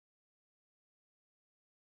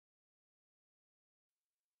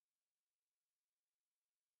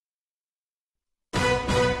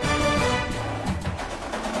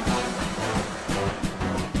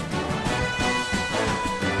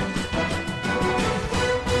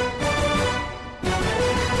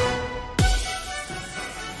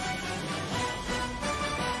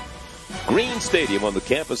Green Stadium on the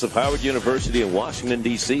campus of Howard University in Washington,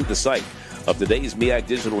 D.C., the site of today's MEAC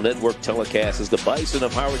Digital Network telecast as the Bison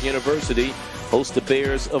of Howard University host the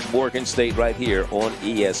Bears of Morgan State right here on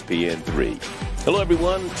ESPN3. Hello,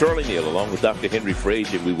 everyone. Charlie Neal, along with Dr. Henry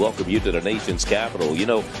Frazier, we welcome you to the nation's capital. You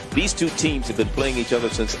know, these two teams have been playing each other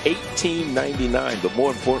since 1899, but more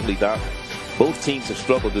importantly, Doc, both teams have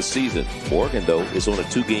struggled this season. Morgan, though, is on a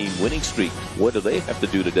 2-game winning streak. What do they have to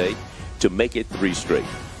do today to make it 3 straight?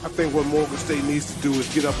 I think what Morgan State needs to do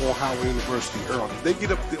is get up on Howard University early. If they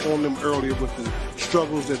get up on them earlier with the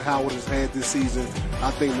struggles that Howard has had this season, I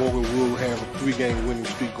think Morgan will have a 3-game winning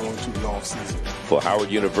streak going into the offseason. For Howard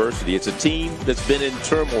University, it's a team that's been in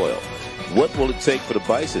turmoil. What will it take for the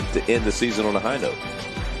Bison to end the season on a high note?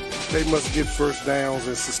 They must get first downs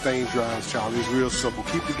and sustain drives, Charlie. It's real simple.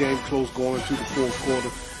 Keep the game close going into the fourth quarter.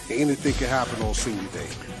 Anything can happen on senior day.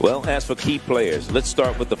 Well, as for key players, let's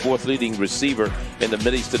start with the 4th leading receiver in the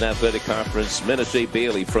Mid-Eastern Athletic Conference, Menashe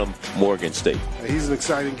Bailey from Morgan State. He's an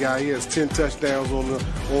exciting guy. He has 10 touchdowns on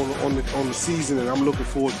the season, and I'm looking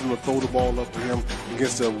forward to throw the ball up to him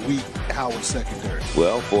against a weak Howard secondary.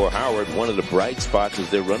 Well, for Howard, one of the bright spots is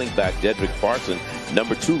their running back, Dedrick Parson,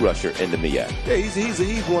 number 2 rusher in the MEAC. Yeah,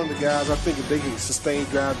 he's one of the guys. I think if they can sustain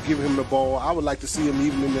drives, give him the ball, I would like to see him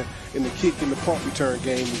even in the kick and the punt return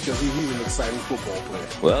game because he's an exciting football player.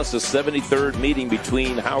 Well, it's the 73rd meeting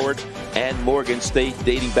between Howard and Morgan State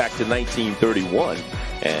dating back to 1931.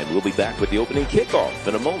 And we'll be back with the opening kickoff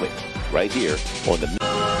in a moment right here on the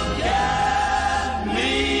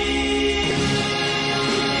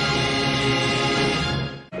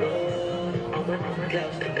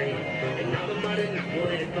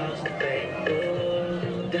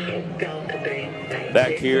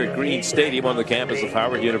Back here at Green Stadium on the campus of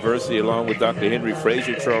Howard University, along with Dr. Henry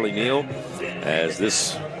Frazier, Charlie Neal, as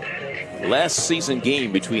this last season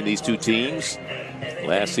game between these two teams.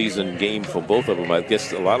 Last season game for both of them. I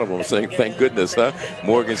guess a lot of them are saying, thank goodness, huh?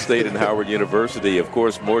 Morgan State and Howard University. Of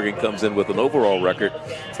course, Morgan comes in with an overall record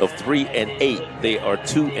of 3-8. They are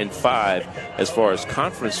 2-5 as far as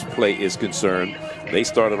conference play is concerned. They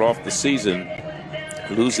started off the season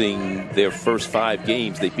losing their first 5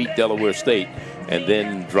 games. They beat Delaware State and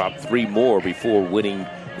then dropped 3 more before winning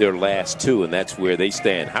their last 2, and that's where they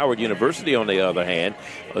stand. Howard University, on the other hand,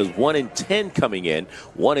 is 1-10 coming in,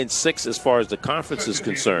 1-6 as far as the conference is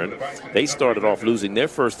concerned. They started off losing their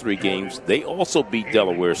first 3 games. They also beat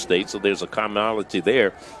Delaware State, so there's a commonality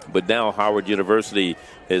there. But now Howard University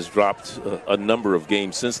has dropped a number of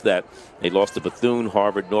games since that. They lost to Bethune,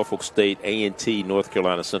 Harvard, Norfolk State, A&T, North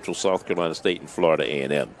Carolina Central, South Carolina State, and Florida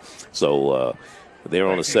A&M. So they're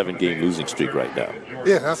on a 7-game losing streak right now.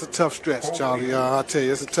 Yeah, that's a tough stretch, Charlie. I'll tell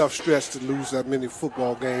you, it's a tough stretch to lose that many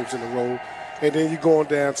football games in a row. And then you're going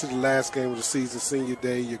down to the last game of the season, senior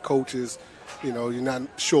day, your coaches, you're not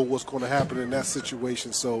sure what's going to happen in that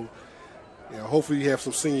situation. So, hopefully you have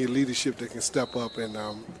some senior leadership that can step up and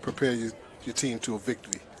prepare your team to a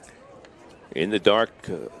victory. In the dark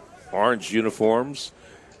orange uniforms,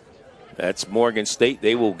 that's Morgan State.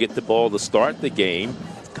 They will get the ball to start the game.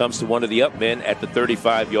 Comes to one of the up men at the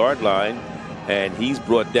 35-yard line, and he's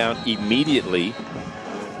brought down immediately.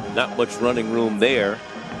 Not much running room there,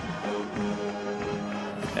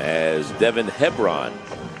 as Devin Hebron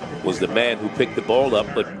was the man who picked the ball up,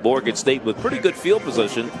 but Morgan State with pretty good field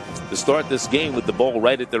position to start this game with the ball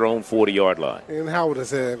right at their own 40-yard line. And Howard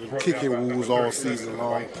has had kicking rules all season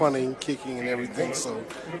long, punting, kicking, and everything, so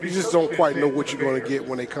you just don't quite know what you're going to get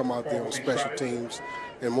when they come out there on special teams.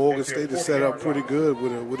 And Morgan State is set up pretty good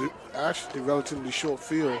with a actually relatively short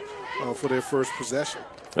field for their first possession.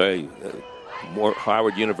 Hey,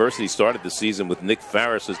 Howard University started the season with Nick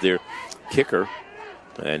Farris as their kicker.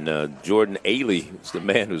 And Jordan Ailey is the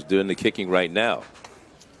man who's doing the kicking right now.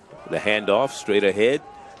 The handoff straight ahead.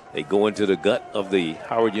 They go into the gut of the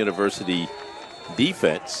Howard University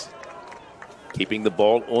defense, keeping the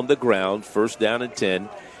ball on the ground, 1st down and 10.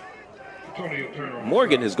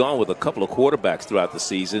 Morgan has gone with a couple of quarterbacks throughout the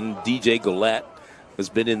season. DJ Galat has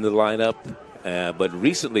been in the lineup, but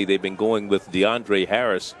recently they've been going with DeAndre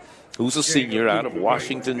Harris, who's a senior out of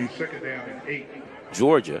Washington,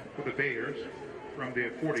 Georgia.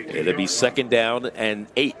 It'll be 2nd down and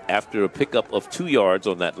 8 after a pickup of 2 yards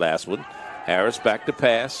on that last one. Harris back to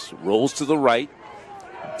pass, rolls to the right,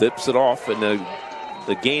 dips it off, and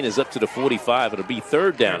the gain is up to the 45. It'll be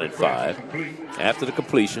 3rd down and 5 after the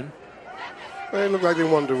completion. It looked like they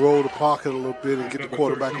wanted to roll the pocket a little bit and get the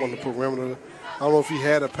quarterback on the perimeter. I don't know if he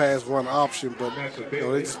had a pass run option, but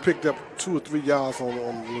they just picked up 2 or 3 yards on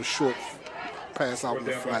a little short pass out in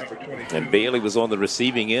the flat. And Bailey was on the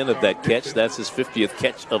receiving end of that catch. That's his 50th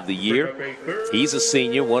catch of the year. He's a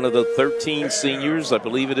senior, one of the 13 seniors, I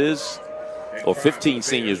believe it is, or 15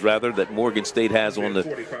 seniors rather, that Morgan State has on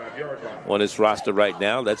its roster right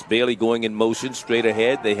now. That's Bailey going in motion straight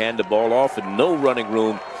ahead. They hand the ball off, and no running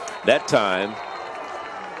room that time,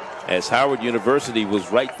 as Howard University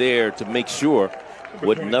was right there to make sure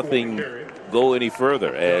would nothing go any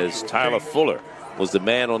further, as Tyler Fuller was the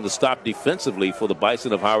man on the stop defensively for the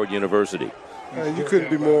Bison of Howard University. You couldn't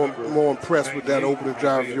be more impressed with that opening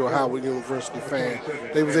drive if you're a Howard University fan.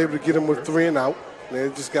 They was able to get him with 3 and out. They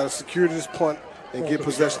just got to secure this punt and get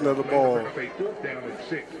possession of the ball. Down at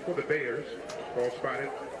 6 for the Bears. Ball spotted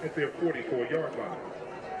at their 44-yard line.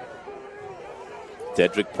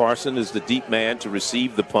 Dedrick Parson is the deep man to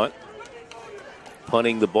receive the punt.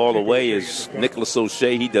 Punting the ball away is Nicholas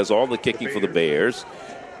O'Shea. He does all the kicking for the Bears.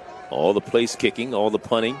 All the place kicking, all the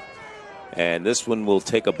punting. And this one will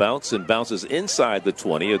take a bounce and bounces inside the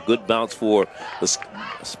 20. A good bounce for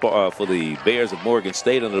the Bears of Morgan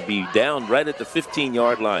State, and it'll be down right at the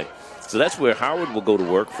 15-yard line. So that's where Howard will go to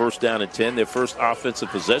work. First down and 10, their first offensive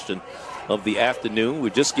possession of the afternoon.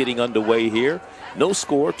 We're just getting underway here. No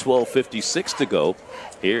score, 12:56 to go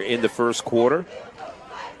here in the first quarter.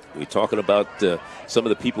 We're talking about some of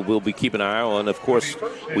the people we'll be keeping an eye on. Of course,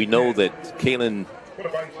 we know that Kalen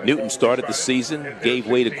Newton started the season, gave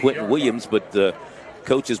way to Quentin Williams, but the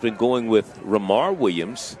coach has been going with Ramar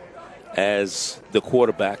Williams as the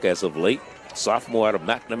quarterback as of late. Sophomore out of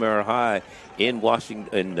McNamara High in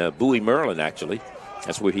Bowie, Maryland, actually.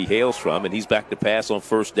 That's where he hails from, and he's back to pass on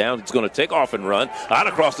first down. He's going to take off and run out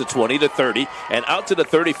across the 20 to 30 and out to the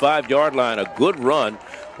 35-yard line. A good run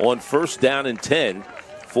on first down and 10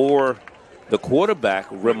 for the quarterback,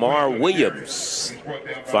 Ramar Williams.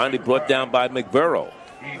 Finally brought down by McBurrow.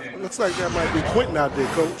 Looks like that might be Quentin out there,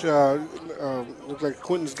 Coach. Looks like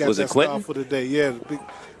Quentin's got that style for the day. Yeah, the big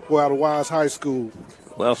boy out of Wise High School.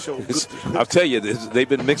 Well, I'll tell you, they've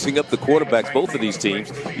been mixing up the quarterbacks, both of these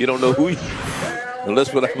teams. You don't know who,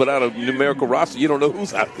 unless without a numerical roster, you don't know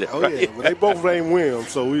who's out there. Oh, right? Yeah, but they both named Williams,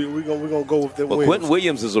 so we're gonna go with them. Well, Quentin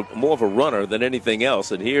Williams is more of a runner than anything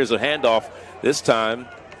else, and here's a handoff. This time,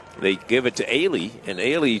 they give it to Ailey, and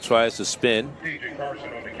Ailey tries to spin.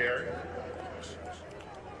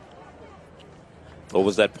 Or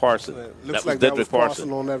was that Parson? Looks like that was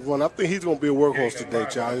Parson on that run. I think he's going to be a workhorse today,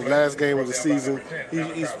 Charlie. His last game of the season,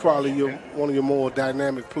 he's probably one of your more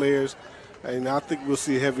dynamic players. And I think we'll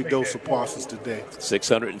see a heavy dose of Parsons today.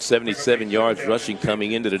 677 yards rushing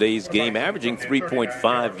coming into today's game, averaging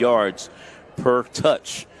 3.5 yards per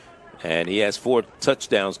touch. And he has 4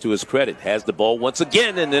 touchdowns to his credit. Has the ball once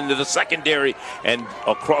again and into the secondary and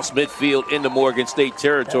across midfield into Morgan State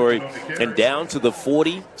territory and down to the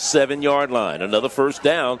 47-yard line. Another first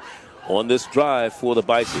down on this drive for the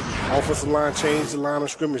Bison. Offensive line changed the line of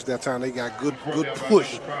scrimmage that time. They got good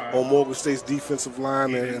push on Morgan State's defensive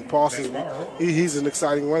line. And Parsons, he's an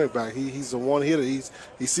exciting running back. He's a one-hitter.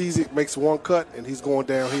 He sees it, makes one cut, and he's going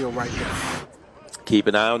downhill right now. Keep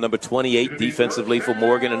an eye on number 28 defensively for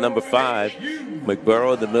Morgan and number 5.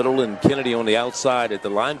 McBurrow in the middle and Kennedy on the outside at the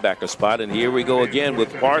linebacker spot. And here we go again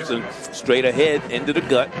with Parson straight ahead into the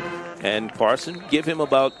gut. And Parson, give him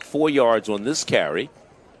about 4 yards on this carry.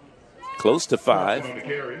 Close to 5.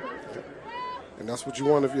 And that's what you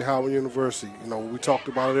want if you're Howard University. You know, we talked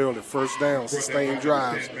about it earlier. First down, sustained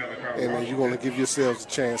drives. And then you're going to give yourselves a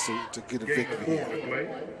chance to get a victory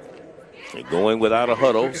here. Going without a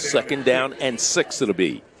huddle, second down and 6 it'll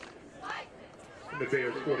be.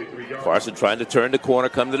 Parson trying to turn the corner,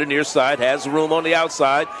 come to the near side, has room on the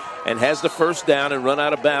outside, and has the first down and run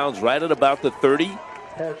out of bounds right at about the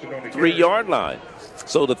 33-yard line.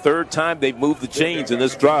 So the third time they've moved the chains in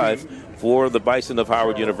this drive for the Bison of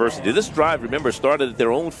Howard University. This drive, remember, started at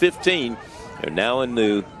their own 15. They're now in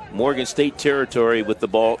the Morgan State territory with the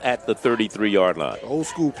ball at the 33-yard line. Old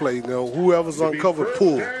school play, you know, whoever's uncovered,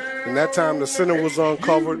 pull. And that time the center was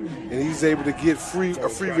uncovered, and he's able to get a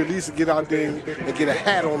free release and get out there and get a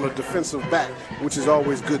hat on the defensive back, which is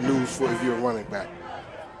always good news for if you're a running back.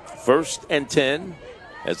 First and 10,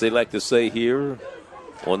 as they like to say here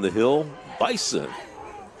on the Hill, Bison.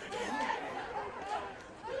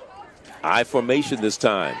 I formation this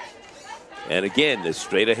time. And again, this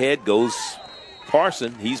straight ahead goes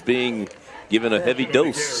Parson. He's being given a heavy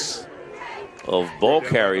dose of ball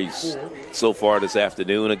carries so far this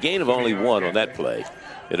afternoon. A gain of only 1 on that play.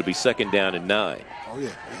 It'll be second down and 9. Oh,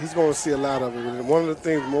 yeah. He's going to see a lot of it. And one of the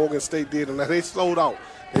things Morgan State did, and they slowed out.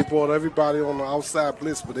 They brought everybody on the outside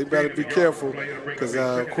blitz, but they better be careful because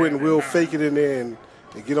Quentin will fake it in there and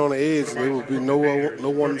get on the edge, and there will be no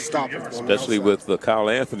one to stop him. Especially with Kyle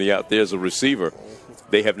Anthony out there as a receiver.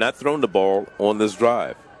 They have not thrown the ball on this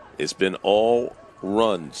drive. It's been all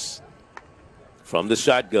runs from the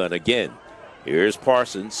shotgun again. Here's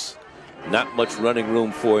Parsons. Not much running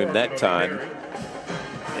room for him that time.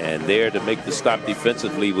 And there to make the stop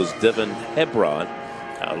defensively was Devin Hebron,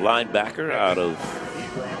 a linebacker out of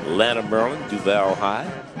Atlanta, Maryland, Duval High.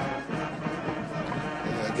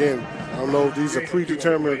 And again, I don't know if these are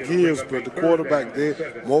predetermined gives, but the quarterback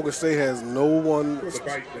there, Morgan State has no one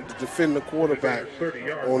to defend the quarterback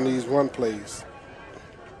on these run plays.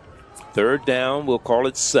 Third down, we'll call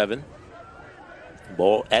it 7.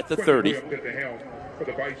 Ball at the 30.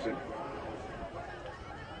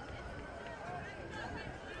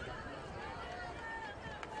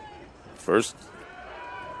 First,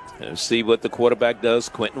 let's see what the quarterback does.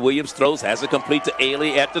 Quentin Williams throws, has it complete to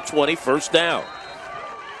Ailey at the 20. First down.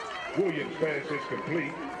 Williams pass is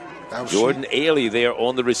complete. Jordan Ailey there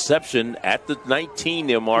on the reception at the 19.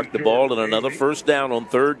 They marked the ball and another first down on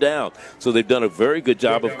third down. So they've done a very good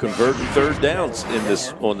job of converting third downs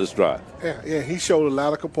on this drive. Yeah, he showed a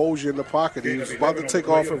lot of composure in the pocket. He was about to take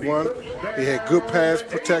off and run. He had good pass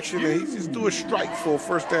protection, and he just threw a strike for a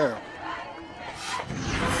first down.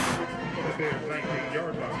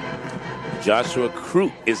 Joshua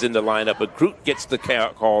Crute is in the lineup, but Crute gets the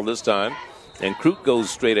call this time, and Crute goes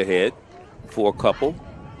straight ahead for a couple.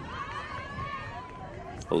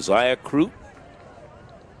 Josiah Crute.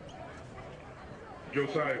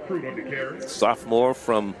 Josiah Crute on the carry. Sophomore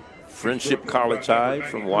from Friendship College High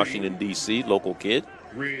from Washington, D.C., local kid.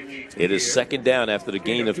 It is second down after the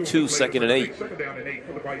gain of 2, 2nd and 8.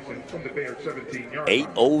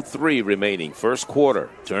 8:03 remaining, first quarter.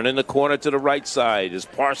 Turning the corner to the right side is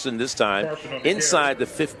Parson this time. Inside the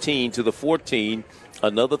 15 to the 14.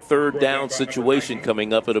 Another third down situation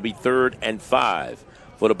coming up. It'll be 3rd and 5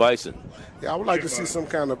 for the Bison. Yeah, I would like to see some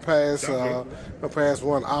kind of pass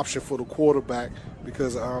run option for the quarterback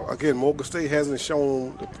because, again, Morgan State hasn't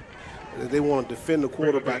shown that they want to defend the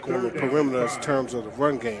quarterback on the perimeter in terms of the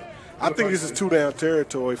run game. I think this is 2-down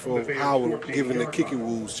territory for Howard, given the kicking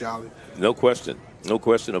rules, Charlie. No question. No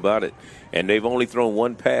question about it. And they've only thrown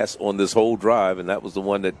one pass on this whole drive, and that was the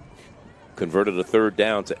one that converted a third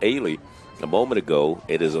down to Ailey a moment ago.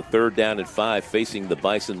 It is a 3rd down and 5 facing the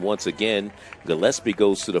Bison once again. Gillespie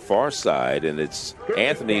goes to the far side, and it's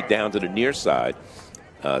Anthony down to the near side.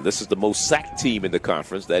 This is the most sacked team in the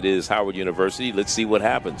conference. That is Howard University. Let's see what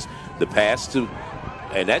happens. The pass to,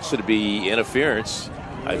 and that should be interference.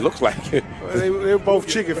 It looks like it. They're both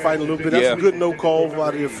chicken fighting a little bit. That's a good no call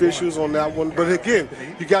by the officials on that one. But again,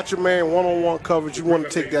 you got your man one-on-one coverage. You want to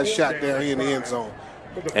take that shot down here in the end zone.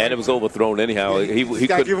 And it was overthrown anyhow. Yeah, he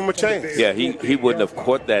got to give him a chance. Yeah, he wouldn't have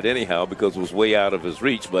caught that anyhow because it was way out of his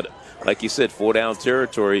reach. But like you said, 4-down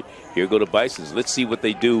territory. Here go the Bisons. Let's see what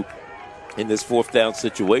they do in this 4th down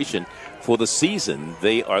situation. For the season,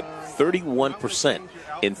 they are 31%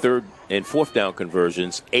 in 3rd and 4th down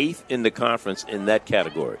conversions, 8th in the conference in that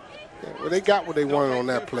category. Yeah, well, they got what they wanted on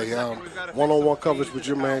that play. One-on-one coverage with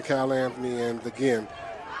your man Kyle Anthony, and again,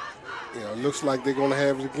 it looks like they're going to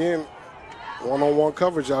have it again. One-on-one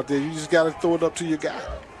coverage out there. You just got to throw it up to your guy.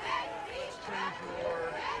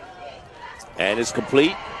 And it's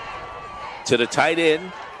complete to the tight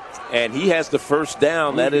end. And he has the first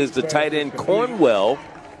down. That is the tight end Cornwell,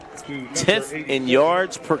 10th in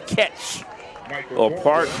yards per catch or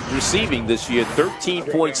part receiving this year,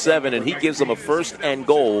 13.7, and he gives them a 1st and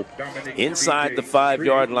goal inside the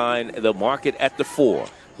 5-yard line. They'll mark it at the 4.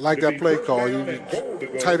 Like that play call. You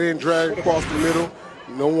tight end drag across the middle.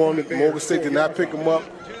 No one at Morgan State did not pick him up.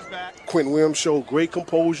 Quentin Williams showed great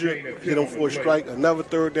composure, hit him for a strike, another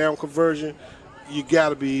 3rd down conversion. You got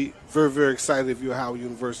to be very, very excited if you're a Howard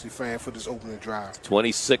University fan for this opening drive.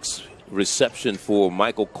 26 reception for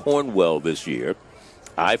Michael Cornwell this year.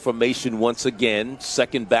 I formation once again.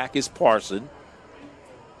 Second back is Parson.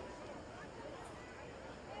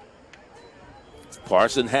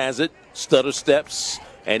 Parson has it, stutter steps,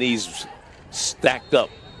 and he's stacked up.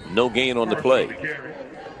 No gain on the play.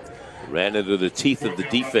 Ran into the teeth of the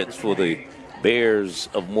defense for the Bears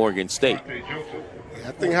of Morgan State.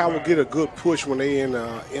 I think Howard will get a good push when they in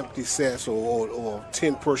empty sets or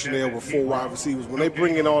 10 personnel with 4 wide receivers. When they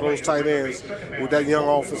bring in all those tight ends with that young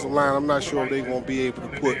offensive line, I'm not sure if they're going to be able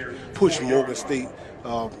to push Morgan State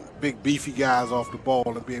big beefy guys off the ball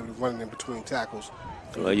and be able to run in between tackles.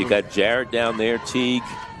 Well, you got Jared down there, Teague,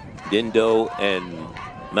 Dindo, and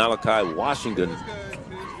Malachi Washington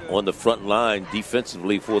on the front line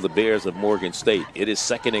defensively for the Bears of Morgan State. It is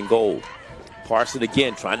 2nd and goal. Parson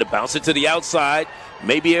again trying to bounce it to the outside.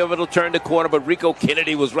 Maybe able to turn the corner, but Rico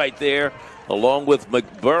Kennedy was right there along with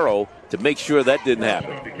McBurrow to make sure that didn't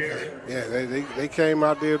happen. Yeah, they came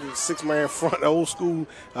out there to the 6-man front, old school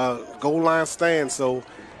goal line stand. So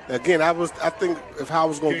Again, I think if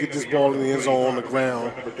Howard's going to get this ball in the end zone on the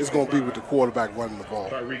ground, it's going to be with the quarterback running the ball.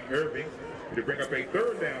 Tyreek Irving to bring up a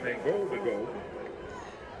 3rd down and goal to go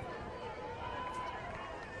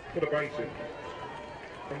for the Bison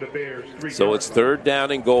from the Bears. So it's 3rd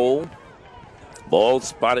down and goal. Ball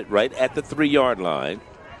spotted right at the 3-yard line.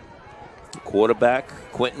 Quarterback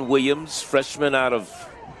Quentin Williams, freshman out of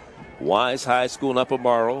Wise High School in Upper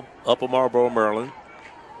Marlboro, Maryland.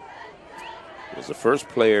 Was the first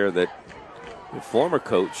player that the former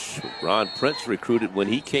coach Ron Prince recruited when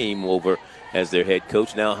he came over as their head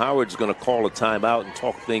coach. Now Howard's going to call a timeout and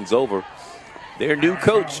talk things over. Their new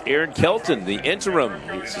coach, Aaron Kelton, the interim.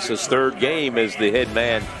 This is his 3rd game as the head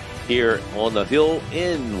man here on the Hill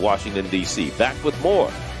in Washington, D.C. Back with more.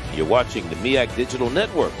 You're watching the MEAC Digital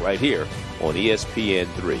Network right here on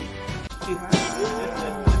ESPN3.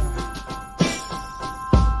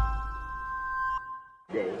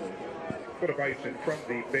 For the Bison from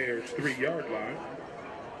the Bears 3-yard line.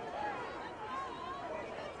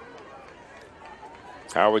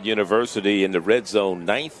 Howard University in the red zone,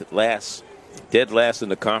 dead last in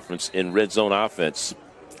the conference in red zone offense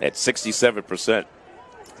at 67%.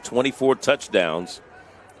 24 touchdowns,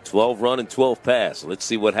 12 run and 12 pass. Let's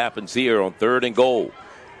see what happens here on 3rd and goal.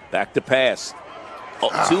 Back to pass.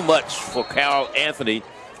 Oh, too much for Cal Anthony.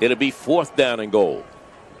 It'll be 4th down and goal.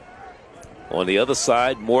 On the other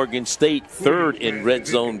side, Morgan State 3rd in red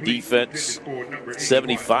zone defense,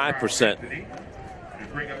 75%.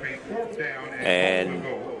 And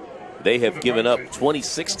they have given up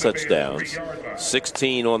 26 touchdowns,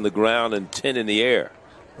 16 on the ground and 10 in the air.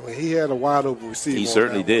 Well, he had a wide open receiver. He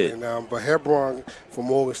certainly did. And, but Hebron from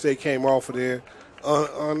Morgan State came off of there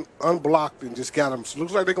unblocked and just got him. So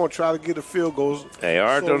looks like they're going to try to get a field goal. They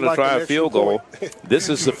are going to try a field goal. This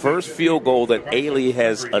is the first field goal that Ailey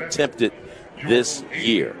has attempted this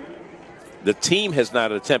year. The team has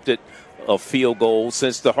not attempted a field goal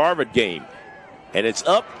since the Harvard game. And it's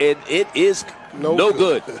up, and it is no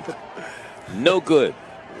good. No good.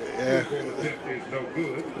 Yeah.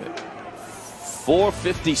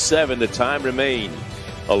 4:57, the time remained.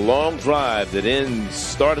 A long drive that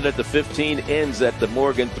started at the 15, ends at the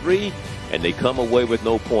Morgan 3, and they come away with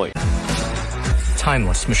no point.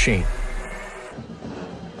 Timeless machine.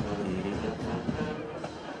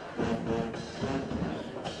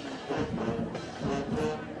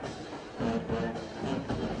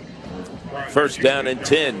 First down and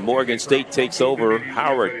 10. Morgan State takes over.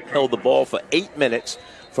 Howard held the ball for 8 minutes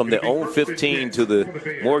from their own 15 to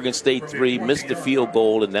the Morgan State 3, missed the field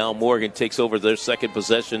goal, and now Morgan takes over their second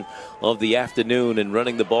possession of the afternoon. And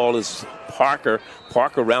running the ball is Parker.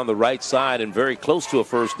 Parker around the right side and very close to a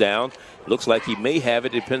first down. Looks like he may have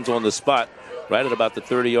it. Depends on the spot. Right at about the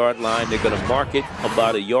 30-yard line. They're going to mark it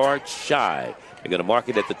about a yard shy. They're going to mark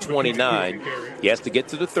it at the 29. He has to get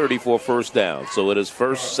to the 30 for a first down. So it is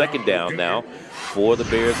second down now for the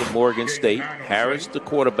Bears of Morgan State. Harris, the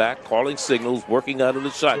quarterback, calling signals, working out of the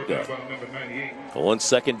shotgun. On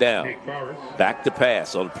second down, back to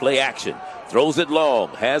pass on play action. Throws it long,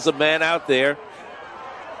 has a man out there,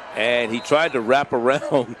 and he tried to wrap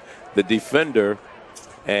around the defender,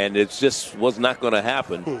 and it just was not going to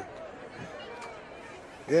happen.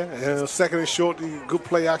 Yeah, and second and short, good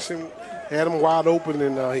play action. Had him wide open,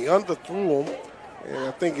 and he underthrew him. And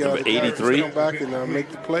I think the 83 come back and make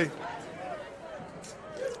the play.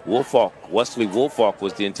 Wesley Wolfalk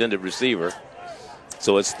was the intended receiver.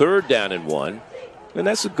 So it's 3rd down and 1. And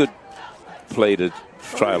that's a good play to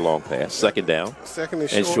try a long pass. Second down. Second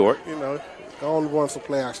and short. You know, go on run some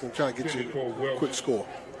play action and try to get you a quick score.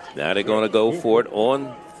 Now they're going to go for it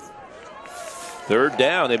on 3rd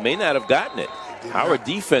down. They may not have gotten it. Howard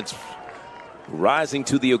defense rising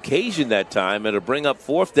to the occasion that time, and to bring up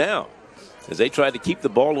 4th down as they tried to keep the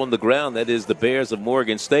ball on the ground. That is the Bears of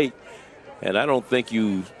Morgan State. And I don't think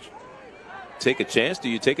you take a chance. Do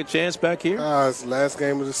you take a chance back here? It's the last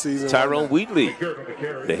game of the season. Tyrone Wheatley,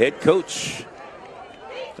 the head coach,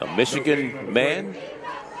 a Michigan man,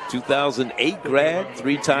 2008 grad,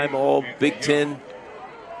 3-time All Big Ten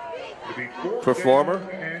performer.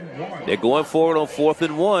 They're going for it on 4th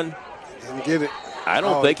and 1. Didn't get it. I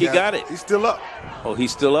don't think he got it. He's still up. Oh,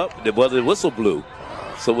 he's still up? Well, the whistle blew.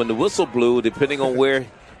 So when the whistle blew, depending on where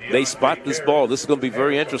they spot this ball, this is going to be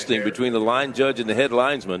very interesting between the line judge and the head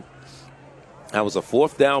linesman. That was a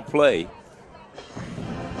 4th down play.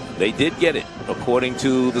 They did get it, according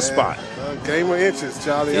to the spot. Game of inches,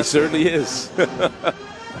 Charlie. It certainly is.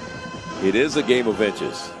 It is a game of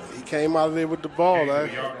inches. He came out of there with the ball. I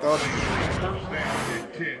thought. First down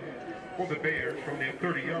and 10 for the Bears from their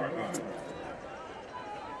 30-yard line.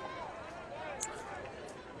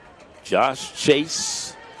 Josh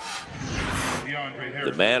Chase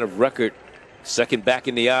the man of record, second back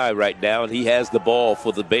in the eye right now, and he has the ball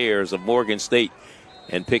for the Bears of Morgan State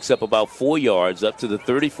and picks up about 4 yards up to the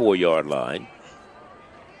 34-yard line.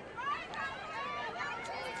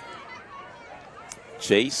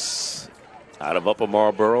 Chase out of Upper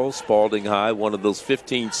Marlboro, Spalding High, one of those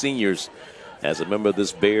 15 seniors as a member of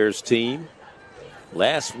this Bears team.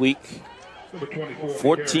 Last week,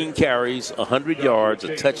 14 carries, 100 yards,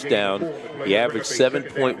 a touchdown. He averaged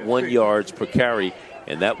 7.1 yards per carry,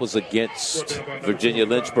 and that was against Virginia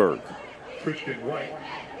Lynchburg.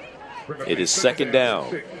 It is second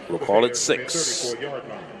down. We'll call it 6.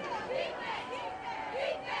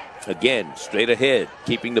 Again, straight ahead,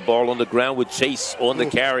 keeping the ball on the ground with Chase on the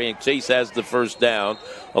carry, and Chase has the first down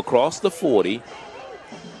across the 40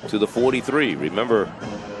 to the 43. Remember,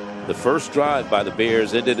 the first drive by the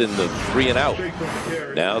Bears ended in the 3 and out.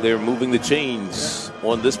 Now they're moving the chains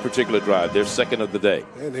on this particular drive. They're second of the day.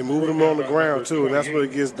 And they moved them on the ground, too, and that's what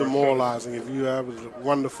it gets demoralizing. If you have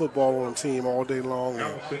run the football on a team all day long,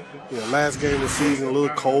 and, last game of the season, a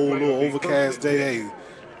little cold, a little overcast day, hey,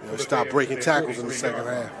 stop breaking tackles in the second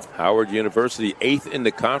half. Howard University, 8th in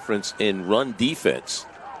the conference in run defense.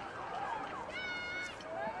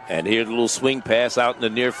 And here's a little swing pass out in the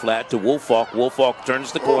near flat to Woolfolk. Woolfolk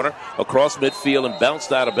turns the corner across midfield and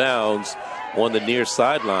bounced out of bounds on the near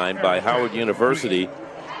sideline by Howard University.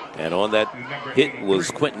 And on that hit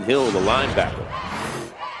was Quentin Hill, the linebacker.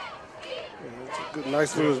 It's a good,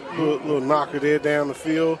 nice little knocker there down the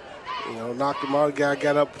field. Knocked him out. The guy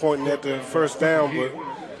got up pointing at the first down,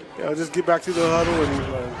 but just get back to the huddle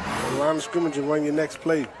and line of scrimmage and run your next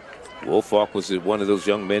play. Woolfolk was one of those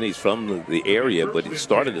young men. He's from the area, but he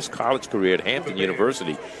started his college career at Hampton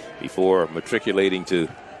University before matriculating to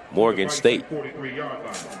Morgan State.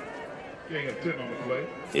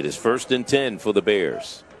 It is 1st and 10 for the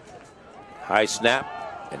Bears. High snap,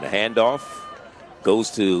 and the handoff goes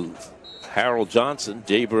to Jabril Johnson,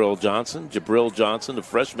 the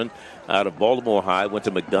freshman out of Baltimore High, went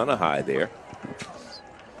to McDonough High there.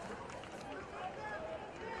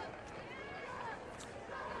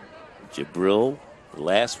 Jabril,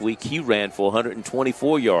 last week he ran for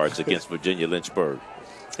 124 yards against Virginia Lynchburg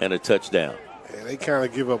and a touchdown. Yeah, they kind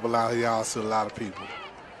of give up a lot of yards to a lot of people.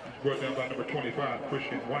 Brought down by number 25,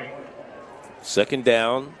 Christian White. Second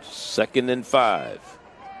down, 2nd and 5.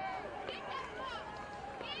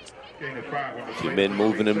 Two men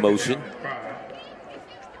moving in motion.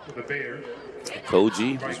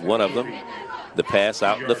 Koji was one of them. The pass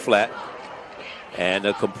out in the flat. And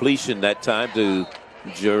a completion that time to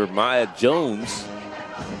Jeremiah Jones.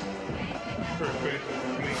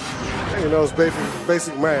 It's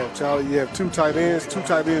basic math, Charlie. You have two tight ends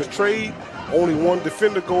trade, only one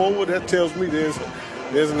defender go over. That tells me there's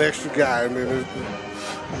an extra guy. And then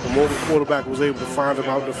the Morgan quarterback was able to find him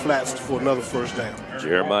out in the flats for another first down.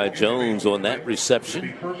 Jeremiah Jones on that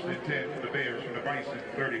reception.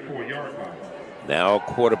 Now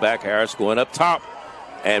quarterback Harris going up top.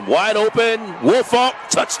 And wide open, Woolfolk,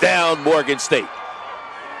 touchdown, Morgan State.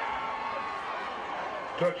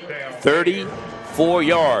 34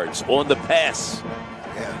 yards on the pass.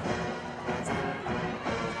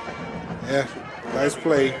 Yeah, nice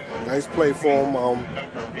play. Nice play for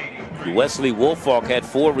him. Wesley Woolfolk had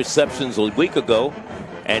 4 receptions a week ago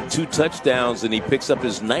and 2 touchdowns, and he picks up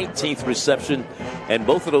his 19th reception, and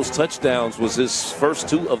both of those touchdowns was his first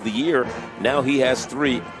 2 of the year. Now he has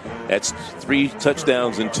 3. That's 3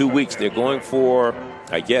 touchdowns in 2 weeks. They're going for,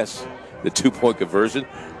 I guess, the 2-point conversion.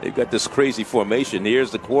 They've got this crazy formation.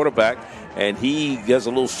 Here's the quarterback, and he does a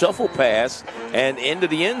little shuffle pass, and into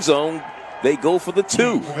the end zone, they go for the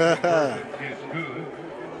 2. A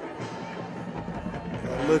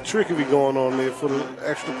little trickery going on there for the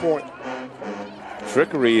extra point.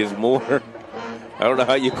 Trickery is more, I don't know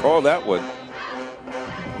how you call that one.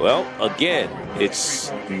 Well, again, it's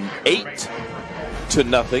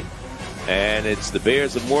 8-0, and it's the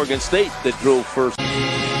Bears of Morgan State that drove first.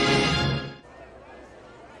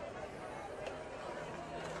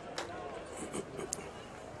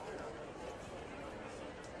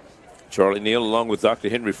 Charlie Neal along with Dr.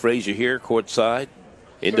 Henry Frazier here courtside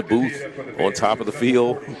in the booth on top of the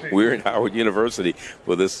field. We're in Howard University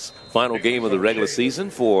for this final game of the regular season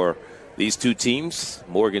for these two teams.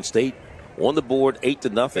 Morgan State on the board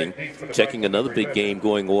 8-0. Checking another big game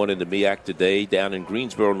going on in the MEAC today down in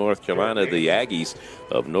Greensboro, North Carolina. The Aggies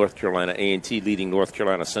of North Carolina A&T leading North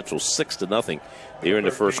Carolina Central 6-0. They're in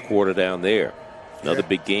the first quarter down there. Another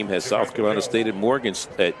big game has South Carolina State at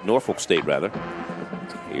Norfolk State rather.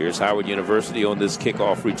 Here's Howard University on this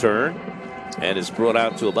kickoff return, and it's brought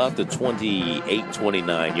out to about the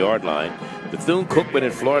 28-29 yard line. Bethune-Cookman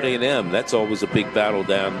and Florida A&M, that's always a big battle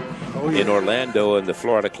down in Orlando in the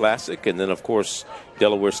Florida Classic. And then, of course,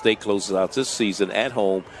 Delaware State closes out this season at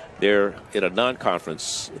home. They're in a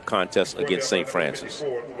non-conference contest against St. Francis.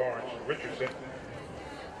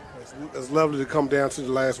 It's lovely to come down to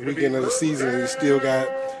the last weekend of the season and you still got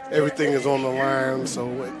everything is on the line. So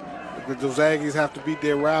those Aggies have to beat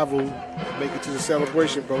their rival to make it to the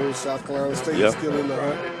Celebration Bowl. South Carolina State is still in the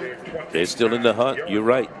hunt. They're still in the hunt. You're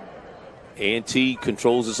right. A&T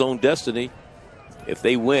controls its own destiny. If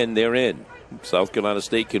they win, they're in. South Carolina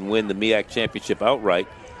State can win the MEAC championship outright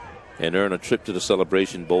and earn a trip to the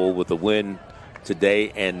Celebration Bowl with a win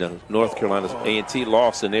today. And North Carolina A&T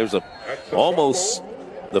lost, and there's almost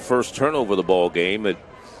the first turnover of the ball game.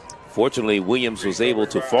 Fortunately, Williams was able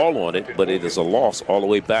to fall on it, but it is a loss all the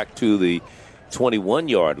way back to the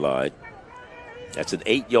 21-yard line. That's an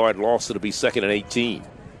 8-yard loss. It'll be 2nd and 18.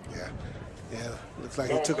 Yeah. Looks like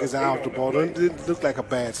he took his eye off the ball. It didn't look like a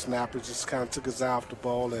bad snap. It just kind of took his eye off the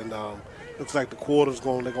ball, and looks like they're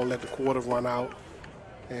going to let the quarter run out.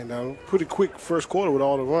 And pretty quick first quarter with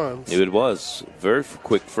all the runs. It was very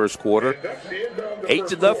quick first quarter.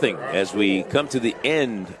 8-0 as we come to the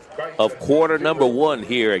end of quarter number 1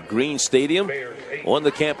 here at Green Stadium on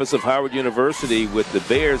the campus of Howard University with the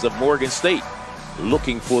Bears of Morgan State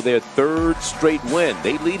looking for their 3rd straight win.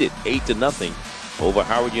 They lead it 8-0 over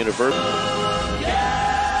Howard University.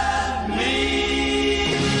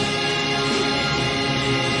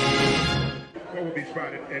 Will be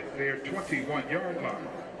spotted at their 21-yard line.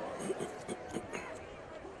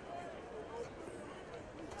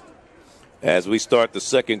 As we start the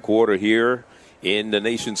second quarter here in the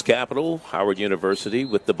nation's capital, Howard University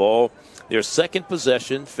with the ball. Their second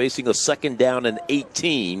possession, facing a 2nd down and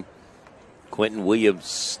 18. Quentin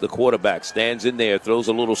Williams, the quarterback, stands in there, throws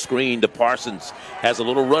a little screen to Parsons, has a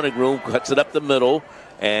little running room, cuts it up the middle,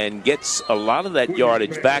 and gets a lot of that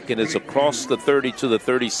yardage back, and it's across the 30 to the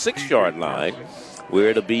 36-yard line, where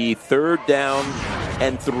it'll be 3rd down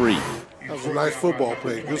and 3. That was a nice football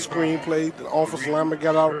play. Good screen play. The offensive lineman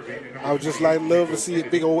got out. I would just love to see a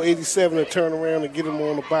big old 87 and turn around and get him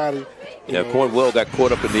on the body. Cornwell got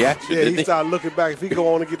caught up in the action. Yeah, he started looking back. If he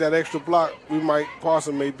go on and get that extra block,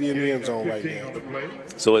 Parson may be in the end zone right now.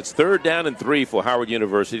 So it's 3rd down and 3 for Howard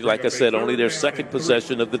University. Like I said, only their 2nd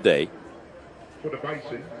possession of the day.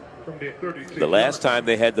 The last time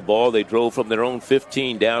they had the ball, they drove from their own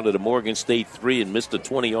 15 down to the Morgan State 3 and missed a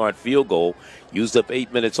 20-yard field goal. Used up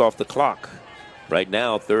 8 minutes off the clock. Right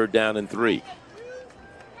now, 3rd down and 3.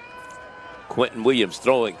 Quentin Williams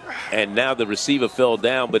throwing, and now the receiver fell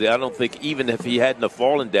down, but I don't think even if he hadn't have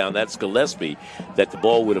fallen down, that's Gillespie, that the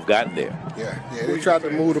ball would have gotten there. Yeah, they tried to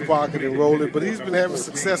move the pocket and roll it, but he's been having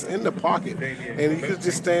success in the pocket, and he could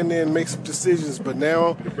just stand there and make some decisions, but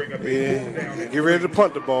now get ready to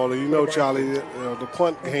punt the ball, and Charlie, the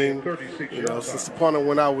punt game, since the punter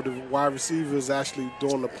went out with the wide receivers actually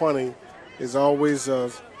doing the punting, is always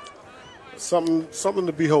something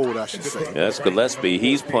to behold, I should say. That's Gillespie.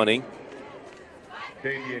 He's punting.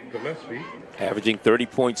 Averaging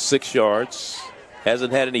 30.6 yards.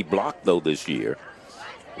 Hasn't had any block, though, this year.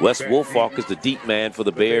 Wes Wolfalk is the deep man for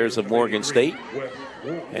the Bears of Morgan State.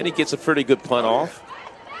 And he gets a pretty good punt off.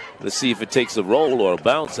 Let's see if it takes a roll or a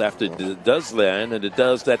bounce after it does land, and it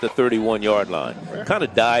does at the 31-yard line. Kind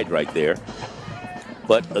of died right there.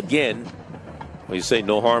 But, again, when you say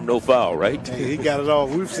no harm, no foul, right? Hey, he got it off.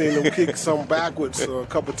 We've seen him kick some backwards a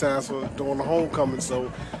couple times during the homecoming.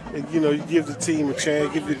 So, you give the team a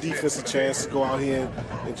chance, give the defense a chance to go out here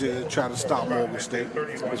and just try to stop Morgan State.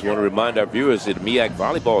 I just want to remind our viewers that the MEAC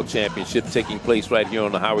Volleyball Championship taking place right here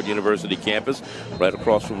on the Howard University campus, right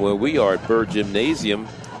across from where we are at Byrd Gymnasium.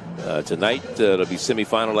 Tonight, there'll be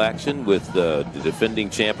semifinal action with the defending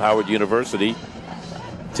champ Howard University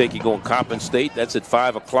taking on Coppin State. That's at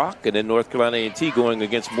 5 o'clock. And then North Carolina A&T going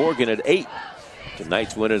against Morgan at 8.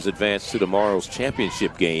 Tonight's winners advance to tomorrow's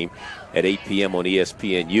championship game at 8 p.m. on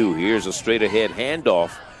ESPNU. Here's a straight-ahead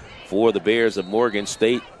handoff for the Bears of Morgan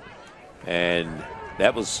State. And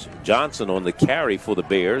that was Johnson on the carry for the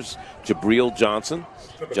Bears, Jabril Johnson.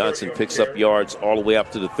 Johnson picks up yards all the way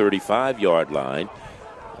up to the 35-yard line.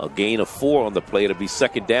 A gain of 4 on the play. It'll be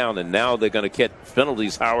 2nd down, and now they're going to get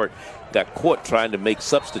penalties. Howard got caught trying to make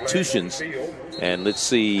substitutions, and let's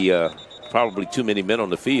see, probably too many men on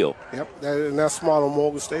the field. Yep, and that's smart on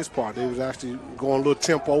Morgan State's part. They was actually going a little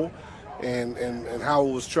tempo, and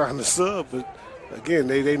Howard was trying to sub, but again,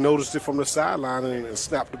 they noticed it from the sideline and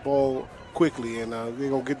snapped the ball quickly, and they're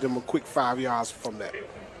going to get them a quick 5 yards from that.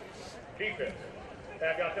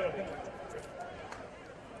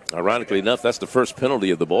 Ironically enough, that's the first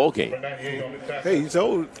penalty of the ball game. Hey, you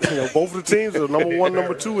told both of the teams are number 1,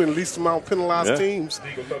 number 2 in least amount penalized teams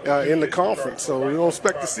in the conference. So we don't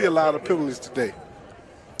expect to see a lot of penalties today.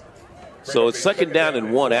 So it's 2nd down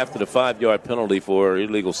and 1 after the 5-yard penalty for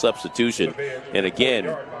illegal substitution. And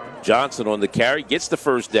again, Johnson on the carry gets the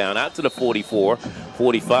first down out to the 44,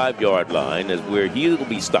 45-yard line, is where he'll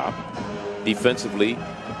be stopped defensively.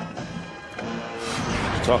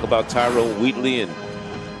 Talk about Tyrone Wheatley and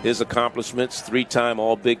his accomplishments, 3-time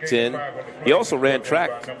All Big Ten. He also ran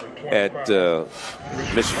track at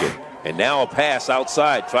Michigan. And now a pass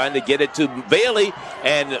outside, trying to get it to Bailey,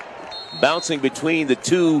 and bouncing between the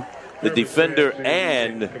two, the defender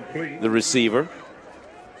and the receiver.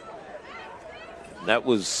 That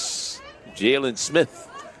was Jalen Smith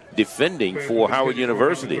defending for Howard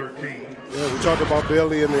University. Yeah, we talked about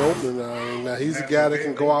Bailey in the opening. Now he's a guy that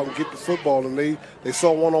can go out and get the football, and they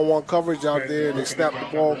saw one-on-one coverage out there, and they snapped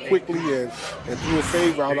the ball quickly and threw a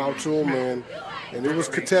fade route out to him, and it was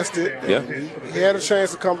contested. Yeah. He had a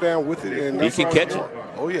chance to come down with it, and he can catch it.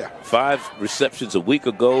 Oh yeah. 5 receptions a week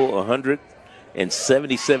ago,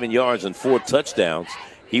 177 yards and 4 touchdowns.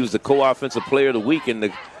 He was the co-offensive player of the week in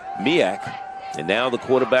the MEAC. And now the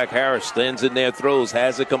quarterback, Harris, stands in there, throws,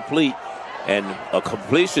 has it complete, and a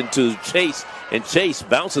completion to Chase. And Chase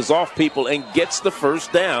bounces off people and gets the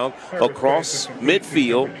first down across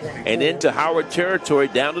midfield and into Howard territory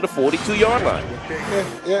down to the 42-yard line.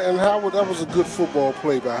 Yeah, and Howard, that was a good football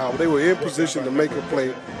play by Howard. They were in position to make a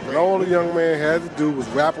play, and all the young man had to do was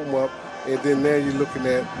wrap him up, and then there you're looking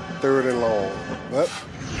at 3rd and long. But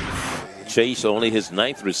Chase only his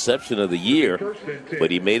 9th reception of the year,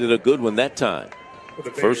 but he made it a good one that time.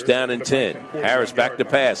 1st down and 10. Harris back to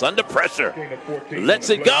pass, under pressure. Lets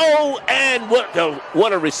it go, and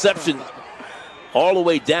what a reception all the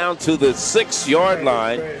way down to the 6-yard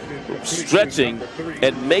line, stretching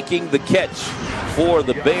and making the catch for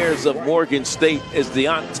the Bears of Morgan State is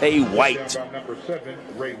Deontay White.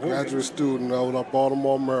 Graduate student out of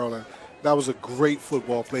Baltimore, Maryland. That was a great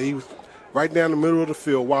football play. He was right down the middle of the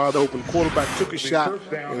field, wide open. Quarterback took a shot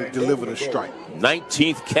and delivered a strike.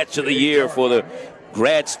 19th catch of the year for the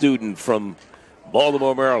grad student from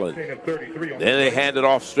Baltimore, Maryland. Then they hand it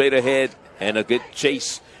off straight ahead, and a good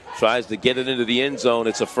Chase tries to get it into the end zone.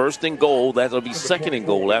 It's a 1st and goal. That'll be 2nd and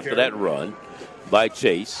goal after that run by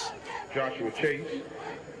Chase. Joshua Chase.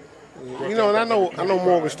 And I know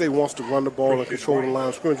Morgan State wants to run the ball and control the line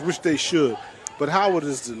of scrimmage, which they should. But Howard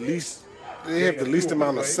is the least. They have the least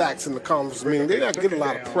amount of sacks in the conference. Meaning they don't get a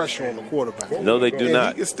lot of pressure on the quarterback. No, they do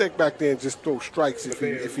not. He can stick back there and just throw strikes if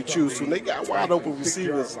he chooses to. And they got wide open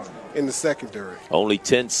receivers in the secondary. Only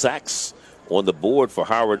 10 sacks on the board for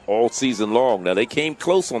Howard all season long. Now, they came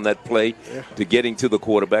close on that play to getting to the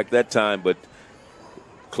quarterback that time, but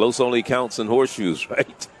close only counts in horseshoes,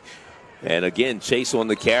 right? And again, Chase on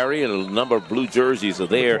the carry, and a number of blue jerseys are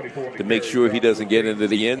there to make sure he doesn't get into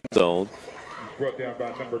the end zone. Brought down by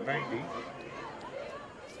number 90.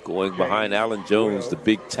 Going behind Allen Jones, the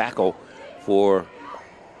big tackle for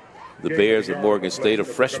the Bears of Morgan State, a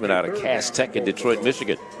freshman out of Cass Tech in Detroit,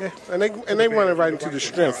 Michigan. Yeah, and they run it right into the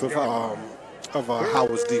strength of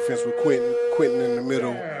Howard's defense with Quentin in the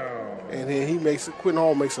middle, and then Quentin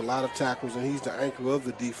Hall makes a lot of tackles, and he's the anchor of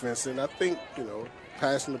the defense. And I think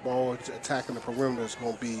passing the ball, attacking the perimeter is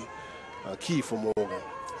going to be key for Morgan.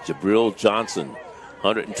 Jabril Johnson,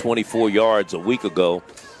 124 yards a week ago.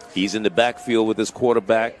 He's in the backfield with his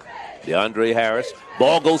quarterback, DeAndre Harris.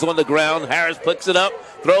 Ball goes on the ground. Harris picks it up,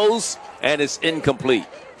 throws, and it's incomplete.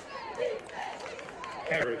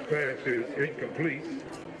 Harris pass is incomplete.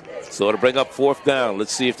 So it'll bring up 4th down.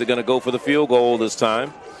 Let's see if they're going to go for the field goal this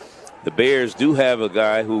time. The Bears do have a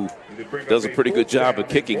guy who does a pretty good job of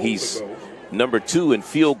kicking. He's number 2 in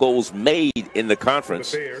field goals made in the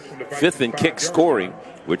conference, 5th in kick scoring.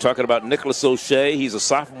 We're talking about Nicholas O'Shea. He's a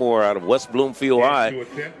sophomore out of West Bloomfield High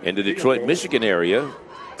in the Detroit, Michigan area.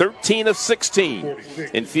 13 of 16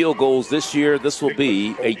 in field goals this year. This will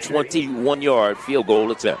be a 21-yard field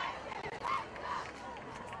goal attempt.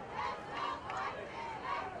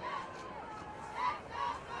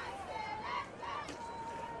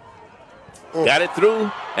 Got it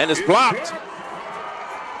through, and it's blocked.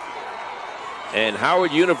 And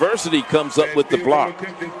Howard University comes up with the block.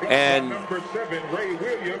 And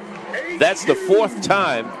that's the 4th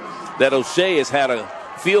time that O'Shea has had a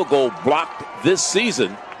field goal blocked this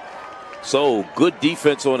season. So good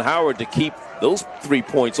defense on Howard to keep those 3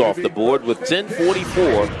 points off the board with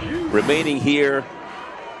 10:44 remaining here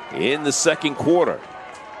in the 2nd quarter.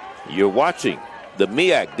 You're watching the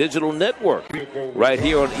MEAC Digital Network right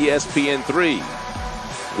here on ESPN3.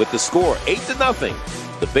 with the score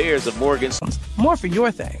 8-0. The Bears of Morgan. More for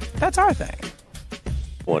your thing. That's our thing.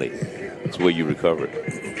 20. That's where you recovered.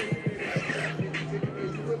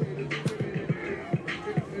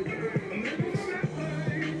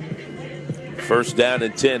 First down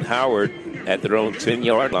and 10, Howard at their own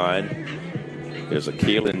 10-yard line. There's a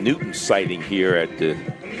Kalen Newton sighting here at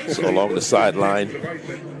along the sideline.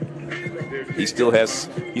 He still has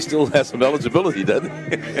some eligibility, doesn't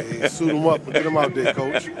he? Hey, suit him up and get him out there,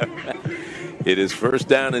 Coach. It is first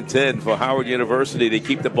down and 10 for Howard University. They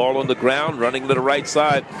keep the ball on the ground, running to the right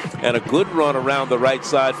side, and a good run around the right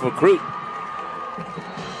side for Crute.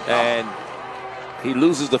 And he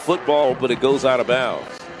loses the football, but it goes out of bounds.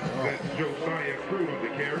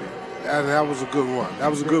 That was a good run.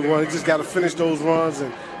 That was a good run. He just got to finish those runs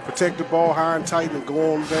and protect the ball high and tight and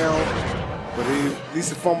go on down. But at least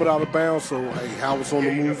he fumbled out of bounds, so hey, Howard's on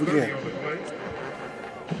the move again.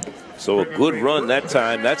 So a good run that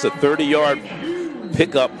time. That's a 30-yard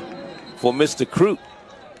pickup for Mr. Crute.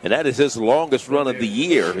 And that is his longest run of the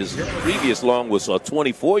year. His previous long was a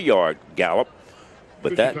 24-yard gallop.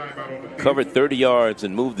 But that covered 30 yards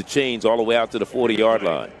and moved the chains all the way out to the 40-yard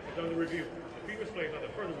line.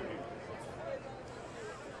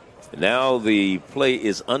 Now the play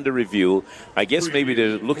is under review. I guess maybe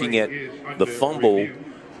they're looking at the fumble.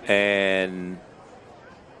 And,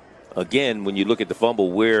 again, when you look at the fumble,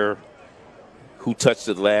 who touched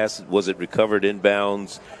it last? Was it recovered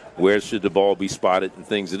inbounds? Where should the ball be spotted? And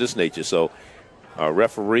things of this nature. So our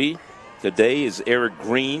referee today is Eric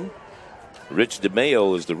Green. Rich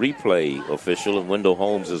DeMayo is the replay official, and Wendell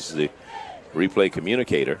Holmes is the replay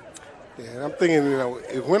communicator. Yeah, and I'm thinking,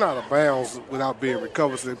 it went out of bounds without being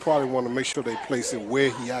recovered, so they probably want to make sure they place it where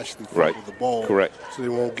he actually fumbled the ball. Correct. So they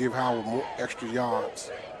won't give Howard more extra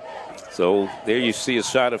yards. So there you see a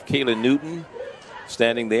shot of Kalen Newton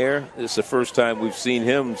standing there. It's the first time we've seen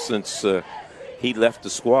him since he left the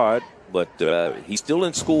squad, but he's still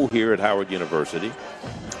in school here at Howard University.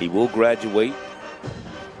 He will graduate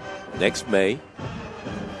next May,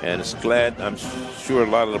 and I'm sure a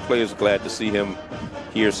lot of the players are glad to see him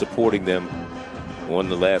here supporting them on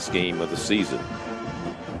the last game of the season.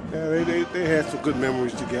 Yeah, they had some good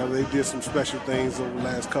memories together. They did some special things over the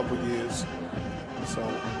last couple of years. So,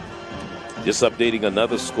 just updating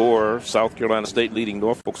another score, South Carolina State leading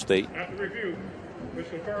Norfolk State. After review, which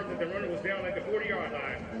confirmed that the runner was down at the 40-yard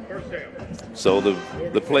line, first down. So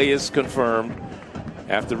the play is confirmed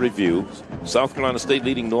after review. South Carolina State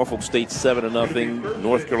leading Norfolk State 7-0.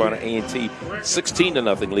 North Carolina A&T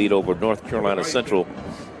 16-0 lead over North Carolina Central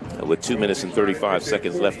with 2 minutes and 35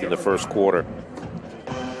 seconds left in the first quarter.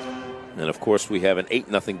 And of course we have an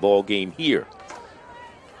 8-0 ball game here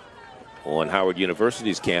on Howard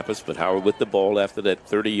University's campus, but Howard with the ball after that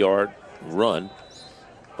 30-yard run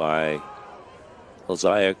by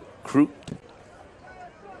Josiah Crute.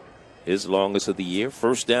 His longest of the year.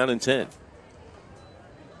 First down and 10.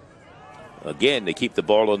 Again, they keep the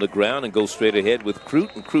ball on the ground and go straight ahead with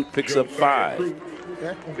Crute, and Crute picks up 5.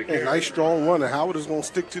 Yeah, a nice strong run, and Howard is going to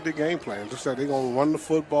stick to the game plan. Just like they're going to run the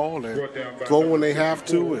football and throw when they have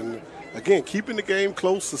to. And, again, keeping the game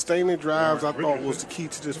close, sustaining drives, I thought was the key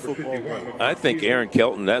to this football game. I think Aaron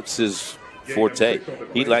Kelton, that's his forte.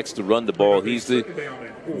 He likes to run the ball. He's the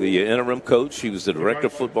interim coach. He was the director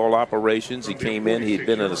of football operations. He came in. He had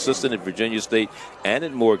been an assistant at Virginia State and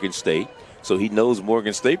at Morgan State. So he knows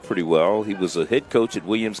Morgan State pretty well. He was a head coach at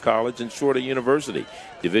Williams College and Shorter University,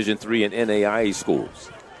 Division III and NAIA schools.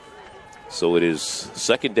 So it is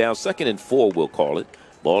second down, 2nd and 4, we'll call it.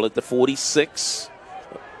 Ball at the 46.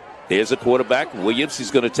 Here's a quarterback, Williams. He's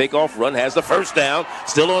going to take off, run, has the first down,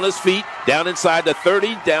 still on his feet, down inside the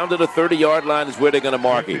 30, down to the 30-yard line is where they're going to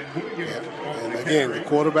mark him. Yeah. And again, the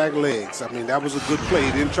quarterback legs. I mean, that was a good play.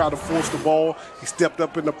 He didn't try to force the ball. He stepped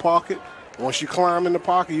up in the pocket. Once you climb in the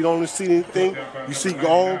pocket, you don't see anything. You see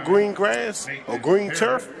all green grass or green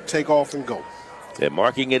turf, take off and go. They're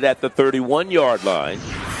marking it at the 31-yard line.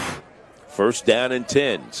 First down and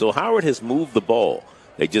 10. So Howard has moved the ball.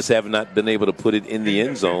 They just have not been able to put it in the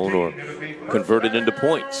end zone or convert it into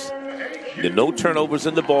points. There are no turnovers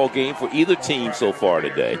in the ball game for either team so far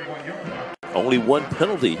today. Only one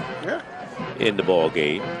penalty in the ball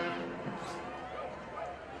game.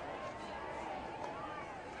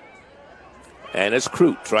 And it's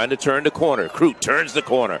Crute trying to turn the corner. Crute turns the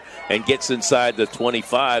corner and gets inside the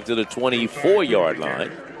 25 to the 24-yard line.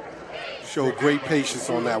 Showed great patience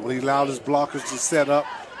on that when he allowed his blockers to set up,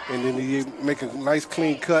 and then he make a nice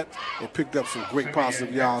clean cut and picked up some great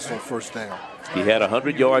positive yards on first down. He had a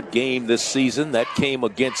 100-yard game this season. That came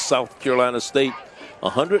against South Carolina State.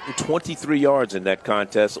 123 yards in that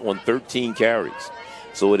contest on 13 carries.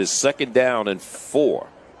 So it is 2nd down and 4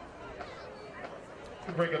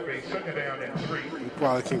 To bring up a 2nd down and 3. You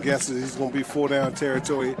probably can guess that he's going to be 4-down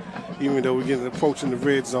territory, even though we're getting approaching the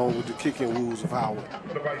red zone with the kicking rules of Howard.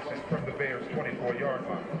 The Bison from the Bears' 24-yard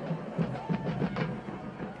line.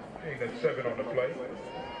 Ain't at 7 on the play.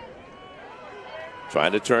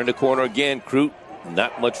 Trying to turn the corner again. Crute,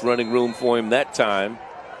 not much running room for him that time.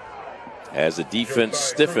 As the defense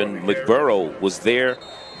stiffened, McBurrow was there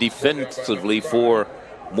defensively for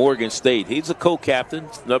Morgan State. He's a co-captain,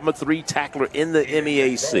 number 3 tackler in the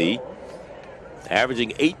MEAC,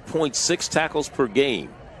 averaging 8.6 tackles per game.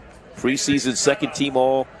 Preseason second-team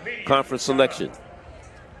all-conference selection.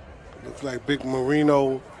 Looks like Big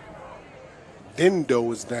Marino Dindo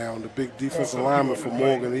is down, the big defensive lineman for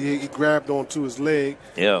Morgan. He grabbed onto his leg.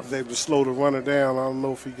 Yeah. Was able to slow the runner down. I don't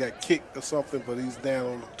know if he got kicked or something, but he's down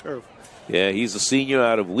on the turf. Yeah, he's a senior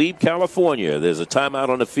out of Weeb, California. There's a timeout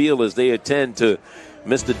on the field as they attend to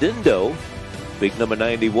Mr. Dindo, big number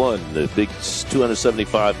 91, the big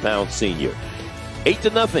 275-pound senior.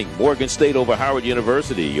 8-0, Morgan State over Howard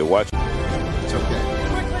University. You're watching. It's okay.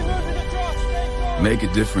 Make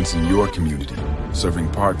a difference in your community, serving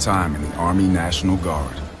part-time in the Army National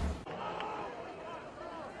Guard.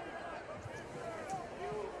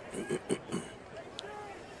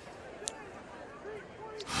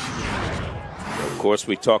 Of course,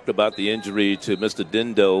 we talked about the injury to Mr.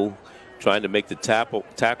 Dindo, trying to make the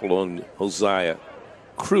tackle on Hosea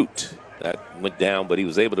Crute. That went down, but he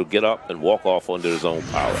was able to get up and walk off under his own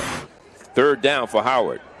power. 3rd down for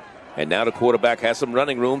Howard. And now the quarterback has some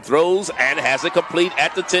running room, throws, and has it complete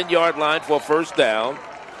at the 10-yard line for 1st down.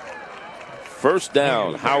 1st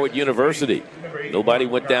down, Howard University. Nobody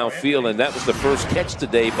went downfield, and that was the first catch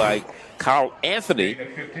today by Carl Anthony.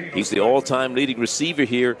 He's the all-time leading receiver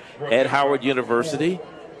here at Howard University.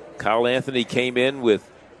 Carl Anthony came in with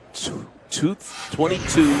 22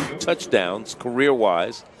 touchdowns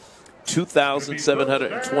career-wise,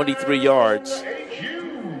 2,723 yards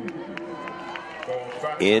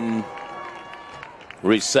in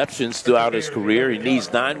receptions throughout his career. He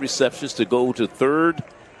needs 9 receptions to go to 3rd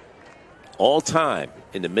all-time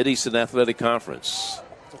in the Mid-Eastern Athletic Conference.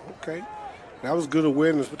 Okay. That was good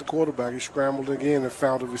awareness with the quarterback. He scrambled again and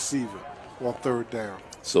found a receiver on 3rd down.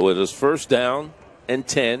 So it is 1st down and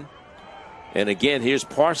 10. And again, here's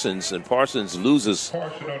Parsons, and Parsons loses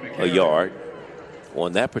a yard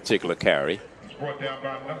on that particular carry.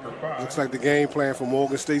 Looks like the game plan for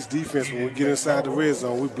Morgan State's defense when we get inside the red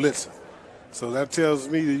zone, we blitz it. So that tells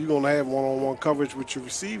me that you're going to have one-on-one coverage with your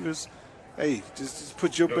receivers. Hey, just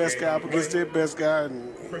put your best guy up against their best guy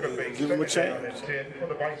and give them a chance.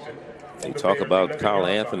 They talk about Kyle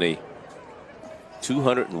Anthony,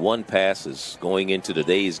 201 passes going into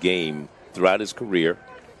today's game throughout his career.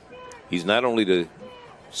 He's not only the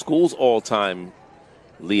school's all-time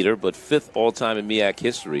leader, but 5th all-time in MEAC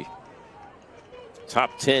history.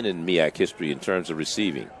 Top 10 in MEAC history in terms of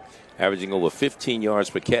receiving, averaging over 15 yards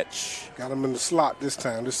per catch. Got him in the slot this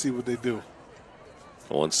time. Let's see what they do.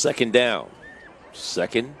 On 2nd down.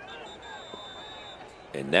 2nd.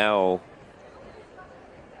 And now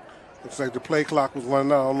looks like the play clock was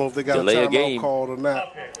running out. I don't know if they got delay a of game timeout called or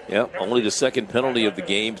not. Yep, only the 2nd penalty of the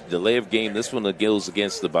game. Delay of game. This one goes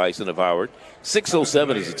against the Bison of Howard.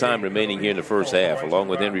 6:07 is the time remaining here in the 1st half. Along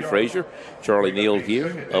with Henry Frazier, Charlie Neal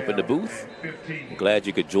here up in the booth. I'm glad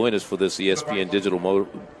you could join us for this ESPN digital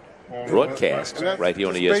broadcast right here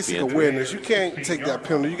on ESPN3. Basic awareness. You can't take that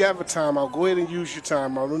penalty. You got to have a timeout. Go ahead and use your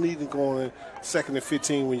timeout. No need to go in 2nd and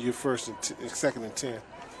 15 when you're 2nd and 10.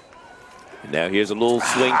 Now here's a little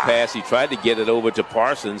swing pass. He tried to get it over to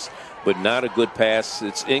Parsons, but not a good pass.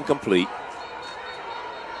 It's incomplete.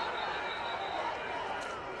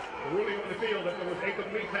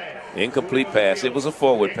 Incomplete pass. It was a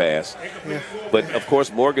forward pass. Yeah. But, of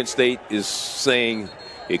course, Morgan State is saying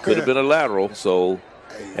it could have been a lateral. So,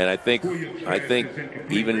 and I think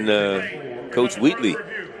even Coach Wheatley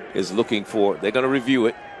is looking for, they're going to review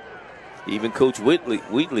it. Even Coach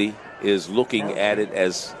Wheatley is looking at it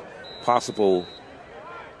as possible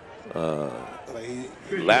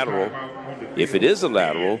lateral. If it is a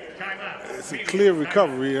lateral, it's a clear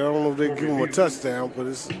recovery. I don't know if they give him a touchdown, but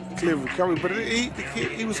it's a clear recovery. But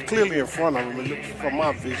he was clearly in front of him. It looks, from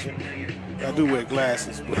my vision, I do wear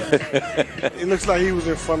glasses, but it looks like he was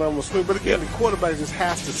in front of him. But again, the quarterback just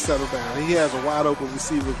has to settle down. He has a wide open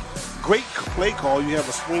receiver. Great play call. You have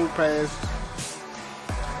a swing pass.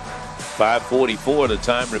 5:44 the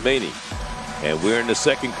time remaining. And we're in the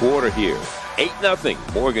 2nd quarter here. 8-0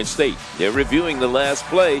 Morgan State. They're reviewing the last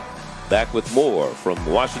play. Back with more from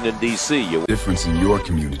Washington, D.C. Difference in your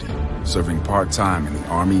community, serving part-time in the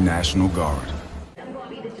Army National Guard.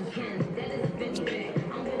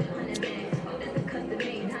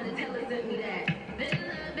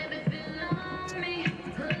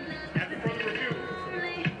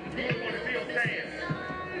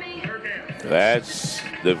 As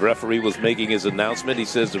the referee was making his announcement, he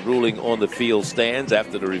says the ruling on the field stands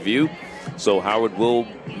after the review. So Howard will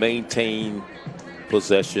maintain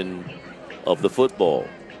possession of the football.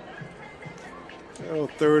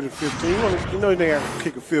 3rd and 15. You know they got to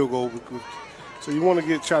kick a field goal. So you want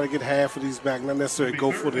to try to get half of these back, not necessarily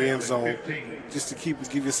go for the end zone, just to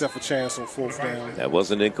give yourself a chance on 4th down. That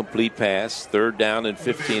was an incomplete pass. 3rd down and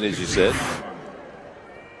 15, as you said.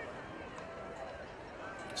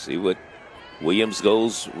 See what Williams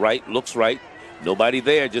goes right, looks right. Nobody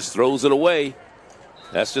there, just throws it away.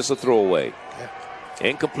 That's just a throwaway. Yeah.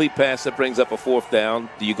 Incomplete pass that brings up a 4th down.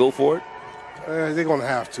 Do you go for it? They're going to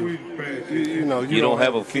have to. You don't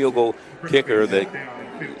have a field goal kicker,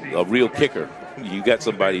 a real kicker. You got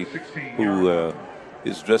somebody who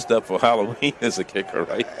is dressed up for Halloween as a kicker,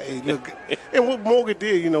 right? Hey, look, and what Morgan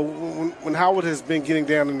did, when Howard has been getting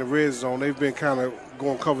down in the red zone, they've been kind of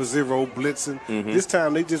going cover 0, blitzing. This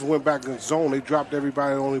time they just went back in the zone. They dropped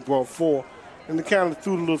everybody and only brought 4. And they kind of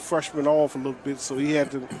threw the little freshman off a little bit, so he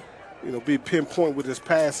had to, be pinpoint with his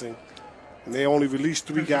passing. And they only released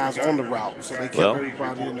 3 guys on the route, so they kept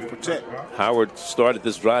everybody in to protect. Howard started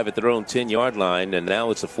this drive at their own 10-yard line, and now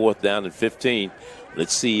it's a 4th down and 15.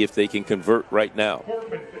 Let's see if they can convert right now.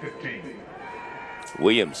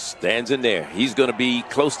 Williams stands in there. He's going to be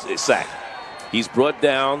close to a sack. He's brought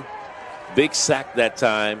down. Big sack that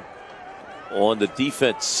time on the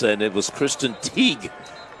defense, and it was Christian Teague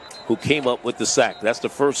who came up with the sack. That's the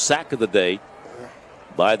first sack of the day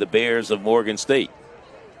by the Bears of Morgan State.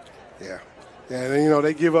 Yeah. And,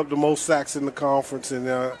 they give up the most sacks in the conference. And,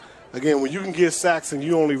 again, when you can get sacks and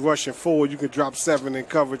you only rushing 4, you can drop 7 in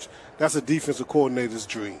coverage. That's a defensive coordinator's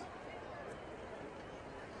dream.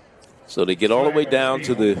 So they get all the way down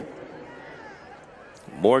to the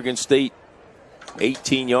Morgan State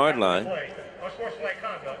 18-yard line. Unsportsmanlike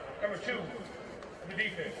conduct. Number 2, the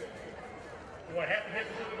defense. You want half the hit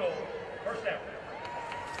to the goal. First down.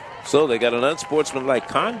 So they got an unsportsmanlike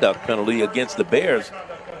conduct penalty against the Bears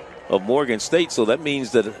of Morgan State. So that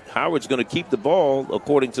means that Howard's going to keep the ball,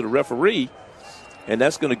 according to the referee, and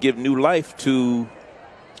that's going to give new life to.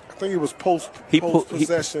 I think it was post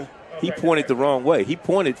possession. He pointed the wrong way. He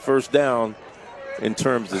pointed first down in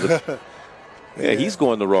terms of the. Yeah, he's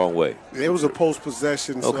going the wrong way. It was a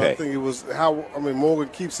post-possession, so okay. I think it was Morgan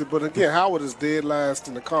keeps it. But, again, Howard is dead last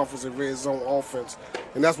in the conference in red zone offense,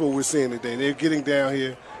 and that's what we're seeing today. They're getting down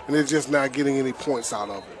here, and they're just not getting any points out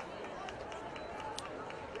of it.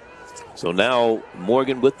 So now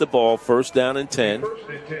Morgan with the ball, 1st down and 10.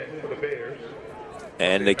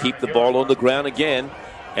 And they keep the ball on the ground again,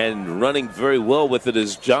 and running very well with it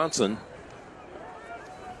is Johnson.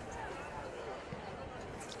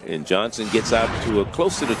 And Johnson gets out to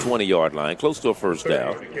close to the 20-yard line, close to a 1st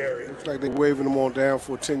down. Looks like they're waving them on down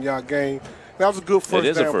for a 10-yard gain. That was a good first down. It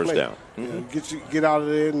is a 1st play. down. Mm-hmm. Get out of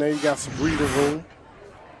there, and now you got some breathing room.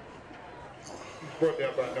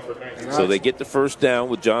 So they get the 1st down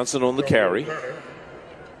with Johnson on the carry.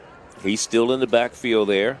 He's still in the backfield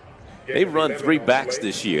there. They've run 3 backs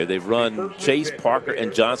this year. They've run Chase, Parker,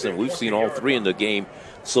 and Johnson. We've seen all 3 in the game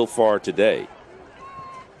so far today.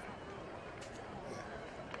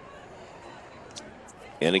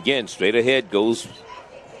 And again, straight ahead goes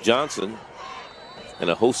Johnson and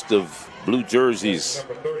a host of blue jerseys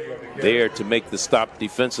there to make the stop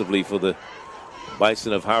defensively for the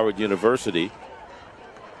Bison of Howard University,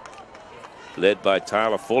 led by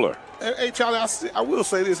Tyler Fuller. Hey, Charlie, I will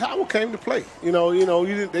say this: Howard came to play. They're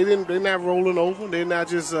not rolling over. They're not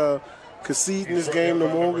just conceding this game to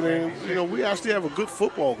Morgan. And we actually have a good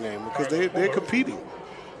football game because they're competing.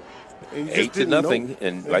 8-0,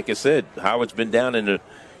 and like I said, Howard's been down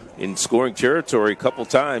in scoring territory a couple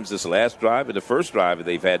times this last drive and the first drive that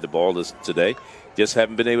they've had the ball today. Just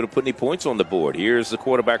haven't been able to put any points on the board. Here's the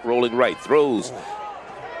quarterback rolling right, throws.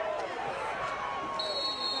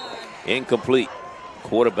 Incomplete.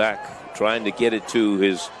 Quarterback trying to get it to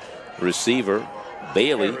his receiver,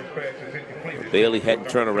 Bailey. Bailey hadn't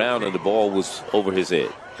turned around and the ball was over his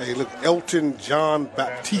head. Hey, look, Elton John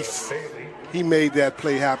Baptiste. He made that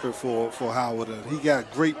play happen for Howard. He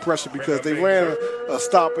got great pressure because they ran a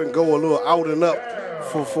stop and go a little out and up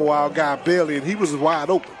for our guy Bailey, and he was wide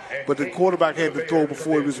open. But the quarterback had to throw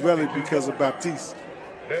before he was ready because of Baptiste.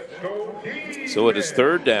 So it is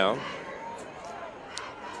 3rd down.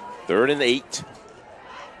 3rd and 8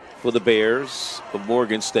 for the Bears of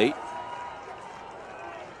Morgan State.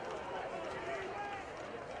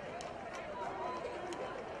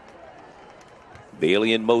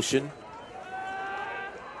 Bailey in motion.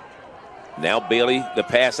 Now Bailey, the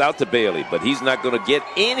pass out to Bailey, but he's not going to get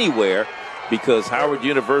anywhere because Howard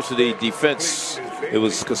University defense, it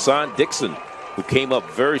was Kassan Dixon who came up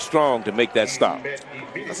very strong to make that stop.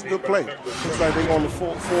 That's a good play. Looks like they're going to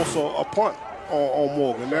force a punt on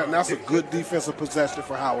Morgan. That's a good defensive possession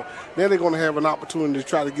for Howard. Then they're going to have an opportunity to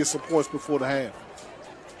try to get some points before the half.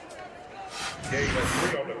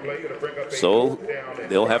 So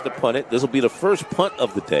they'll have to punt it. This will be the first punt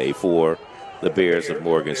of the day for the Bears of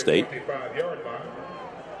Morgan State.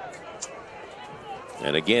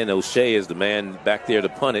 And again, O'Shea is the man back there to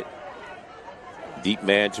punt it. Deep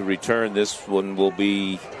man to return. This one will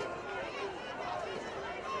be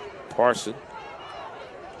Parson.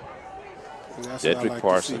 That's Dedrick what I like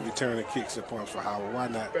Parson. to see, returning kicks and punts for Howard. Why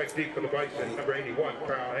not? Back deep for the Bison, number 81,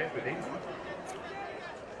 Crown Anthony.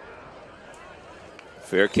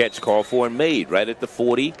 Fair catch called for and made right at the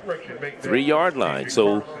 43-yard line.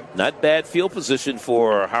 So not bad field position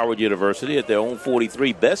for Howard University at their own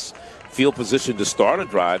 43. Best field position to start a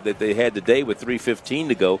drive that they had today with 3:15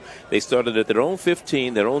 to go. They started at their own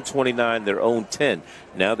 15, their own 29, their own 10.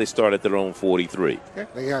 Now they start at their own 43. Yeah,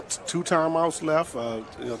 they got 2 timeouts left.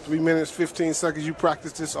 3 minutes, 15 seconds. You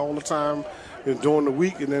practice this all the time during the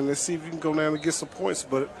week, and then let's see if you can go down and get some points.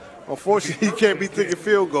 But unfortunately, you can't be thinking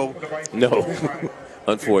field goal. No.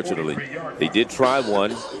 Unfortunately, they did try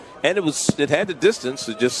one, and it had the distance.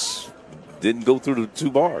 It just didn't go through the 2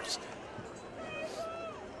 bars.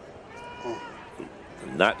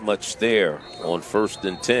 Not much there on 1st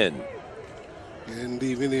and 10. Didn't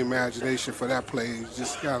leave any imagination for that play.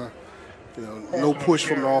 Just kind of, no push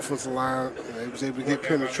from the offensive line. They was able to get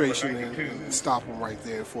penetration and stop them right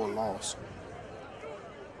there for a loss.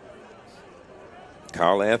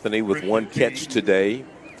 Kyle Anthony with 1 catch today.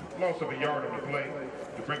 Loss of a yard on the play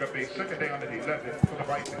to bring up a second down and 11 for the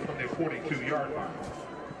Bison from their 42-yard line.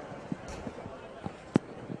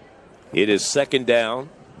 It is second down.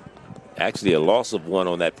 Actually, a loss of 1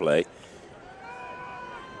 on that play.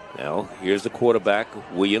 Now, here's the quarterback.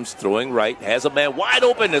 Williams throwing right. Has a man wide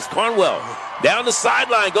open. It's Cornwell. Down the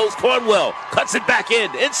sideline goes Cornwell. Cuts it back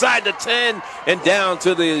in. Inside the 10 and down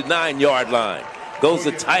to the 9-yard line. Goes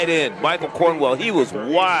the tight end, Michael Cornwell. He was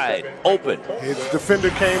wide open. His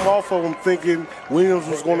defender came off of him thinking Williams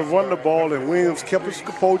was going to run the ball, and Williams kept his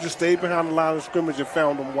composure, stayed behind the line of scrimmage, and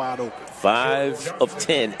found him wide open. 5 of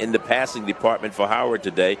 10 in the passing department for Howard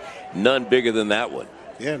today. None bigger than that one.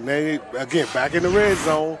 Yeah, now again, back in the red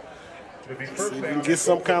zone. See if we can get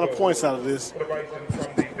some kind of points out of this.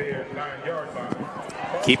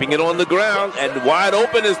 Keeping it on the ground, and wide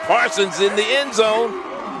open is Parsons in the end zone.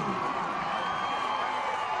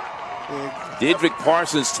 Dedrick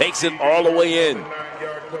Parsons takes it all the way in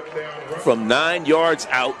from 9 yards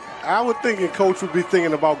out. I would think a coach would be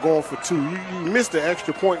thinking about going for 2. You missed the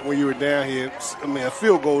extra point when you were down here. I mean, a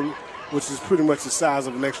field goal, which is pretty much the size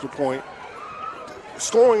of an extra point.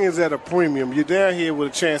 Scoring is at a premium. You're down here with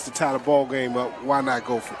a chance to tie the ball game up. Why not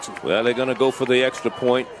go for 2? Well, they're going to go for the extra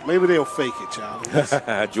point. Maybe they'll fake it,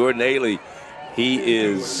 Charlie. Jordan Ailey, he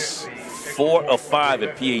is 4 of 5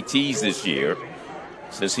 at PATs this year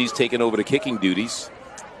since he's taken over the kicking duties.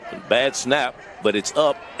 Bad snap, but it's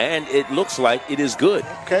up, and it looks like it is good.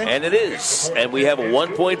 Okay. And it is. And we have a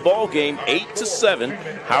 1-point ball game, 8-7.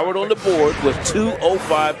 Howard on the board with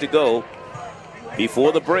 2:05 to go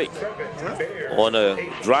before the break. On a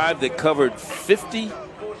drive that covered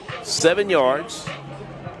 57 yards.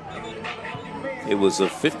 It was a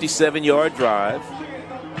 57-yard drive.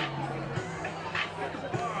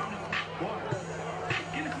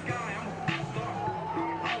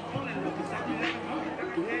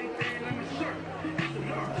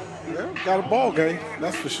 Got a ball game,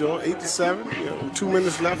 that's for sure. 8-7. 2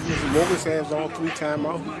 minutes left. Mr. Morgan has all 3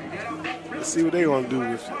 timeouts. Let's see what they're going to do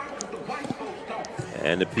with it.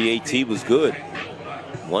 And the PAT was good.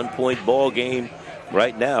 1-point ball game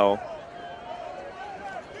right now.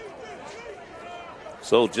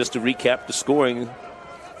 So just to recap the scoring,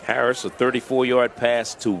 Harris, a 34-yard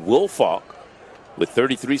pass to Wilfock with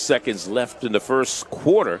 33 seconds left in the first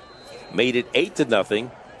quarter, made it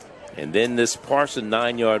 8-0. And then this Parson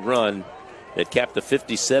 9-yard run that capped a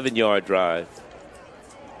 57-yard drive.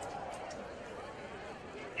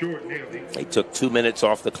 They took 2 minutes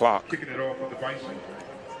off the clock. Kicking it off with the Bison.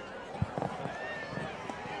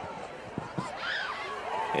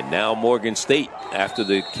 And now Morgan State, after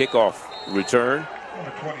the kickoff return,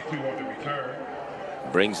 Number 22 on the return.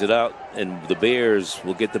 brings it out, and the Bears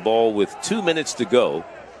will get the ball with 2 minutes to go.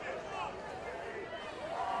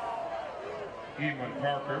 Eamon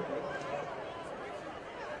Parker.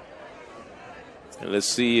 And let's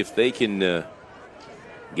see if they can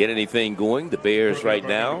get anything going. The Bears right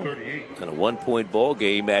now in a 1-point ball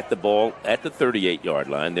game at the 38-yard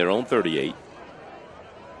line, their own 38.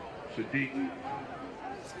 Sadiq.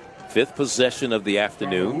 5th possession of the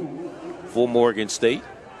afternoon for Morgan State.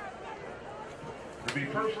 It'll be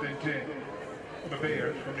first and 10 for the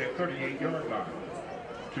Bears from their 38-yard line.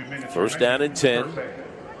 2 minutes. First down and 10.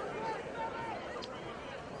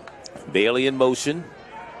 Bailey in motion.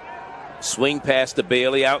 Swing pass to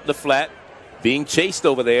Bailey out in the flat. Being chased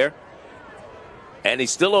over there. And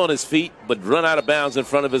he's still on his feet, but run out of bounds in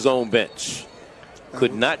front of his own bench.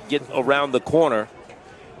 Could not get around the corner.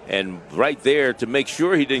 And right there to make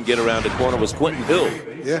sure he didn't get around the corner was Quentin Hill.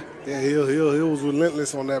 Yeah, Hill was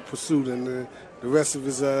relentless on that pursuit, and the rest of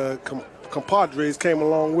his compadres came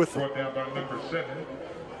along with him.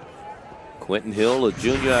 Quentin Hill, a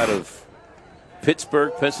junior out of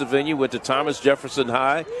Pittsburgh, Pennsylvania, went to Thomas Jefferson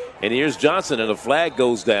High. And here's Johnson, and a flag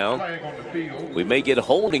goes down. We may get a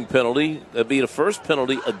holding penalty. That'll be the first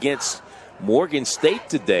penalty against Morgan State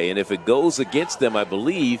today. And if it goes against them, I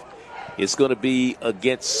believe it's going to be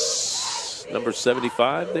against number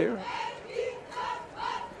 75 there.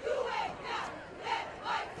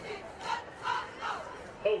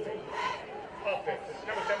 Holding. Offense.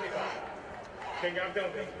 Number 75.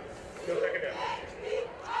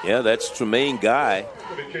 Yeah, that's Tremaine Guy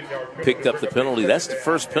picked up the penalty. That's the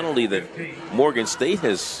first penalty that Morgan State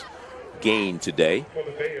has gained today.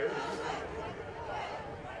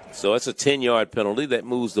 So that's a 10-yard penalty. That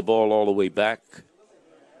moves the ball all the way back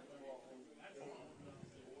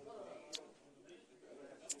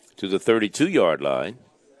to the 32-yard line.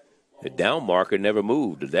 The down marker never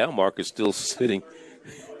moved. The down marker is still sitting.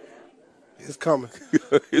 It's coming.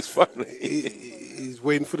 It's funny. He's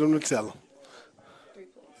waiting for them to tell him.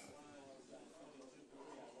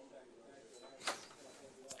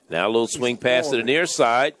 Now a little swing pass to the near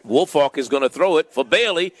side. Woolfolk is going to throw it for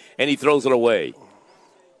Bailey, and he throws it away.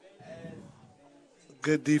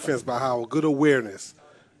 Good defense by Howard. Good awareness.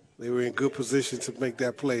 They were in good position to make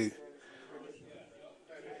that play.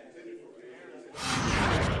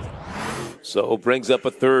 So brings up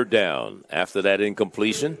a third down after that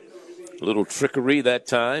incompletion. A little trickery that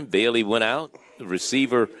time. Bailey went out. The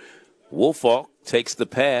receiver, Woolfolk, takes the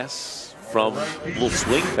pass from a little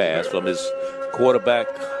swing pass from his quarterback,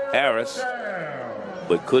 Harris,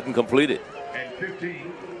 but couldn't complete it. And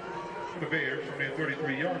 15 for the Bears from their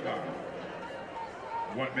 33-yard line.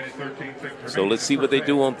 1 minute, 13 seconds. So let's see what they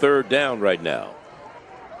do on third down right now.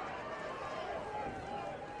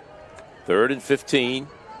 3rd and 15.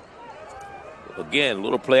 Again, a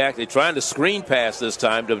little play action. They're trying to screen pass this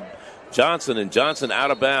time to Johnson, and Johnson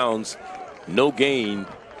out of bounds. No gain.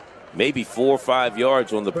 Maybe 4 or 5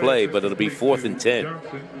 yards on the play, but it'll be 4th and 10.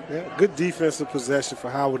 Yeah, good defensive possession for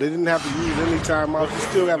Howard. They didn't have to use any timeouts. You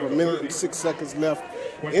still have 1 minute and 6 seconds left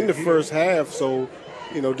in the first half. So,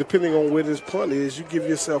 you know, depending on where this punt is, you give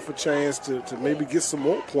yourself a chance to maybe get some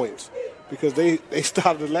more points. Because they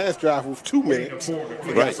started the last drive with 2 minutes.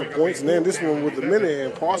 They got some points, and then this one with the minute,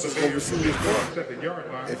 and Parsons going to receive this punt.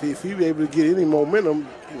 If he be able to get any momentum,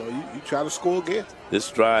 you know, you try to score again. This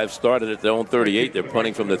drive started at their own 38. They're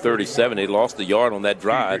punting from the 37. They lost a yard on that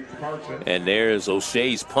drive. And there's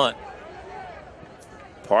O'Shea's punt.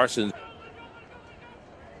 Parsons.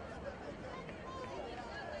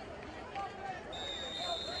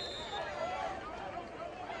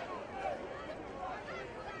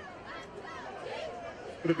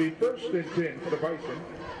 It'll be 1st and 10 for the Bison.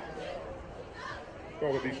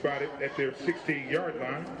 Ball will be spotted at their 16-yard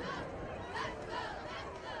line.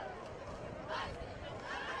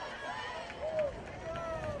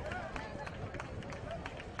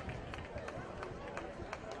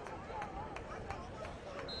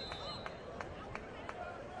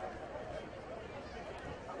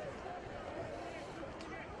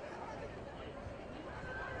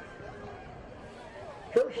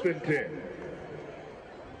 First and 10.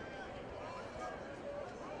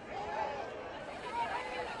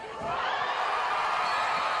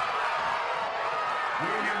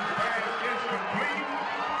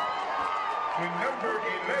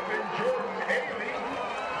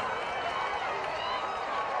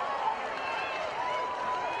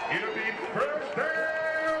 It'll be first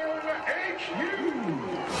down, HU.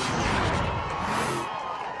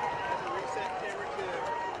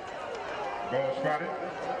 Ball spotted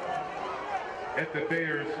at the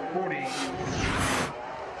Bears'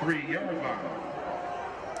 43-yard line.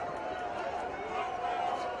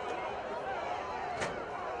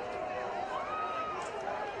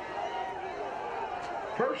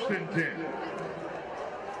 First and 10.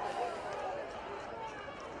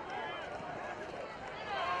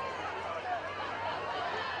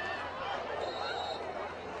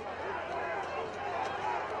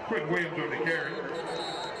 Quinn Williams on the carry.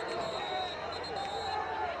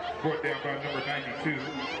 Brought down by number 92,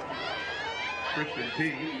 Christian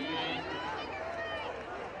T.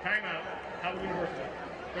 Timeout. Howard University.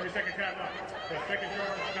 30-second timeout. For second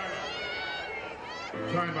charge, timeout.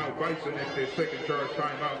 Timeout Bison if their second charge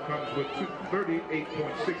timeout comes with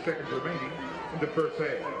 38.6 seconds remaining in the first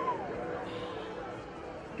half.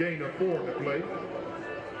 Gain of 4 to play.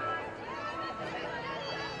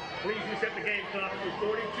 Please reset the game clock to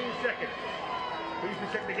 42 seconds. Please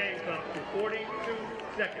reset the game clock to 42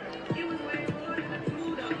 seconds.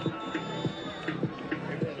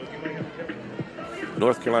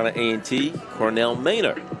 North Carolina A&T, Cornell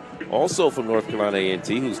Maynard, also from North Carolina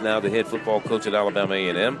A&T, who's now the head football coach at Alabama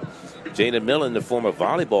A&M. Jada Millen, the former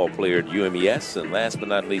volleyball player at UMES, and last but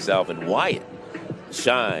not least, Alvin Wyatt,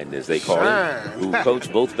 Shine, as they call him, who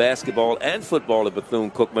coached both basketball and football at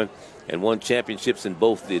Bethune-Cookman and won championships in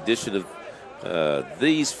both. The addition of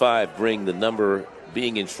these 5 bring the number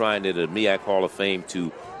being enshrined in the MEAC Hall of Fame to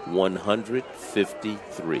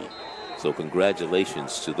 153. So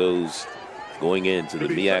congratulations to those going into the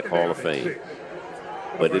MEAC Hall of Fame.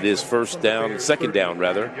 But it is second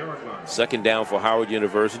down for Howard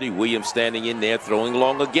University. Williams standing in there, throwing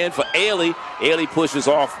long again for Ailey. Ailey pushes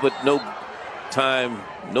off, but no time,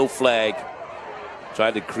 no flag.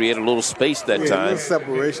 Tried to create a little space that time. A little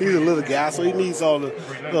separation. He's a little guy, so he needs all the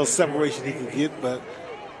little separation he can get. But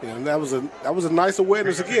that was a nice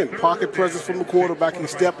awareness again. Pocket presence from the quarterback. He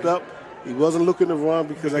stepped up. He wasn't looking to run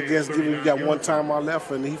because I guess given he got one timeout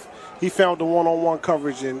left, and he found the one-on-one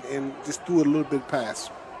coverage and just threw it a little bit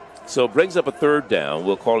past. So it brings up a third down.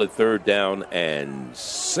 We'll call it 3rd down and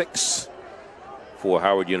 6 for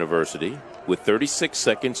Howard University with 36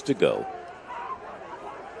 seconds to go.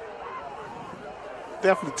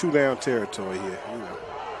 Definitely 2-down territory here.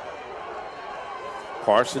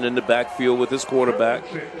 Parson in the backfield with his quarterback,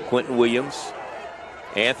 Quentin Williams.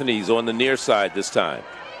 Anthony's on the near side this time.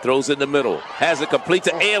 Throws in the middle. Has it complete to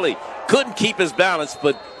Ailey. Couldn't keep his balance,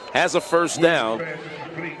 but has a first down.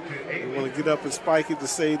 They want to get up and spike it to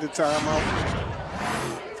save the timeout.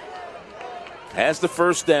 Has the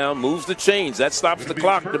first down, moves the chains. That stops the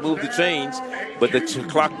clock to move the chains, but the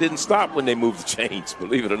clock didn't stop when they moved the chains,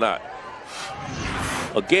 believe it or not.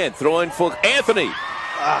 Again, throwing for Anthony.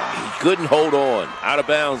 He couldn't hold on. Out of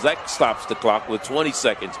bounds. That stops the clock with 20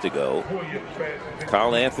 seconds to go.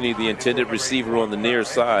 Kyle Anthony, the intended receiver on the near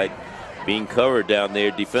side, being covered down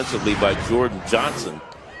there defensively by Jordan Johnson,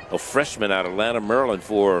 a freshman out of Atlanta, Maryland,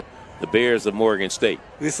 for the Bears of Morgan State.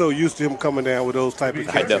 They're so used to him coming down with those type of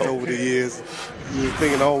catches over the years. You were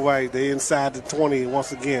thinking, all right, they're inside the 20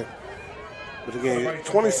 once again. But again,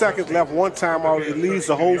 20 seconds left, one timeout. It leaves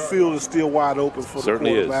the whole field is still wide open for the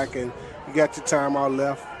quarterback, and you got your timeout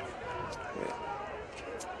left.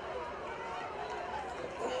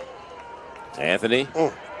 Anthony,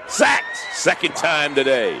 sacked, second time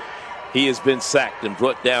today. He has been sacked and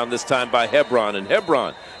brought down this time by Hebron, and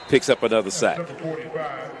Hebron picks up another sack.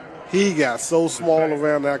 He got so small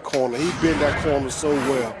around that corner. He bent that corner so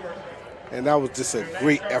well, and that was just a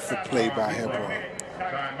great effort play by Hebron.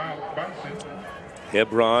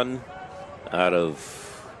 Hebron out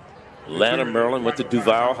of Atlanta, Maryland, went to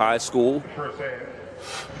Duval High School.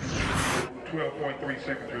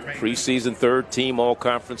 Preseason 3rd team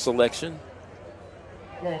all-conference selection.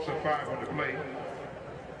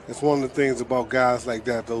 It's one of the things about guys like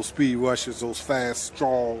that, those speed rushers, those fast,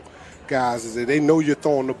 strong guys, is that they know you're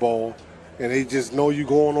throwing the ball, and they just know you're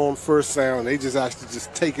going on first down. They just actually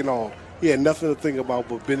just taking on. He had nothing to think about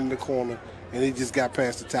but bending the corner, and he just got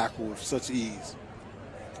past the tackle with such ease.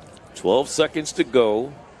 12 seconds to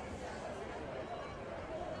go.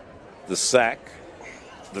 The sack,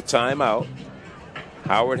 the timeout.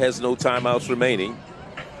 Howard has no timeouts remaining,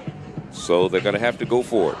 so they're going to have to go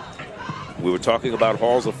for it. We were talking about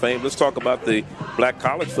Halls of Fame. Let's talk about the Black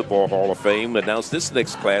College Football Hall of Fame. Announced this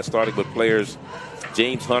next class, starting with players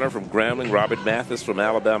James Hunter from Grambling, Robert Mathis from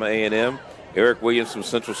Alabama A&M, Eric Williams from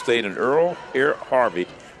Central State, and Earl Harvey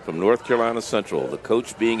from North Carolina Central. The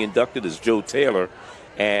coach being inducted is Joe Taylor,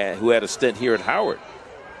 who had a stint here at Howard.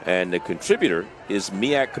 And the contributor is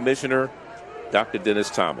MEAC Commissioner Dr. Dennis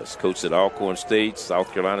Thomas. Coached at Alcorn State,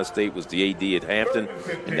 South Carolina State, was the AD at Hampton,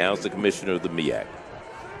 and now is the commissioner of the MEAC.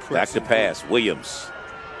 Back to pass, Williams.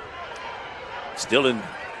 Still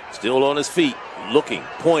on his feet, looking,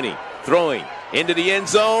 pointing, throwing into the end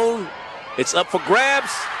zone. It's up for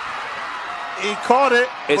grabs. He caught it.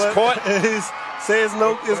 It's caught.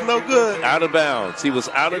 It's no good. Out of bounds. He was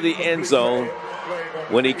out of the end zone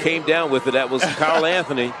when he came down with it. That was Kyle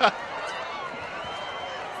Anthony.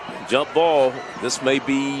 Jump ball. This may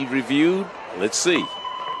be reviewed. Let's see.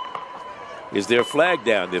 Is there a flag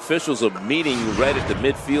down? The officials are meeting right at the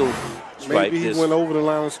midfield stripe. Maybe he went over the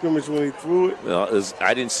line of scrimmage when he threw it. Well,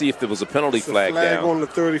 I didn't see if there was a penalty flag down. On the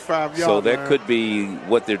 35-yard line. So that could be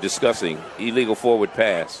what they're discussing, illegal forward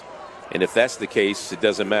pass. And if that's the case, it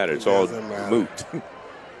doesn't matter. It's all moot.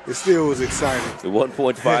 It still was exciting.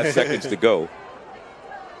 1.5 seconds to go.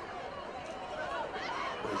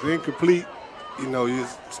 It's incomplete. You know, you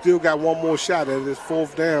still got one more shot at this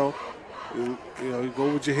 4th down. And, you know, you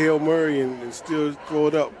go with your Hail Mary and still throw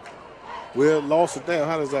it up. Well, lost it down.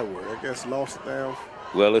 How does that work? I guess lost it down.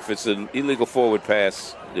 Well, if it's an illegal forward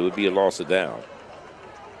pass, it would be a loss of down.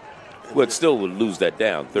 Well, it still would lose that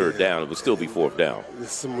down, 3rd down. It would still be 4th down.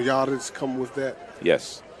 There's some yardage come with that.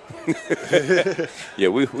 Yes. Yeah,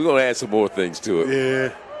 we're going to add some more things to it.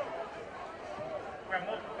 Yeah.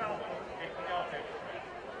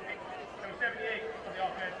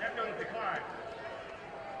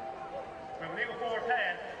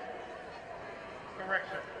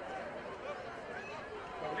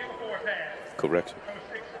 Correction.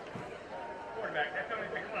 Quarterback, that penalty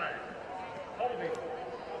declined. Holding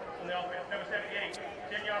on the offense, number 78,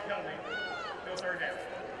 10-yard penalty, still 3rd down.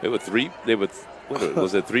 There were 3.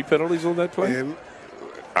 Was there 3 penalties on that play? And,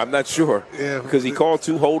 I'm not sure. Yeah, because he called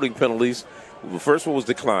 2 holding penalties. The first one was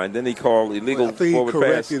declined. Then he called illegal I think forward he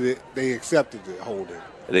corrected pass. it. They accepted the holding.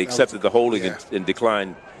 They accepted the holding and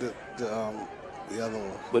declined the other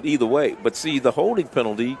one. But either way, see, the holding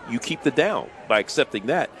penalty, you keep the down by accepting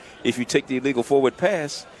that. If you take the illegal forward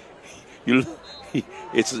pass, but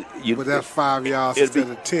that's 5 yards instead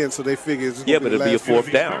of 10, so they figure it's but it'll be a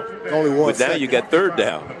 4th down. Only 1 But now you got 3rd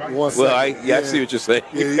down. I see what you're saying.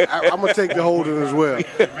 Yeah, I'm gonna take the holding as well.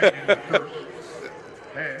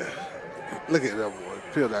 Look at that boy,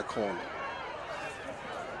 peel that corner.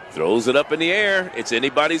 Throws it up in the air. It's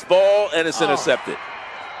anybody's ball, and it's intercepted.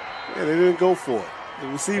 Yeah, they didn't go for it. The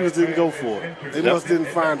receivers didn't go for it. They just didn't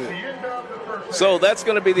find it. So that's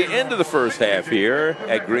going to be the end of the first half here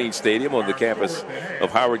at Green Stadium on the campus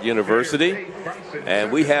of Howard University. And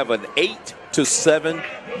we have an 8-7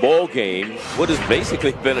 ball game, what has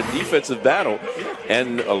basically been a defensive battle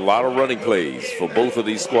and a lot of running plays for both of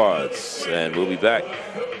these squads. And we'll be back.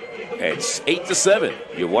 It's 8-7.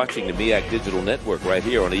 You're watching the MEAC Digital Network right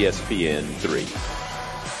here on ESPN3.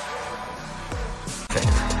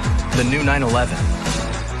 The new 911.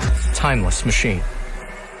 Timeless machine.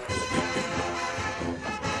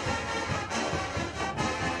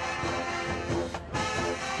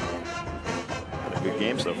 Good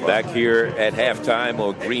game so far. Back here at halftime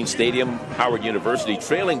on Green Stadium, Howard University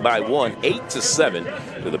trailing by 1,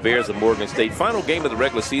 8-7 to the Bears of Morgan State. Final game of the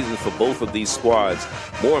regular season for both of these squads.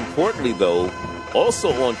 More importantly, though,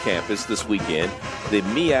 also on campus this weekend, the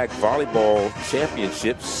MEAC Volleyball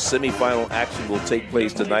Championships semifinal action will take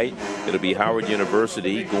place tonight. It'll be Howard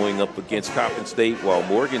University going up against Coppin State, while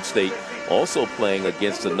Morgan State also playing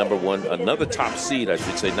against another top seed, I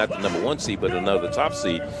should say, not the number 1 seed, but another top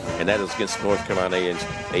seed, and that is against North Carolina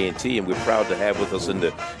A&T. And we're proud to have with us in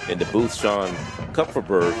the booth Sean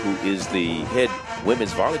Kupferberg, who is the head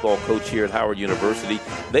women's volleyball coach here at Howard University.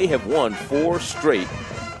 They have won 4 straight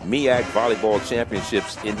MEAC Volleyball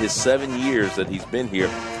Championships in his 7 years that he's been here.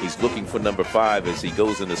 He's looking for number 5 as he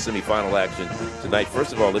goes into semifinal action tonight.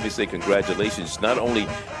 First of all, let me say congratulations. Not only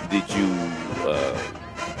did you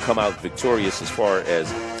come out victorious as far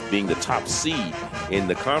as being the top seed in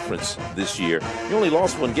the conference this year, you only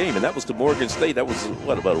lost 1 game, and that was to Morgan State. That was,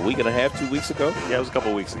 about a week and a half, 2 weeks ago? Yeah, it was a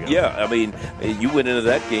couple weeks ago. Yeah, I mean, you went into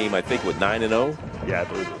that game, I think, with 9-0? Yeah, I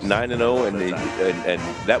believe it was 9-0, and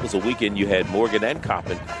that was a weekend you had Morgan and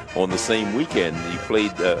Coppin on the same weekend. You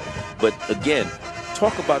played, but again,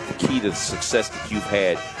 talk about the key to the success that you've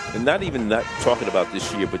had, and not talking about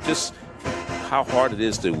this year, but just how hard it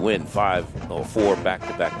is to win 5 or 4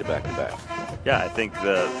 back-to-back. Yeah, I think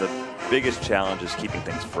the biggest challenge is keeping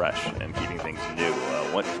things fresh and keeping things new.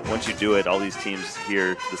 Once you do it, all these teams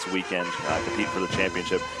here this weekend compete for the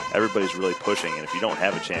championship. Everybody's really pushing, and if you don't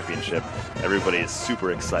have a championship, everybody is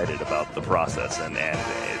super excited about the process. And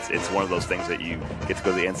it's one of those things that you get to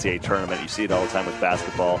go to the NCAA tournament. You see it all the time with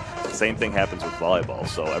basketball. The same thing happens with volleyball.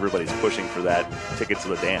 So everybody's pushing for that ticket to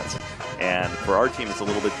the dance. And for our team, it's a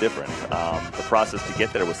little bit different. The process to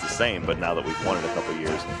get there was the same, but now that we've won it a couple of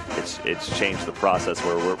years, it's changed the process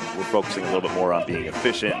where we're focusing a little bit more on being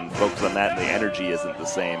efficient and focus on that, and the energy isn't the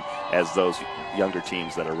same as those younger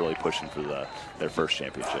teams that are really pushing for their first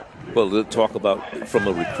championship. Well, to talk about from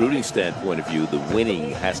a recruiting standpoint of view, the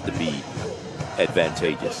winning has to be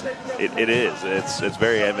advantageous. It is. It's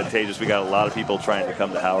very advantageous. We got a lot of people trying to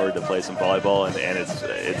come to Howard to play some volleyball, and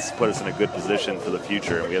it's put us in a good position for the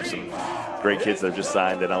future. And we have some great kids that have just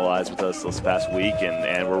signed NLIs with us this past week,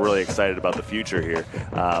 and we're really excited about the future here.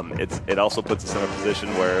 It also puts us in a position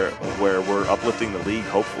where we're uplifting the league,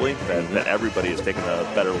 hopefully, that everybody is taking a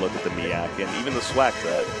better look at the MEAC and even the SWAC to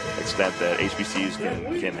that extent that HBCUs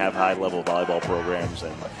can have high-level volleyball programs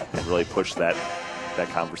and really push that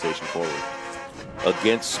conversation forward.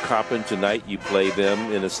 Against Coppin tonight, you play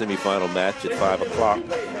them in a semifinal match at 5 o'clock.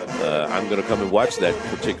 I'm going to come and watch that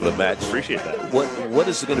particular match. Appreciate that. What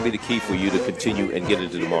is going to be the key for you to continue and get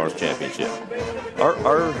into tomorrow's championship?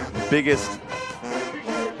 Our biggest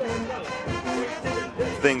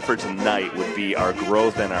thing for tonight would be our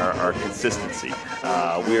growth and our consistency.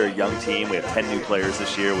 We're a young team. We have 10 new players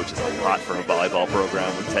this year, which is a lot for a volleyball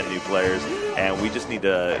program with 10 new players. And we just need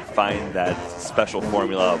to find that special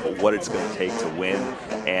formula of what it's going to take to win.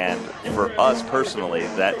 And for us personally,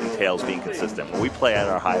 that entails being consistent. When we play at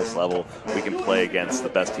our highest level, we can play against the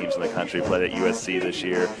best teams in the country. We played at USC this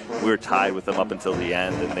year. We were tied with them up until the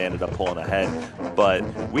end, and they ended up pulling ahead. But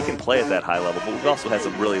we can play at that high level, but we've also had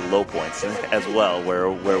some really low points as well,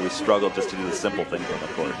 where we struggle just to do the simple things on the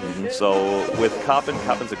court. So with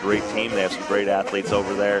Coppin's a great team. They have some great athletes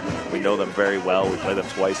over there. We know them very well. We play them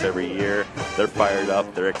twice every year. They're fired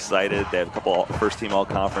up. They're excited. They have a couple first-team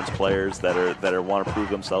all-conference players that want to prove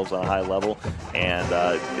themselves on a high level, and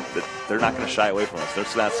they're not going to shy away from us. They're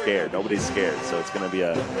not scared. Nobody's scared. So it's going to be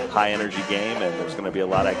a high-energy game, and there's going to be a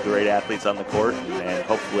lot of great athletes on the court, and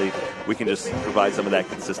hopefully we can just provide some of that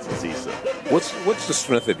consistency. So, what's the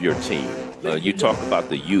strength of your team? You talk about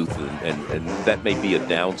the youth, and that may be a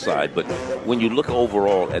downside, but when you look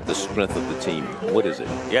overall at the strength of the team, what is it?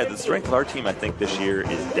 Yeah, the strength of our team, I think, this year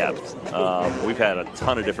is depth. We've had a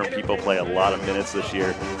ton of different people play a lot of minutes this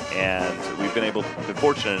year, and we've been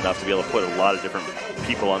fortunate enough to be able to put a lot of different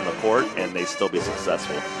people on the court, and they still be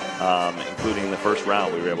successful. Including the first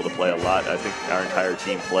round, we were able to play a lot. I think our entire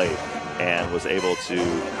team played and was able to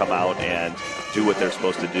come out and do what they're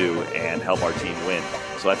supposed to do and help our team win.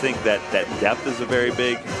 So I think that depth is a very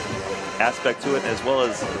big aspect to it, as well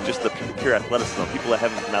as just the pure athleticism. People that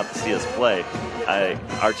haven't been out to see us play,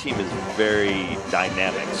 our team is very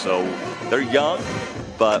dynamic. So they're young,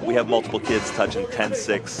 but we have multiple kids touching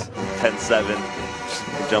 10-6,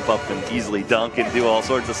 10-7, jump up and easily dunk and do all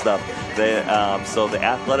sorts of stuff. So the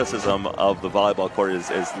athleticism of the volleyball court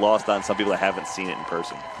is lost on some people that haven't seen it in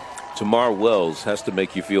person. Tamar Wells has to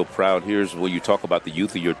make you feel proud. Here's where you talk about the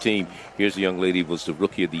youth of your team. Here's a young lady who was the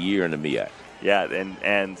Rookie of the Year in the MEAC. Yeah,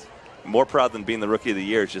 and more proud than being the Rookie of the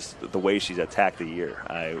Year is just the way she's attacked the year.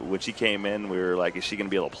 When she came in, we were like, is she going to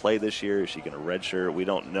be able to play this year? Is she going to redshirt? We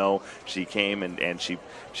don't know. She came and she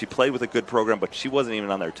played with a good program, but she wasn't even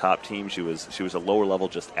on their top team. She was a lower level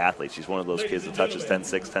just athlete. She's one of those kids that touches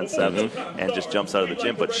 10-6, 10-7, and just jumps out of the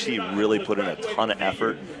gym. But she really put in a ton of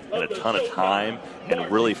effort and a ton of time and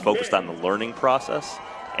really focused on the learning process.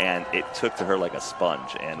 And it took to her like a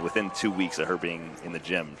sponge. And within 2 weeks of her being in the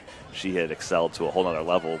gym, she had excelled to a whole other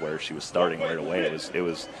level where she was starting right away. It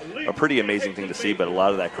was a pretty amazing thing to see, but a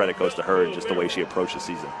lot of that credit goes to her and just the way she approached the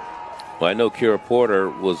season. Well, I know Kira Porter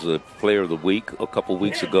was a player of the week a couple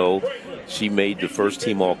weeks ago. She made the first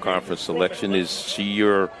team all-conference selection. Is she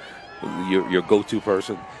your go-to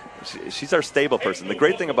person? She's our stable person. The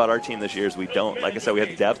great thing about our team this year is we don't, like I said, we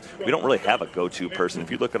have depth. We don't really have a go-to person.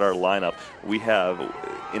 If you look at our lineup, we have,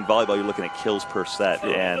 in volleyball, you're looking at kills per set.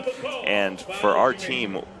 And for our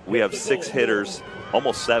team, we have 6 hitters,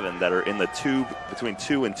 almost 7, that are in the between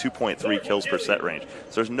 2 and 2.3 kills per set range.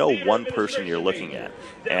 So there's no one person you're looking at.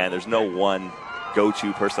 And there's no one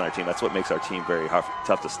go-to person on our team. That's what makes our team very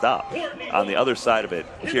tough to stop. On the other side of it,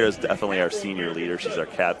 Kira's definitely our senior leader. She's our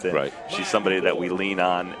captain. Right. She's somebody that we lean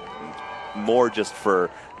on more just for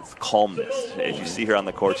calmness. If you see her on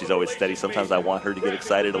the court, she's always steady. Sometimes I want her to get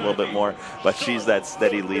excited a little bit more, but she's that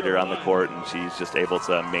steady leader on the court, and she's just able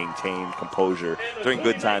to maintain composure during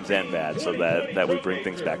good times and bad, so that we bring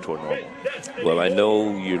things back toward normal. Well, I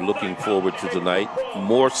know you're looking forward to tonight,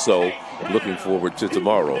 more so looking forward to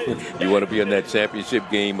tomorrow. You want to be in that championship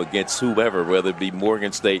game against whoever, whether it be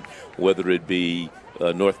Morgan State, whether it be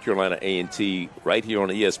North Carolina A&T, right here on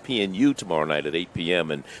ESPNU tomorrow night at 8 p.m.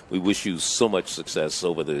 And we wish you so much success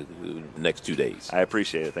over the next 2 days. I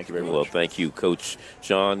appreciate it. Thank you very much. Well, thank you, Coach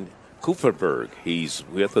Sean Kupferberg. He's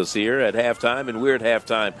with us here at halftime, and we're at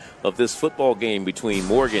halftime of this football game between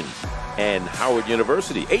Morgan and Howard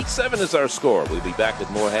University. 8-7 is our score. We'll be back with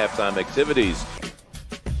more halftime activities.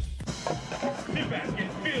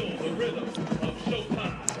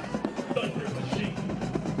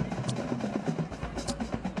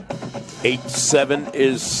 8-7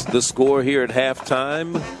 is the score here at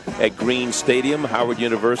halftime at Green Stadium. Howard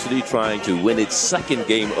University trying to win its second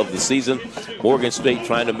game of the season. Morgan State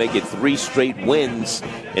trying to make it 3 straight wins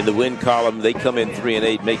in the win column. They come in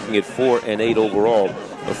 3-8, making it 4-8 overall.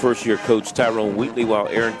 The first-year coach Tyrone Wheatley, while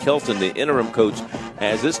Aaron Kelton, the interim coach,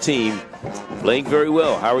 has his team playing very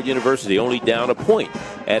well. Howard University only down a point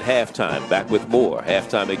at halftime. Back with more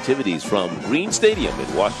halftime activities from Green Stadium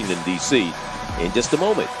in Washington, D.C. in just a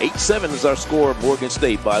moment. 8-7 is our score. Morgan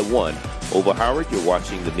State by 1 over Howard. You're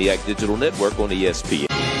watching the MEAC Digital Network on ESPN.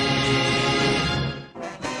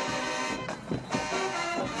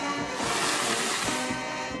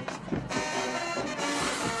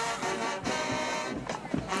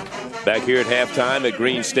 Back here at halftime at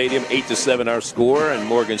Green Stadium, 8-7 our score, and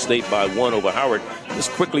Morgan State by 1 over Howard.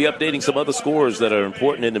 Just quickly updating some other scores that are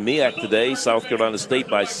important in the MEAC today. South Carolina State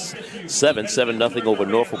by 7-0 over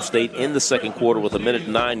Norfolk State in the second quarter with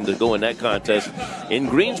 1:09 to go in that contest. In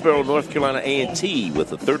Greensboro, North Carolina A&T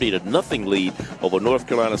with a 30-0 lead over North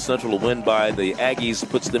Carolina Central. A win by the Aggies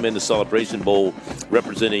puts them in the Celebration Bowl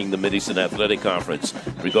representing the Mid-Eastern Athletic Conference,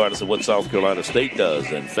 regardless of what South Carolina State does.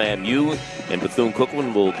 And FAMU and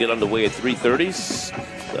Bethune-Cookman will get underway at 3:30.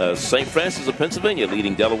 St. Francis of Pennsylvania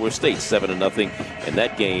leading Delaware State 7-0, and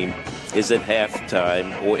that game is at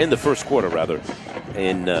halftime, or in the first quarter rather,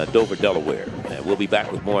 in Dover, Delaware. And we'll be back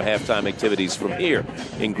with more halftime activities from here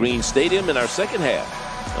in Green Stadium in our second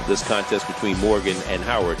half of this contest between Morgan and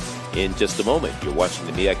Howard in just a moment. You're watching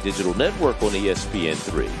the MEAC Digital Network on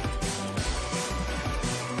ESPN3.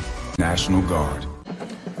 National Guard.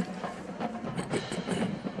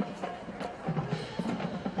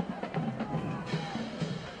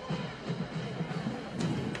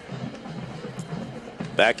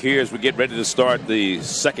 Back here as we get ready to start the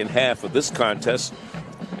second half of this contest.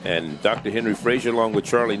 And Dr. Henry Frazier along with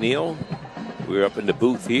Charlie Neal. We're up in the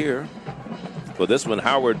booth here. For this one,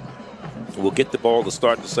 Howard will get the ball to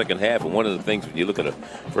start the second half. And one of the things, when you look at the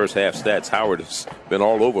first half stats, Howard has been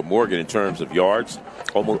all over Morgan in terms of yards.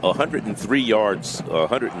 Almost 103 yards,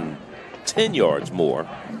 110 yards more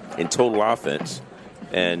in total offense,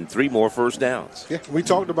 and 3 more first downs. Yeah, we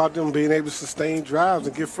talked about them being able to sustain drives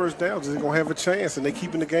and get first downs. They're going to have a chance, and they're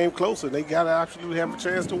keeping the game closer. They got to absolutely have a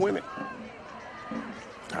chance to win it.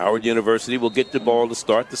 Howard University will get the ball to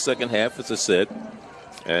start the second half, as I said,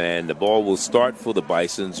 and the ball will start for the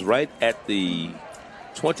Bisons right at the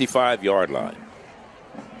 25-yard line.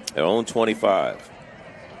 Their own 25.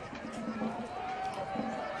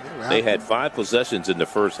 They had 5 possessions in the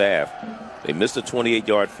first half. They missed a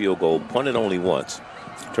 28-yard field goal, punted only once.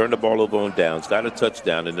 Turned the ball over on downs, got a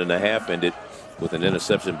touchdown, and then the half ended with an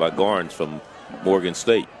interception by Garnes from Morgan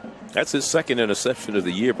State. That's his second interception of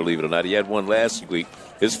the year, believe it or not. He had one last week,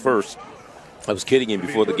 his first. I was kidding him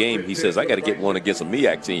before the game. He says, I got to get one against a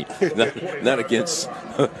MEAC team, not against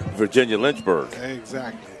Virginia Lynchburg.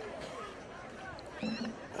 Exactly.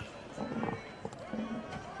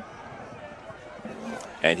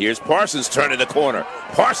 And here's Parsons turning the corner.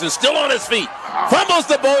 Parsons still on his feet. Fumbles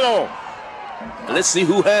the ball. Let's see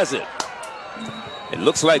who has it. It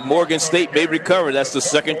looks like Morgan State may recover. That's the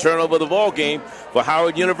second turnover of the ball game for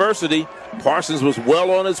Howard University. Parsons was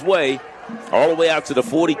well on his way, all the way out to the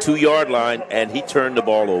 42-yard line, and he turned the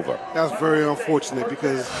ball over. That's very unfortunate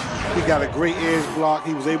because he got a great edge block.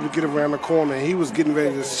 He was able to get around the corner, and he was getting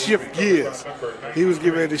ready to shift gears. He was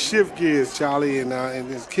getting ready to shift gears, Charlie, and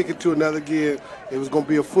just kick it to another gear. It was going to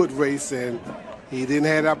be a foot race, and he didn't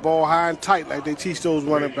have that ball high and tight like they teach those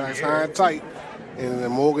running backs, high and tight. And the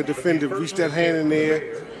Morgan defender reached that hand in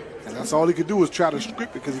there, and that's all he could do was try to strip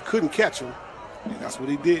it because he couldn't catch him. And that's what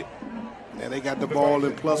he did. And they got the ball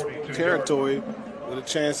in plus territory with a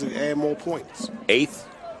chance to add more points. 8th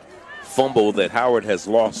fumble that Howard has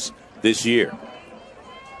lost this year.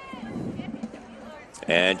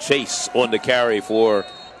 And Chase on the carry for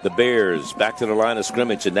the Bears. Back to the line of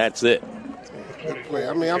scrimmage, and that's it. Good play.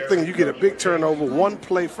 I mean, I'm thinking you get a big turnover, one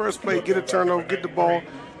play, first play, get a turnover, get the ball.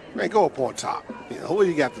 Man, go up on top. You know, what do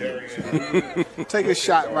you got to do? Take a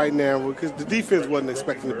shot right now because the defense wasn't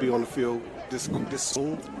expecting to be on the field this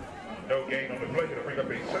soon. No gain on the play to bring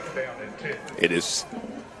up a second down and 10. It is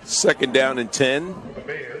second down and 10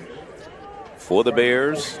 for the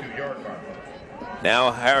Bears.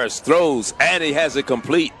 Now Harris throws, and he has it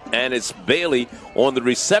complete, and it's Bailey on the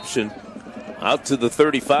reception out to the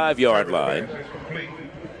 35-yard line.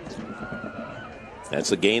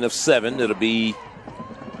 That's a gain of 7. It'll be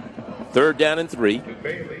 3rd down and 3.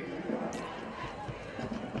 Bailey,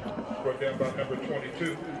 brought down by number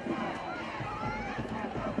 22.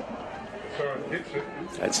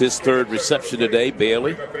 That's his 3rd reception today,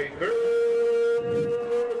 Bailey.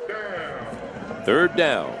 3rd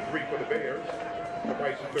down.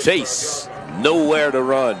 Chase Nowhere to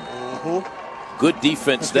run. Good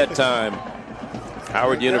defense that time.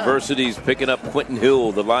 Howard University's picking up Quentin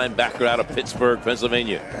Hill, the linebacker out of Pittsburgh,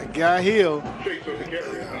 Pennsylvania. That guy Hill.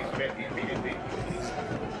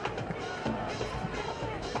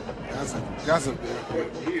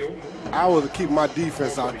 I would keep my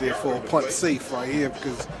defense out there for a punt safe right here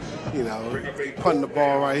because, you know, punting the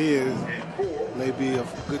ball right here may be a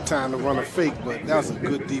good time to run a fake, but that was a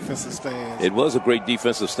good defensive stance. It was a great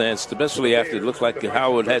defensive stance, especially after it looked like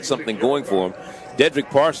Howard had something going for him. Dedrick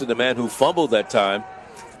Parson, the man who fumbled that time,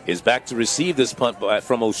 is back to receive this punt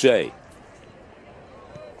from O'Shea.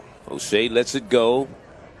 O'Shea lets it go,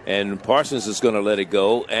 and Parsons is going to let it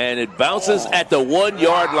go, and it bounces at the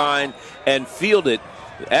 1-yard line and fielded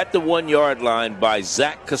at the 1-yard line by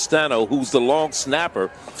Zach Castano, who's the long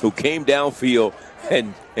snapper who came downfield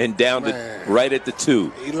and downed it right at the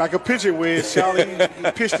 2. Like a pitching wedge, Charlie.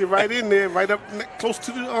 He pitched it right in there, right up close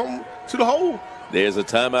to the hole. There's a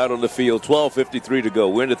timeout on the field. 12:53 to go.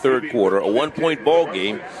 We're in the third quarter. A 1-point ball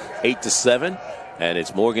game, 8-7, and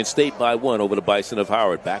it's Morgan State by 1 over the Bison of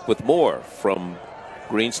Howard. Back with more from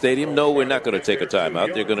Green Stadium. No, we're not going to take a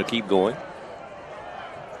timeout. They're going to keep going.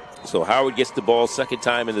 So Howard gets the ball second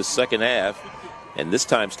time in the second half, and this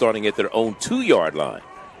time starting at their own 2-yard line.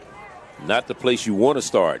 Not the place you want to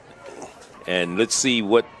start. And let's see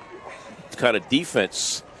what kind of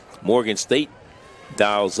defense Morgan State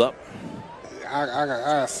dials up.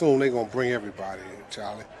 I assume they're going to bring everybody in,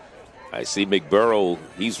 Charlie. I see McBurrow.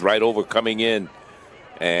 He's right over coming in.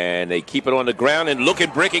 And they keep it on the ground, and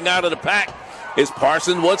breaking out of the pack is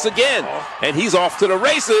Parson once again. And he's off to the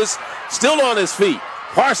races, still on his feet.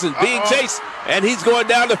 Parson being chased, and he's going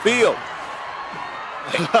down the field.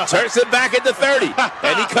 Turns it back at the 30,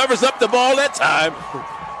 and he covers up the ball that time.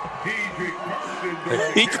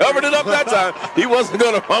 He covered it up that time. He wasn't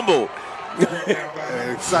going to fumble.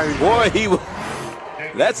 Exciting. Boy,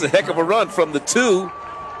 that's a heck of a run from the 2.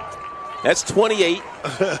 That's 28,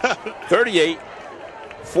 38,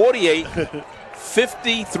 48,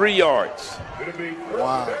 53 yards.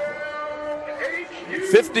 Wow.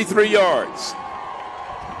 53 yards.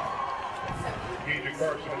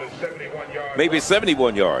 Maybe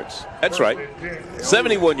 71 yards. That's right.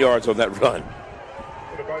 71 yards on that run.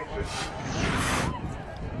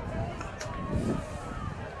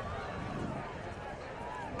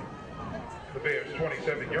 The Bears'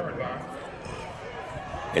 27-yard line.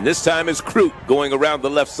 And this time is Crute going around the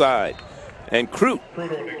left side. And Crute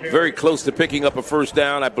very close to picking up a first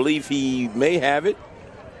down. I believe he may have it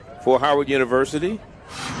for Howard University.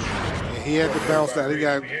 And he had to bounce that. He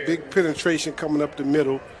got big penetration coming up the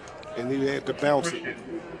middle, and he had to bounce it.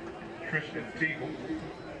 Tristan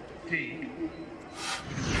Teague.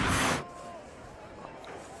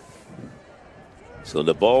 So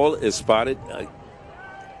the ball is spotted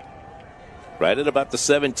right at about the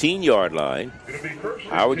 17-yard line.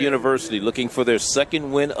 Howard University looking for their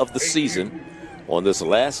second win of the season on this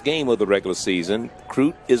last game of the regular season.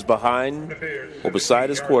 Crute is behind or beside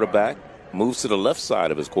his quarterback, moves to the left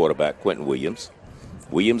side of his quarterback, Quentin Williams.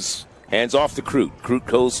 Williams hands off to Crute. Crute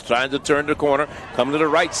goes trying to turn the corner, coming to the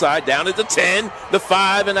right side, down at the 10, the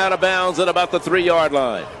 5, and out of bounds at about the 3-yard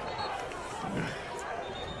line.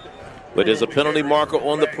 But there's a penalty marker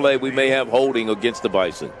on the play. We may have holding against the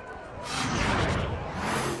Bison.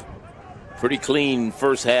 Pretty clean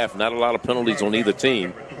first half. Not a lot of penalties on either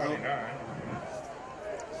team.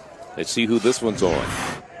 Let's see who this one's on.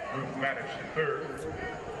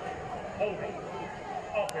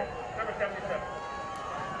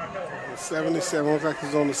 77 looks like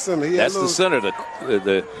he's on the center. That's the center,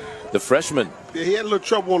 the freshman. Yeah, he had a little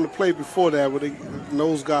trouble on the play before that, but the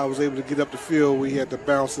nose guy was able to get up the field where he had to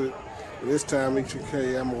bounce it. And this time he said,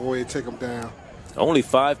 "Okay, I'm going to go ahead and take him down." Only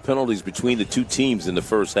 5 penalties between the two teams in the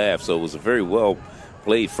first half, so it was a very well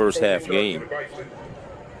played first half game.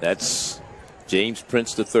 That's James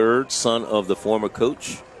Prince III, son of the former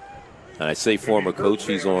coach. And I say former coach,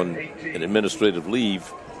 he's on an administrative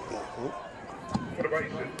leave.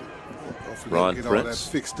 Ron get Prince. all that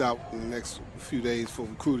fixed out in the next few days for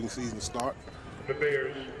recruiting season to start.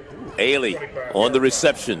 Ailey on the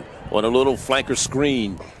reception on a little flanker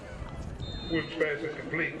screen.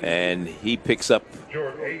 And he picks up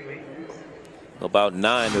about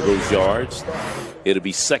 9 of those yards. It'll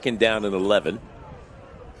be second down and 11.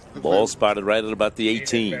 Ball spotted right at about the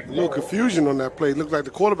 18. A little confusion on that play. It looked like the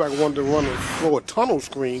quarterback wanted to throw a tunnel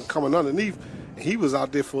screen coming underneath. He was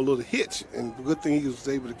out there for a little hitch, and good thing he was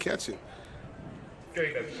able to catch it.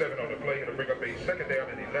 Gain of 7 on the play. It'll bring up a second down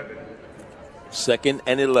and 11. Second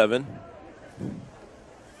and 11.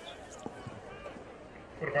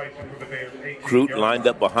 Crute lined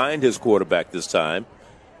up behind his quarterback this time.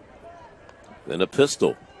 Then a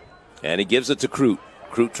pistol. And he gives it to Crute.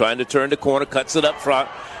 Crute trying to turn the corner, cuts it up front,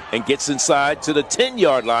 and gets inside to the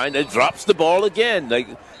 10-yard line and drops the ball again.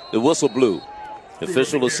 The whistle blew. The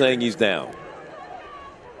official is saying he's down.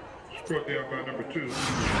 Struck down by number 2.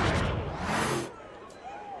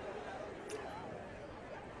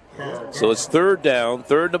 So it's third down,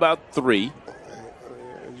 third and about 3.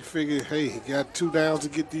 You figure, hey, he got 2 downs to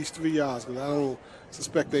get these 3 yards, because I don't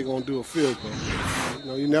suspect they're going to do a field goal. You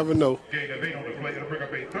know, you never know.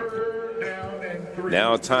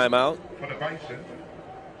 Now a timeout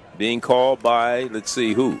being called by, let's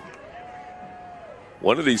see who.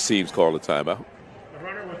 One of these teams called a timeout. The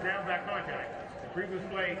runner was down by contact. The previous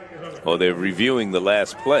play is on the They're reviewing the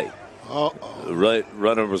last play. The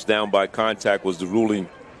runner was down by contact was the ruling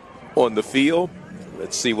on the field.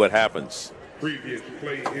 Let's see what happens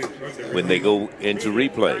when they go into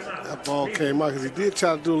replay. That ball came out because he did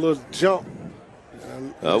try to do a little jump.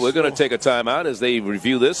 We're going to take a timeout as they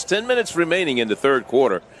review this. 10 minutes remaining in the third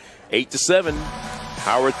quarter. 8-7.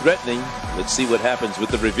 Howard threatening. Let's see what happens with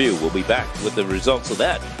the review. We'll be back with the results of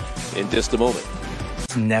that in just a moment.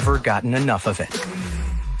 Never gotten enough of it.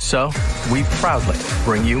 So we proudly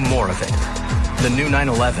bring you more of it. The new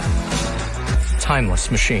 911. Timeless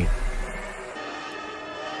machine.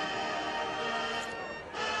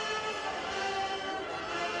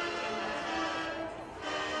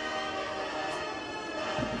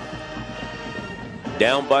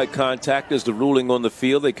 Down by contact is the ruling on the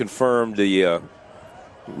field. They confirmed the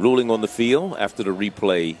ruling on the field after the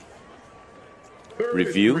replay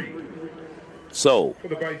review. So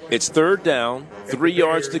it's third down, 3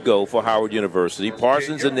 yards to go for Howard University.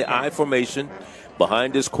 Parsons in the I formation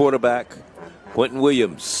behind his quarterback, Quentin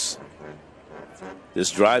Williams. This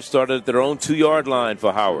drive started at their own 2-yard line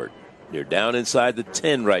for Howard. They're down inside the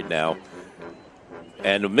 10 right now.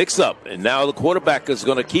 And a mix-up. And now the quarterback is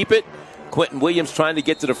going to keep it. Quentin Williams trying to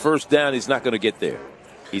get to the first down. He's not going to get there.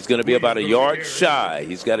 He's going to be about a yard shy.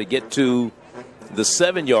 He's got to get to the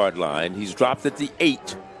 7-yard line. He's dropped at the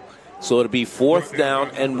 8. So it'll be 4th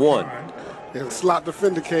down and 1. And the slot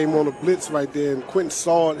defender came on a blitz right there, and Quentin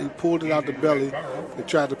saw it. He pulled it out the belly and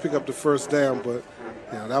tried to pick up the first down. But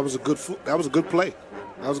that was a good play. That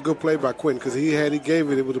was a good play by Quentin, because he gave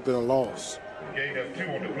it, it would have been a loss.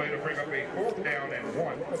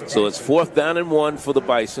 So it's 4th down and 1 for the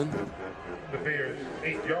Bison. The Bears'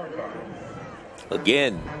 8-yard line.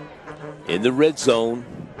 Again, in the red zone,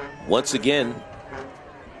 once again.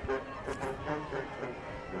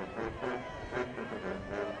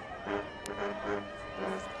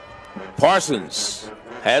 Parsons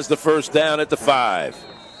has the first down at the 5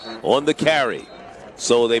 on the carry.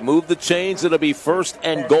 So they move the chains. It'll be 1st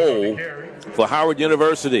and goal for Howard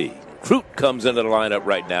University. Crute comes into the lineup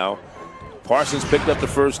right now. Parsons picked up the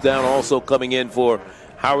first down. Also coming in for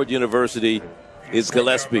Howard University is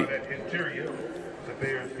Gillespie. I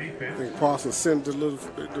think Parsons sent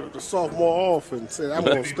the sophomore off and said, I'm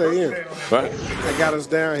going to stay in. Right. They got us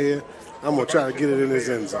down here. I'm going to try to get it in his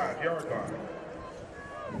end zone.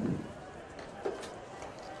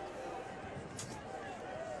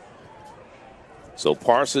 So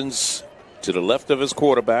Parsons to the left of his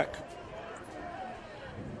quarterback.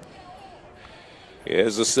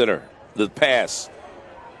 Here's the center. The pass.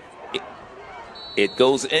 It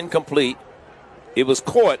goes incomplete. It was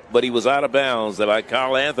caught, but he was out of bounds by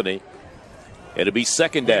Kyle Anthony. It'll be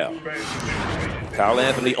 2nd down. Kyle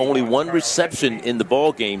Anthony only 1 reception in the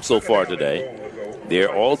ball game so far today.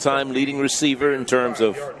 Their all-time leading receiver in terms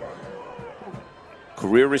of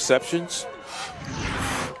career receptions.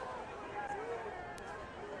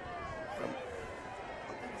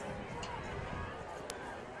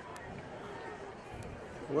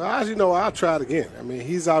 Well, as you know, I'll try it again. I mean,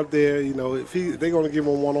 he's out there. If they're going to give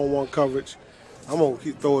him one-on-one coverage, I'm going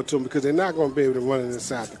to throw it to him, because they're not going to be able to run it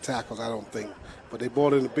inside the tackles, I don't think. But they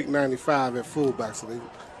brought in the big 95 at fullback, so they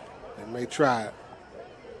may try it.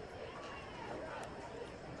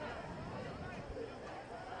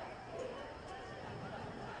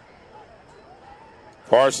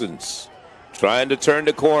 Parsons trying to turn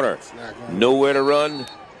the corner. Nowhere to run.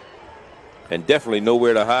 And definitely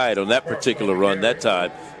nowhere to hide on that particular run that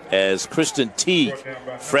time, as Christian Teague,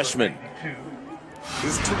 freshman.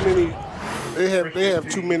 There's too many. They have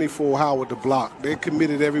too many for Howard to block. They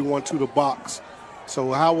committed everyone to the box.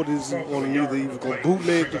 So Howard is going to either going to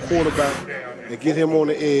bootleg the quarterback and get him on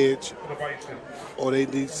the edge, or they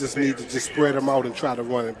just need to just spread him out and try to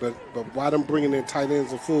run it. But by them bringing in tight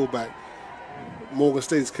ends and fullback, Morgan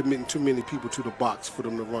State is committing too many people to the box for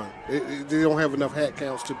them to run. They don't have enough hat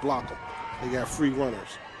counts to block them. They got free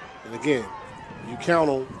runners. And again, you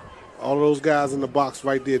count All of those guys in the box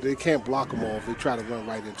right there, they can't block them off. They try to run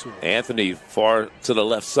right into them. Anthony far to the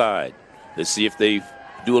left side. Let's see if they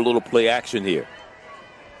do a little play action here.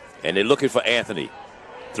 And they're looking for Anthony.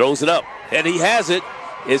 Throws it up, and he has it.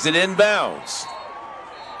 Is it inbounds?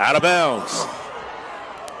 Out of bounds.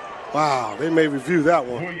 Wow, they may review that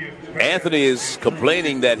one. Anthony is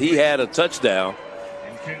complaining that he had a touchdown.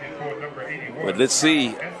 But let's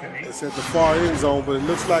see. It's at the far end zone, but it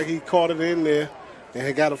looks like he caught it in there and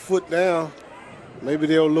he got a foot down. Maybe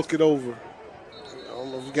they'll look it over. I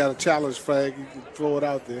don't know if you got a challenge flag, you can throw it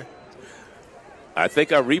out there. I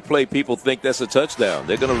think our replay people think that's a touchdown.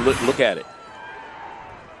 They're going to look at it.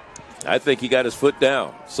 I think he got his foot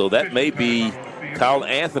down. So that may be Kyle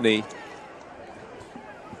Anthony,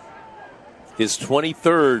 his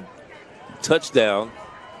 23rd touchdown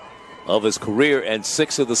of his career and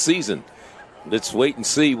 6th of the season. Let's wait and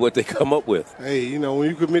see what they come up with. Hey, you know, when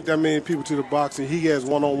you commit that many people to the box and he has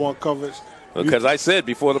one-on-one coverage. Because I said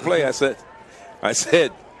before the play, I said,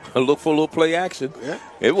 look for a little play action. Yeah.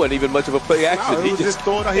 It wasn't even much of a play action. No, he just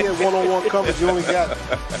thought he had one-on-one coverage. You only got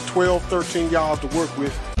 12, 13 yards to work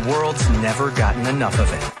with. World's never gotten enough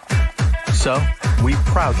of it. So we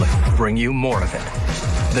proudly bring you more of it.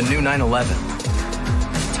 The new 911.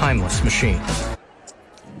 Timeless machine.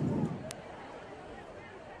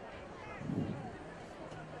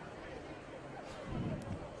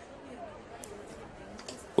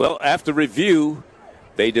 Well, after review,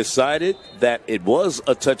 they decided that it was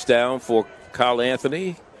a touchdown for Kyle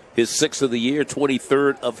Anthony, his 6th of the year,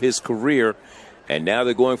 23rd of his career. And now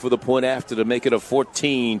they're going for the point after to make it a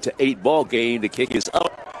 14-8 ball game. The kick is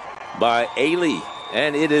up by Ailey,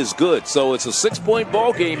 and it is good. So it's a 6-point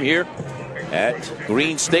ball game here at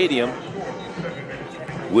Green Stadium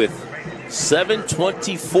with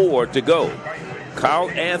 7:24 to go. Kyle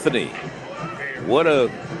Anthony, what a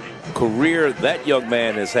career that young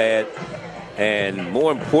man has had, and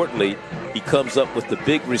more importantly, he comes up with the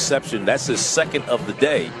big reception. That's his second of the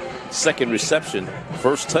day, second reception,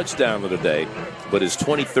 first touchdown of the day, but his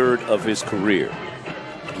 23rd of his career.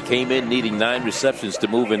 He came in needing 9 receptions to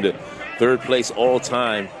move into 3rd place all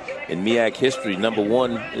time in MEAC history. Number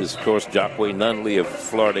 1 is, of course, Jockway Nunley of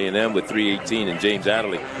Florida A&M with 318, and James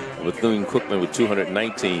Adderley with Bethune-Cookman with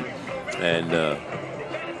 219. And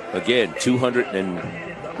again,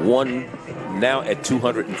 201, now at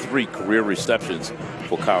 203 career receptions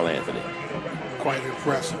for Kyle Anthony. Quite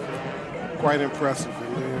impressive. Quite impressive.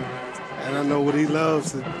 And I know what he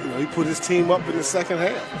loves. He put his team up in the second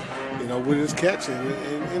half, with his catch.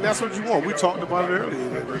 And that's what you want. We talked about it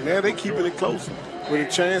earlier. Now they're keeping it close with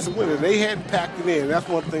a chance of winning. They hadn't packed it in. That's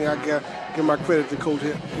one thing I give my credit to Coach,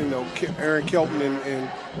 Aaron Kelton and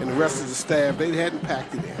the rest of the staff. They hadn't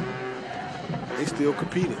packed it in. They still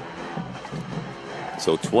competing.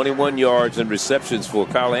 So 21 yards and receptions for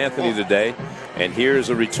Kyle Anthony today. And here's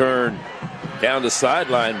a return down the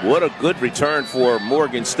sideline. What a good return for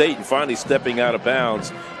Morgan State. And finally stepping out of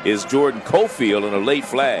bounds is Jordan Cofield in a late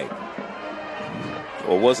flag.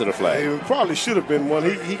 Or was it a flag? It probably should have been one.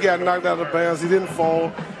 He got knocked out of bounds. He didn't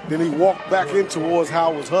fall. Then he walked back in towards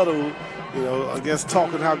Howard's huddle, I guess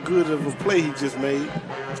talking how good of a play he just made.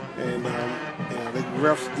 And the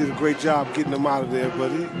refs did a great job getting him out of there.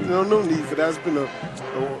 But, no need for that. It's been a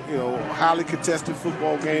highly contested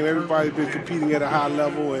football game. Everybody's been competing at a high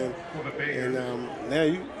level. And now,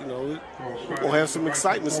 we're going to have some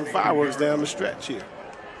excitement, some fireworks down the stretch here.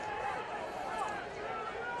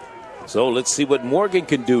 So let's see what Morgan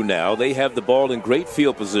can do now. They have the ball in great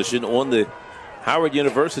field position on the Howard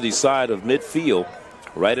University side of midfield,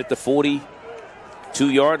 right at the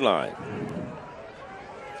 42-yard line.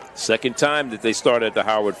 Second time that they start at the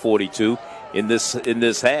Howard 42 in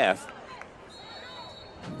this half.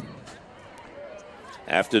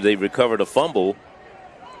 After they recovered a fumble,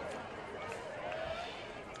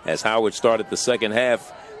 as Howard started the second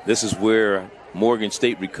half, this is where Morgan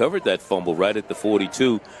State recovered that fumble right at the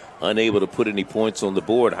 42, unable to put any points on the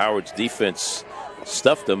board. Howard's defense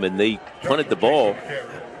stuffed them, and they punted the ball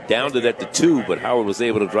down to that to 2, but Howard was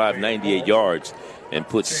able to drive 98 yards and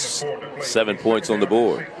put 7 points on the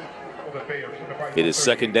board. It is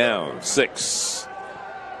second down, 6.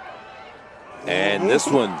 And this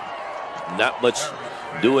one, not much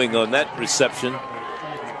doing on that reception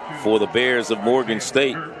for the Bears of Morgan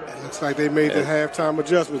State. It looks like they made the halftime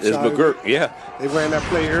adjustment. It's McGurk, yeah. They ran that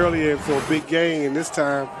play earlier for a big gain, and this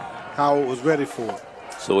time Howard was ready for it.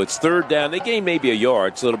 So it's third down. They gained maybe a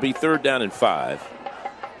yard, so it'll be 3rd down and 5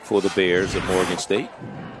 for the Bears of Morgan State.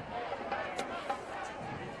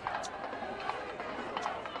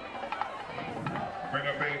 Bring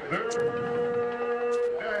up a 3rd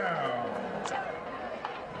down.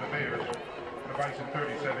 The Bears, the Bison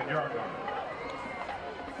 37-yard line.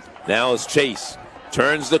 Now it's Chase.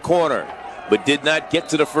 Turns the corner, but did not get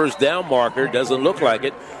to the first down marker. Doesn't look like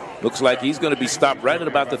it. Looks like he's going to be stopped right at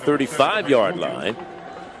about the 35-yard line.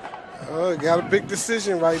 Got a big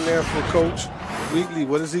decision right now for Coach Wheatley.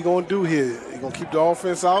 What is he going to do here? He going to keep the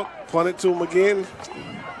offense out, punt it to him again?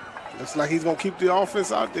 Looks like he's going to keep the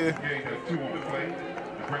offense out there. Yeah, he does 2 on the play to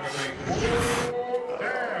bring up a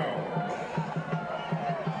down.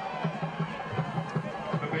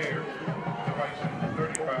 The Bears, the Bison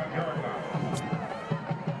 35-yard line.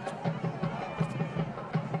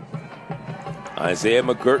 Isaiah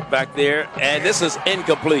McGirt back there, and this is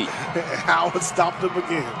incomplete. Howard stopped him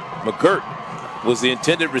again. McGirt was the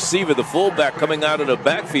intended receiver, the fullback coming out of the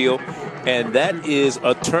backfield, and that is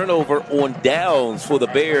a turnover on downs for the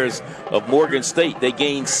Bears of Morgan State. They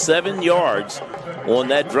gained 7 yards on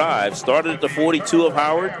that drive, started at the 42 of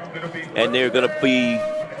Howard, and they're going to be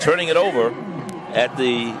turning it over at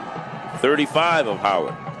the 35 of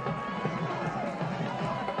Howard.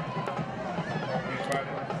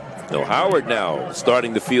 So Howard now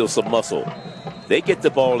starting to feel some muscle. They get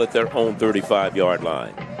the ball at their own 35-yard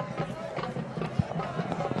line.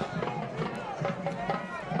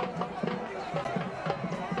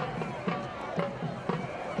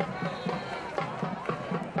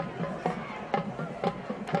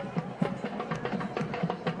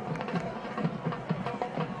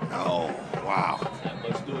 Oh, wow. Not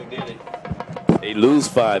much doing, did it? They lose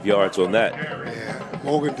 5 yards on that. Yeah,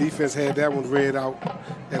 Morgan defense had that one read out.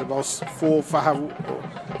 Had about 4 or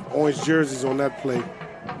 5 orange jerseys on that play.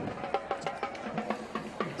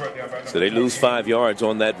 So they lose 5 yards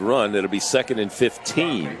on that run. It'll be 2nd and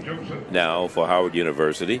 15 now for Howard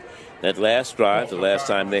University. That last drive, the last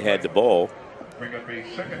time they had the ball,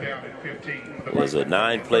 was a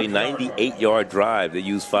 9-play, 98-yard drive. They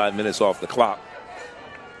used 5 minutes off the clock.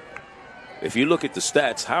 If you look at the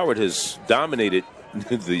stats, Howard has dominated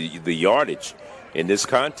the yardage in this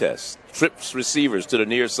contest. Trips receivers to the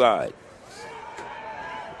near side.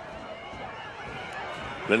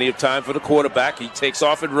 Plenty of time for the quarterback. He takes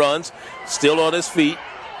off and runs, still on his feet,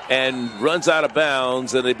 and runs out of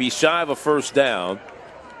bounds, and it'll be shy of a first down.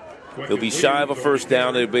 He'll be shy of a first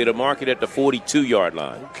down. They'll be able to mark it at the 42-yard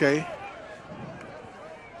line. Okay.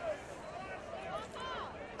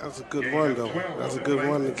 That's a good run, though. That's a good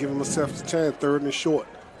run to give himself a chance, 3rd and short.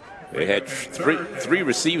 They had three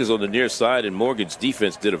receivers on the near side, and Morgan's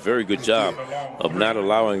defense did a very good job of not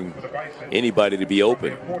allowing anybody to be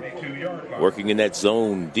open. Working in that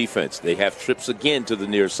zone defense. They have trips again to the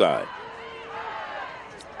near side.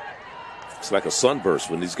 It's like a sunburst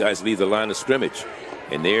when these guys leave the line of scrimmage.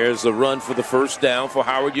 And there's a run for the first down for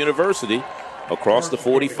Howard University across the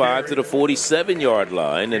 45 to the 47-yard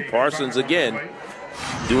line, and Parsons again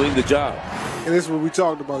doing the job. And this is what we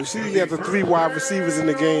talked about. You see, you have the 3 wide receivers in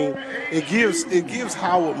the game. It gives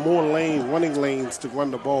Howard more running lanes to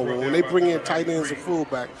run the ball. When they bring in tight ends and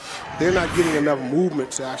fullback, they're not getting enough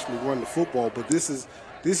movement to actually run the football. But this is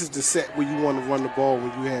the set where you want to run the ball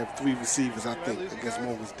when you have 3 receivers, I think, against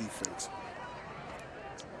Morgan's defense.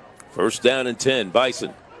 First down and 10,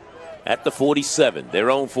 Bison at the 47,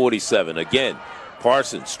 their own 47. Again,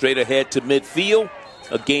 Parsons straight ahead to midfield,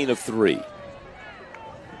 a gain of 3.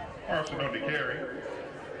 Parsons on the carry.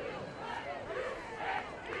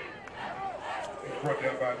 Brought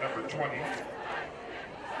down by number 20.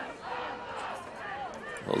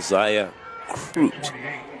 Josiah Crute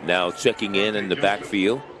now checking in the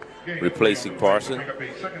backfield, replacing Parsons. Bring up a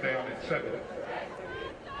 2nd down and 7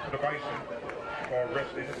 for the Bison. Ball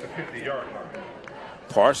rested at the 50-yard line.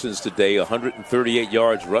 Parsons today 138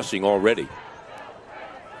 yards rushing already.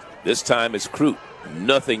 This time it's Crute.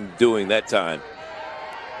 Nothing doing that time.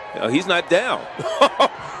 He's not down.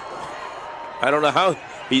 I don't know how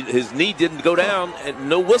his knee didn't go down and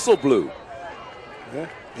no whistle blew. Yeah.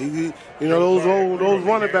 Those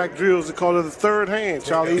running back drills, they call it the third hand.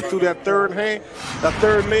 Charlie, he threw that third hand, that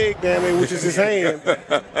third leg down there, which is his hand.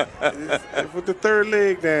 Put the third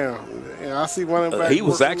leg down. I see running back. He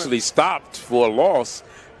was actually stopped for a loss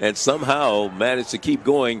and somehow managed to keep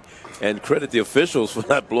going, and credit the officials for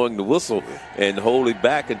not blowing the whistle and holding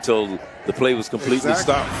back until the play was completely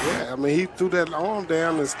stopped. Yeah, I mean, he threw that arm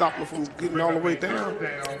down and stopped him from getting all the way down.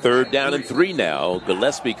 3rd down and 3 now.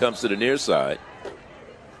 Gillespie comes to the near side.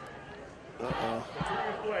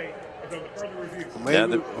 We're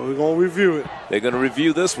going to review it. They're going to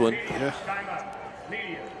review this one. Yeah.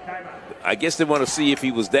 I guess they want to see if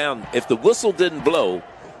he was down. If the whistle didn't blow,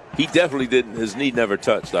 he definitely didn't. His knee never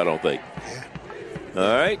touched, I don't think. Yeah. All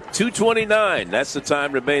right, 2:29. That's the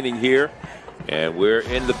time remaining here. And we're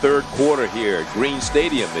in the 3rd quarter here at Green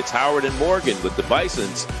Stadium. It's Howard and Morgan with the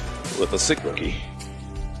Bisons with a sick rookie.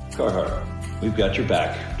 Carhart, we've got your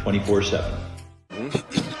back 24/7.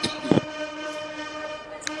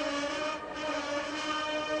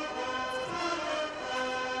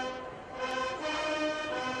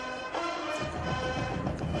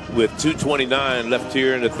 With 2:29 left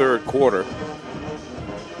here in the third quarter.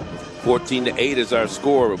 14-8 is our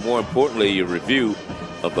score, but more importantly, a review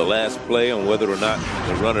of the last play on whether or not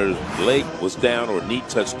the runner's leg was down or knee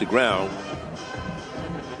touched the ground.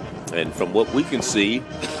 And from what we can see,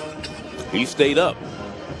 he stayed up.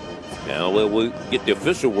 Now we'll get the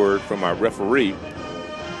official word from our referee,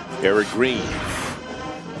 Eric Green.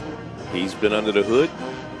 He's been under the hood,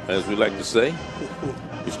 as we like to say.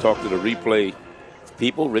 He's talked to the replay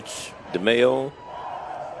people, Rich DeMayo.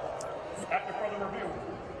 After further review,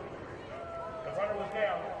 the runner was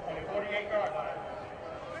down on the 48-yard line.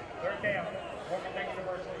 Third down, Morgan State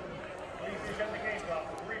University. Please reset the game clock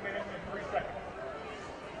for 3 minutes and 3 seconds.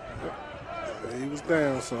 He was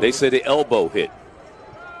down, so They say the elbow hit.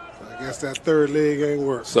 I guess that third leg ain't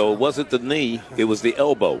work. So it wasn't the knee, it was the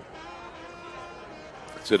elbow.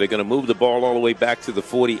 So they're going to move the ball all the way back to the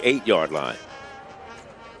 48-yard line.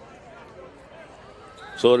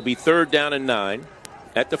 So it'll be 3rd down and 9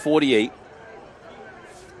 at the 48.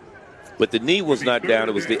 But the knee was not down,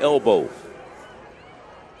 it was the elbow.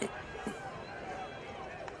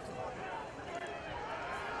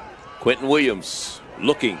 Quentin Williams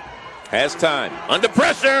looking, has time, under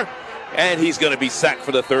pressure, and he's going to be sacked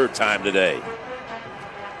for the 3rd time today.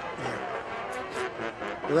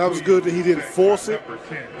 And that was good that he didn't force it,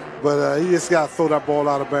 but he just got to throw that ball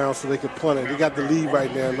out of bounds so they can punt it. They got the lead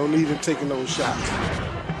right now. No need in taking those shots.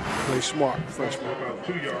 Play smart, freshman.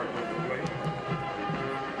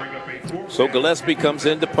 So Gillespie comes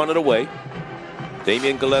in to punt it away.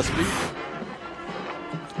 Damian Gillespie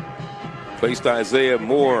placed Isaiah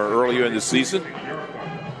Moore earlier in the season.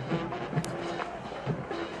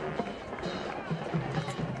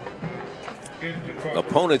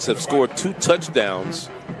 Opponents have scored 2 touchdowns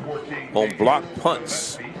on block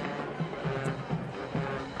punts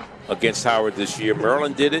against Howard this year.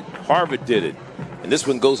 Maryland did it, Harvard did it, and this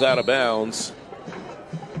one goes out of bounds.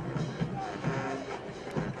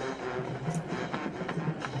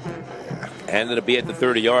 And it'll be at the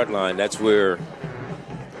 30-yard line. That's where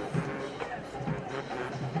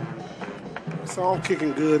it's all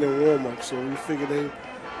kicking good in warm-up, so we figure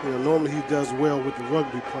normally he does well with the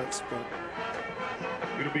rugby punts, but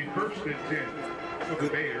it'll be 1st and 10 for the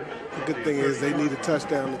Bears. The good thing is they need a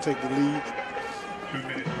touchdown to take the lead.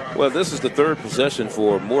 Well, this is the 3rd possession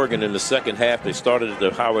for Morgan in the second half. They started at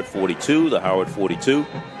the Howard 42,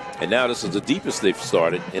 and now this is the deepest they've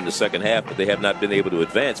started in the second half, but they have not been able to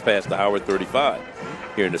advance past the Howard 35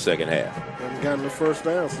 here in the second half. Haven't gotten the first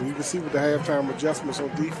down, so you can see with the halftime adjustments on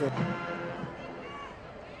defense.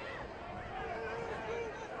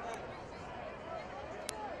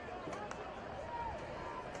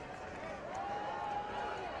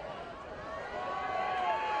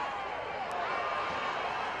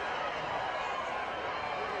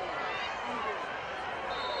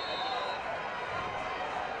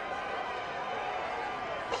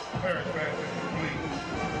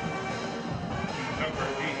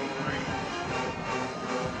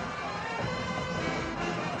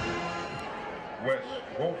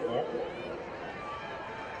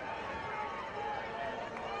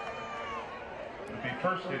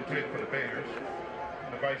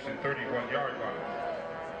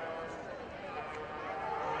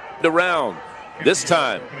 Around this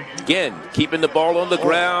time, again keeping the ball on the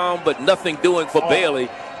ground, but nothing doing for Bailey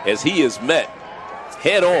as he is met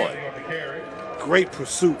head on. Great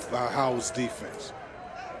pursuit by Howard's defense.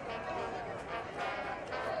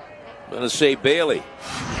 Gonna say Bailey.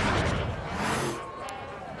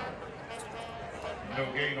 No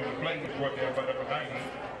gain on the play. Number 90,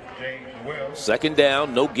 James Wells. 2nd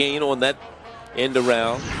down, no gain on that end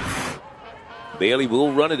around. Bailey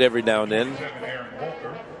will run it every now and then.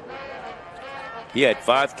 He had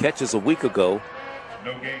 5 catches a week ago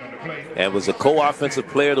and was a co-offensive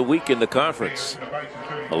player of the week in the conference,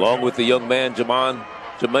 along with the young man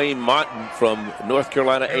Jermaine Martin from North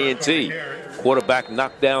Carolina A&T. Quarterback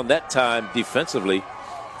knocked down that time defensively.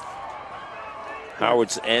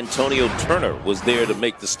 Howard's Antonio Turner was there to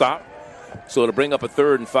make the stop. So to bring up a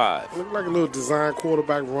 3rd and 5. Looked like a little design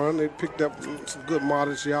quarterback run. They picked up some good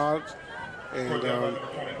modest yards. And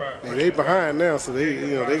they behind now, so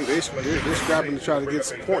they're scrapping to try to get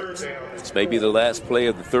some points. This may be the last play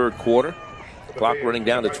of the 3rd quarter. Clock running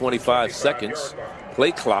down to 25 seconds.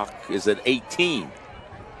 Play clock is at 18.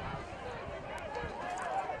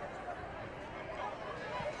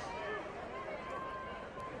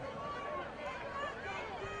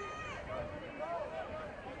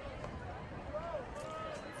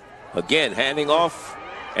 Again, handing off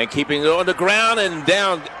and keeping it on the ground and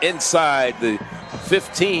down inside the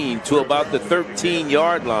 15 to about the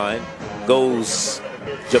 13-yard line goes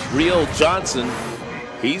Jabril Johnson.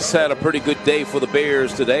 He's had a pretty good day for the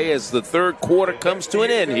Bears today as the third quarter comes to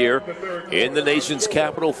an end here in the nation's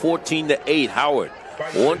capital. 14-8. Howard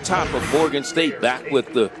on top of Morgan State. Back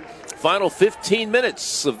with the final 15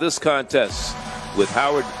 minutes of this contest, with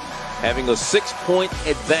Howard having a 6-point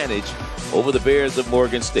advantage over the Bears of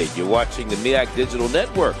Morgan State. You're watching the MEAC Digital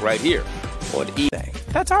Network right here on E.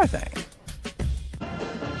 That's our thing.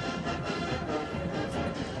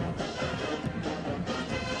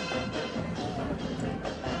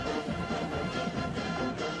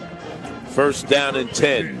 First down and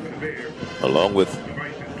 10, along with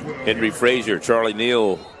Henry Frazier, Charlie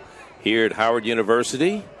Neal here at Howard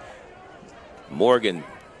University. Morgan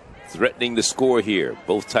threatening the score here.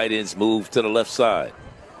 Both tight ends move to the left side.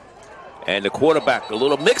 And the quarterback, a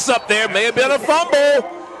little mix-up there, may have been a fumble.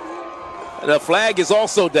 And the flag is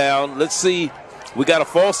also down. Let's see. We got a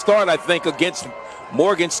false start, I think, against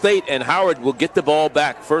Morgan State, and Howard will get the ball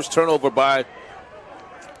back. First turnover by...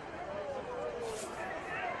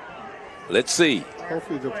 Let's see.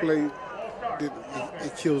 Hopefully the play,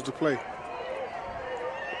 it kills the play.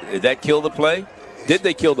 Did that kill the play? Did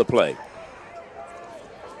they kill the play?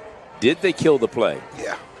 Did they kill the play?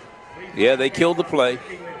 Yeah. Yeah, they killed the play.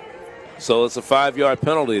 So it's a 5-yard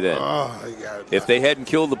penalty then. Oh, if they hadn't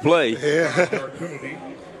killed the play,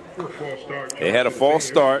 they had a false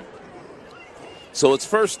start. So it's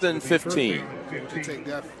first and 15.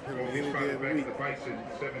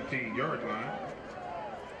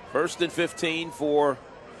 First and 15 for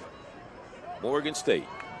Morgan State.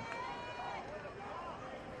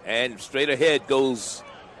 And straight ahead goes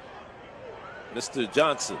Mr.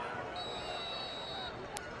 Johnson.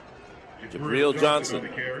 Jabril Johnson.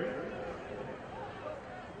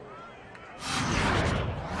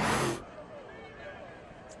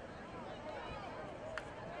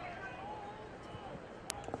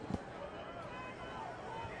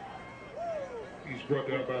 He's brought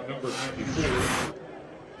down by number 94,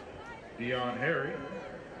 Deion Harry.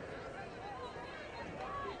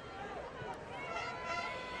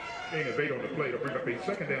 Gain of 8 on the play to bring up a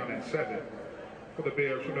second down and 7 for the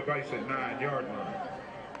Bears from the Bison 9-yard line.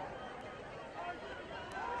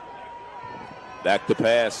 Back to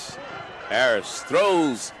pass. Harris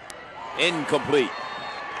throws. Incomplete.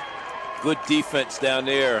 Good defense down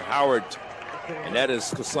there, Howard. And that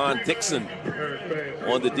is Kasan Dixon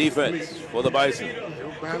on the defense for the Bison. They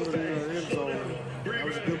were battling in the end zone. That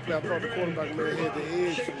was a good play. I thought the quarterback may have had the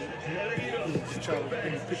edge. He was just trying to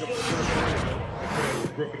pick up the first.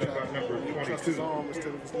 Trust his arm instead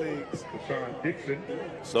of his legs. Kasan Dixon.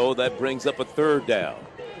 So that brings up a third down.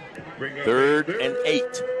 3rd and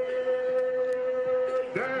 8.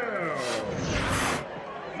 Down.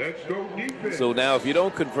 Let's go defense. So now if you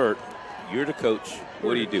don't convert, you're the coach.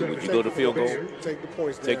 What do? Would you go to field goal? Take the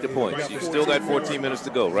points. Take the points. You still got 14 minutes to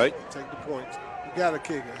go, right? Take the points. You got a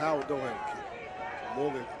kicker. Howard don't have a kicker.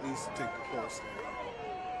 Morgan needs to take the points.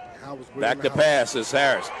 Back to pass is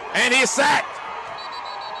Harris. And he's sacked.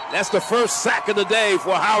 That's the first sack of the day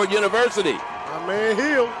for Howard University. My man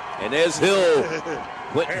Hill. And there's Hill.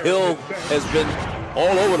 Quentin Hill has been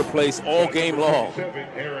all over the place all game long.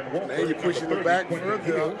 Now you're pushing it back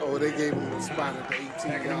further. Oh, they gave him a spot at the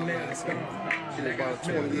 18-yard line. So about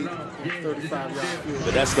a 28, 35-yard field.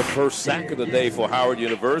 But that's the first sack of the day for Howard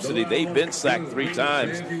University. They've been sacked 3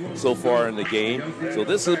 times so far in the game. So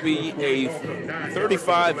this will be a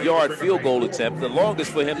 35-yard field goal attempt. The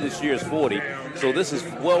longest for him this year is 40. So this is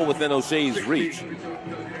well within O'Shea's reach.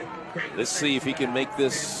 Let's see if he can make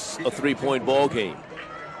this a 3-point ball game.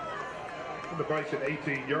 From the Bison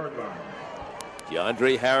 18-yard line.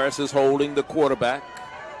 DeAndre Harris is holding the quarterback.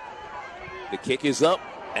 The kick is up,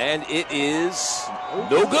 and it is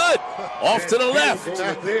no good. Off to the left.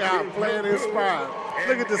 They are playing inspired.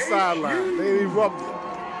 Look at the sideline. They erupted.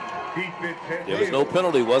 There was no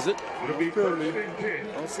penalty, was it? No penalty. I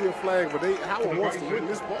don't see a flag, but Howard wants to win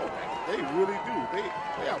this ball. They really do.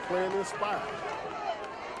 They are playing inspired.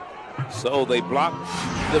 So they blocked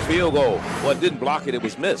the field goal. Well, it didn't block it. It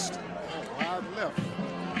was missed. Wide left.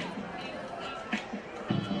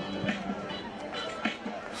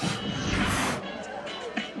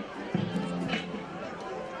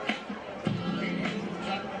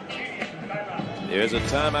 There's a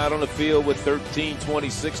timeout on the field with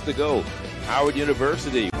 13:26 to go. Howard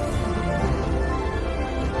University.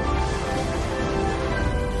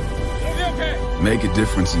 Make a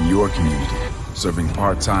difference in your community, serving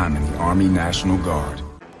part-time in the Army National Guard.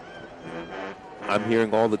 I'm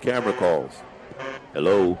hearing all the camera calls.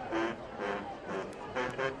 Hello.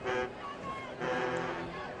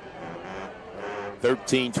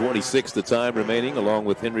 13:26 the time remaining, along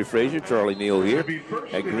with Henry Frazier, Charlie Neal here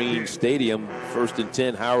at Green Stadium. 1st and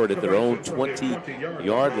 10, Howard at their own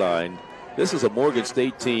 20-yard line. This is a Morgan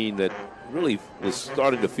State team that really was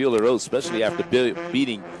starting to feel their oats, especially after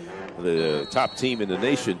beating the top team in the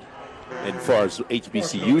nation, and as far as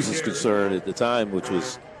HBCUs is concerned at the time, which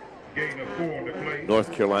was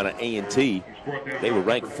North Carolina A&T. They were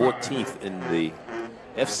ranked 14th in the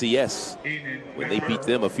FCS when they beat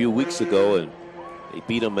them a few weeks ago, and they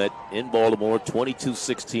beat them in Baltimore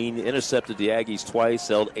 22-16, intercepted the Aggies twice,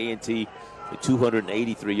 held A&T to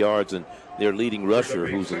 283 yards, and their leading rusher,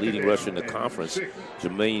 who's the leading rusher in the conference,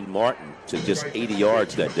 Jermaine Martin, to just 80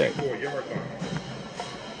 yards that day.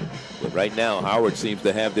 But right now, Howard seems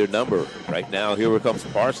to have their number. Right now, here comes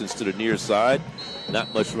Parsons to the near side.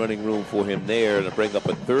 Not much running room for him there, and to bring up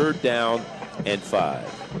a 3rd down and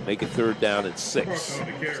 5. Make it 3rd down and 6. So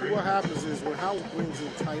what happens is when Howard brings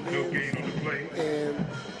in tight ends, and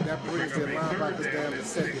that brings their linebackers down to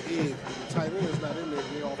set the edge. The tight end is not in there,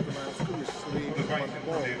 they're off the line of scrimmage, so they ain't going to run the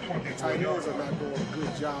ball. The tight ends are not doing a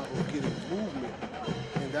good job of getting movement,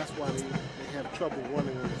 and that's why they have trouble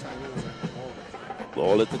running when the tight ends are the ball.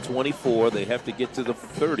 Ball at the 24. They have to get to the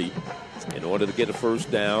 30 in order to get a 1st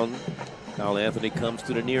down. Kyle Anthony comes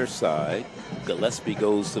to the near side. Gillespie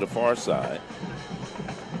goes to the far side.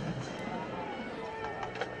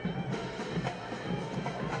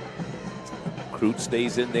 Crute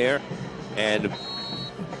stays in there, and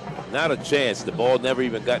not a chance. The ball never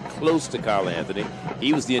even got close to Kyle Anthony.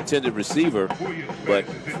 He was the intended receiver, but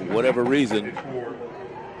for whatever reason,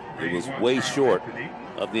 it was way short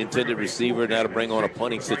of the intended receiver. Now to bring on a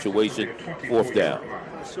punting situation, 4th down.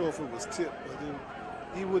 I'm not sure if it was tipped, but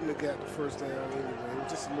he wouldn't have got the 1st down anyway. It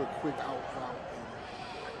was just a little quick out route.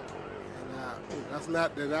 And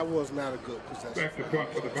that was not a good possession. Back to punt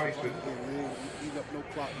for the Bison. They didn't eat up no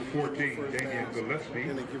clock. 14, Damian Gillespie.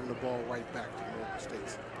 And they're giving the ball right back to Morgan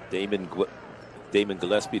State. Damon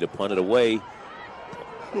Gillespie to punt it away.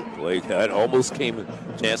 Boy, that almost came a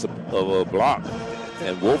chance of a block.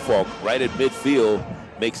 And Woolfolk, right at midfield,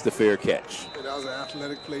 makes the fair catch. And that was an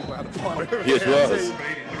athletic play by the punter. Yes, it was.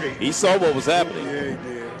 He saw what was happening. Yeah,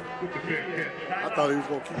 he did. I thought he was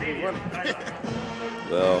going to keep it running.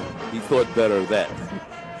 Well, he thought better of that.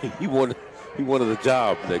 He wanted the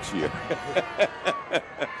job next year.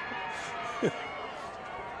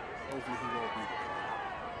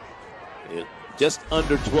 Just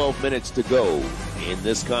under 12 minutes to go in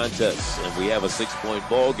this contest, and we have a 6-point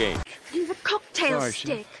ball game. You a cocktail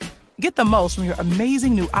stick. Get the most from your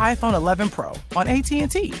amazing new iPhone 11 Pro on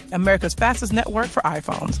AT&T, America's fastest network for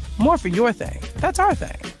iPhones. More for your thing. That's our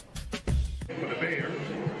thing. For the Bears,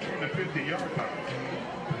 the 50-yard line.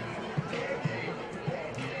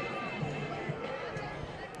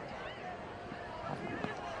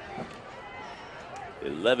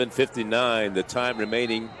 .11:59 the time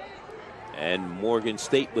remaining, and Morgan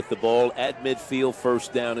State with the ball at midfield,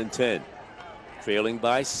 1st down and 10. Trailing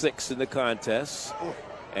by 6 in the contest,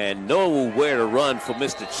 and nowhere to run for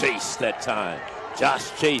Mr. Chase that time. Josh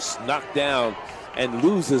Chase knocked down and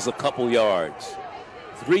loses a couple yards.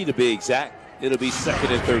 3 to be exact. It'll be 2nd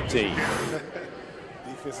and 13.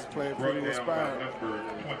 Defense is playing pretty inspiring.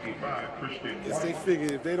 Because they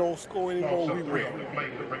figure if they don't score anymore, we win.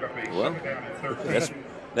 Well,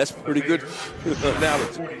 that's pretty good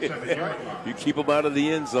analogy. You keep them out of the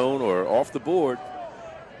end zone or off the board.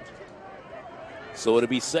 So it'll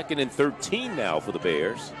be 2nd and 13 now for the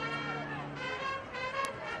Bears.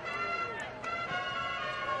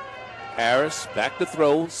 Harris back to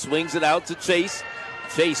throw, swings it out to Chase.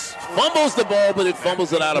 Chase fumbles the ball, but it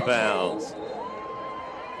fumbles it out of bounds.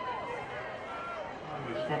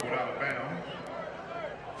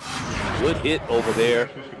 Good hit over there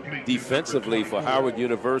defensively for Howard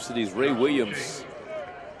University's Ray Williams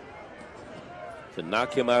to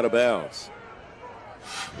knock him out of bounds.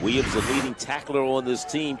 Williams, the leading tackler on this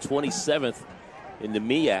team, 27th in the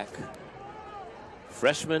MEAC.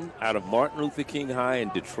 Freshman out of Martin Luther King High in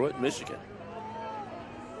Detroit, Michigan.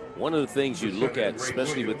 One of the things you look at,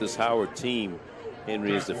 especially with this Howard team,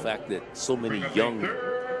 Henry, is the fact that so many young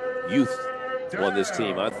youth on this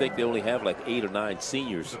team. I think they only have like 8 or 9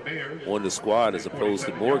 seniors on the squad as opposed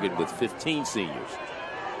to Morgan with 15 seniors.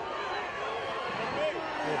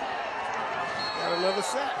 Got another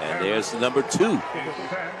sack. And there's number 2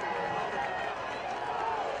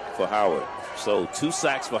 for Howard. So 2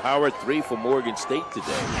 sacks for Howard, 3 for Morgan State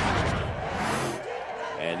today.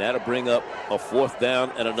 And that'll bring up a 4th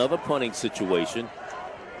down and another punting situation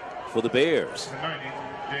for the Bears.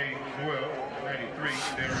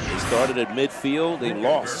 They started at midfield. They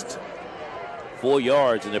lost 4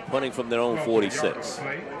 yards, and they're punting from their own 46.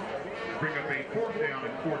 bring up a 4th down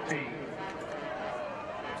and 14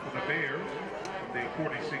 for the Bears from the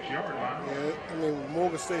 46-yard line. Yeah, I mean,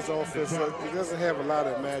 Morgan State's offense, it doesn't have a lot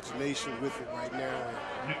of imagination with it right now.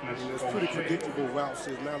 And there's pretty predictable routes.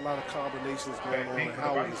 There's not a lot of combinations going on, and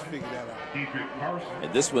Howard has figured that out.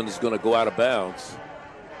 And this one is going to go out of bounds.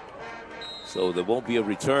 So there won't be a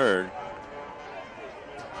return.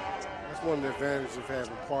 That's one of the advantages of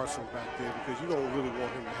having Parsons back there, because you don't really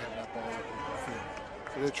want him to have that ball up in the field.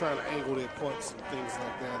 So they're trying to angle their punts and things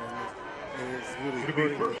like that, and it's really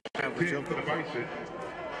hurting the average of the.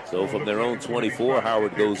 So from their own 24,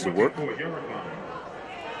 Howard goes to work.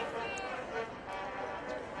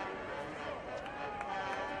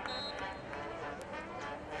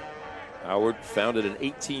 Howard, founded in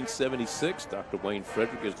 1876. Dr. Wayne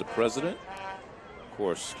Frederick is the president. Of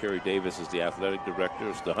course, Kerry Davis is the athletic director.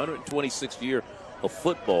 It's the 126th year of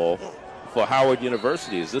football for Howard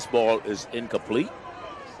University. As this ball is incomplete,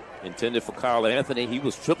 intended for Kyle Anthony. He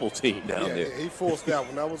was triple teamed down there. Yeah, he forced that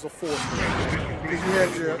one. That was a force. Because you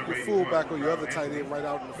had your fullback or your other tight end right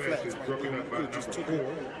out in the flats. Right there. You could have just took it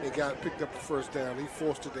and picked up the first down. He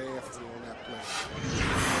forced it to Anthony on that play.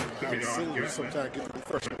 I've seen you sometimes get the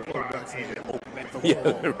freshman quarterbacks and get open.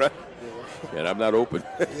 Yeah, right. Yeah, and I'm not open.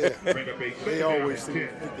 Yeah, they always think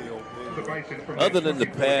they open. Other than the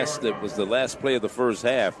pass that was the last play of the first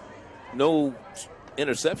half, no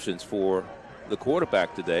interceptions for the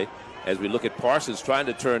quarterback today. As we look at Parsons trying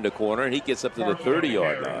to turn the corner, and he gets up to the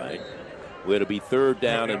 30-yard line, where it'll be 3rd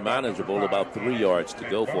down and manageable, about 3 yards to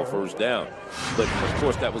go for a first down. But, of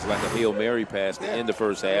course, that was like a Hail Mary pass to end the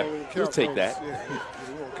first half. We'll take that.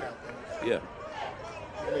 Yeah.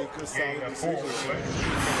 Made good, solid decisions.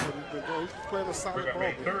 He's playing a solid ball.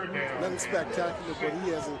 Nothing spectacular, but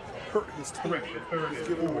he hasn't hurt his team. He's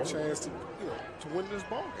given them a chance to win this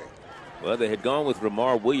ball game. Well, they had gone with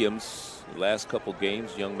Ramar Williams the last couple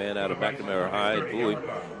games, young man out of McNamara High and Bowie.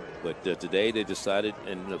 But today they decided,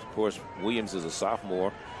 and of course Williams is a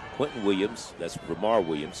sophomore. Quentin Williams, that's Ramar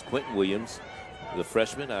Williams. Quentin Williams, the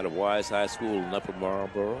freshman out of Wise High School in Upper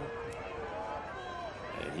Marlboro.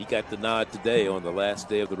 And he got the nod today on the last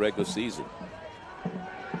day of the regular season.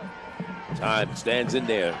 Time stands in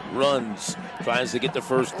there, runs, tries to get the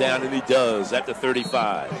first down, and he does at the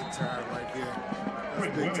 35. Big time right there.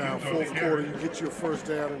 That's big time. 4th quarter, you get your first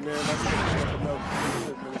down, and then that's going to take another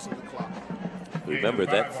 10 minutes on the clock. Remember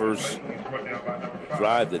that first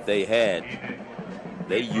drive that they had,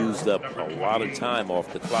 they used up a lot of time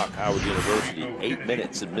off the clock. Howard University, 8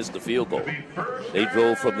 minutes and missed the field goal. They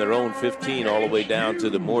drove from their own 15 all the way down to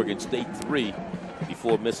the Morgan State 3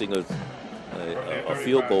 before missing a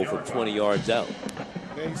field goal from 20 yards out.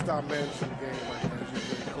 Then you start managing the game like that as you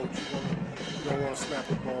play coach. You don't want to snap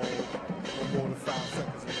the ball no more than 5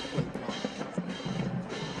 seconds in the play clock.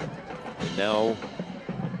 And now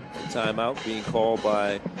a timeout being called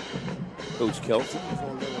by Coach Kelton.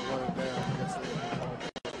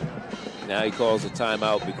 Now he calls a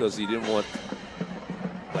timeout because he didn't want,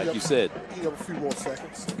 like you said. He had a few more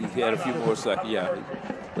seconds. He had a few more seconds, yeah.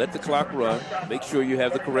 Let the clock run. Make sure you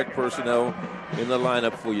have the correct personnel in the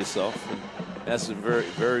lineup for yourself. And that's very,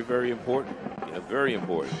 very, very important. Yeah, very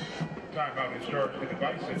important.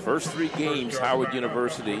 First 3 games, Howard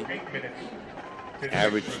University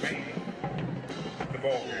averaged,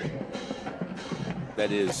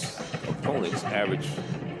 that is, opponents averaged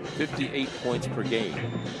 58 points per game.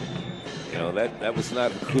 You know, that was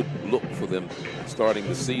not a good look for them starting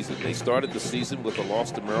the season. They started the season with a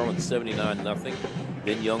loss to Maryland 79-0.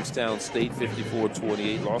 Then Youngstown State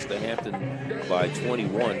 54-28, lost to Hampton by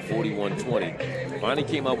 21, 41-20. Finally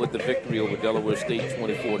came out with the victory over Delaware State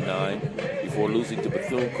 24-9 before losing to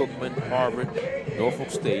Bethune-Cookman, Harvard, Norfolk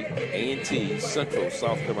State, A&T, Central,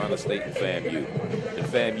 South Carolina State, and FAMU. And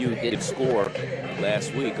FAMU didn't score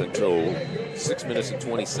last week until 6 minutes and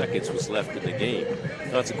 20 seconds was left in the game.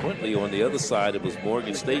 Consequently, on the other side, it was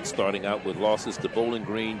Morgan State starting out with losses to Bowling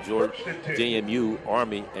Green, Georgia, JMU,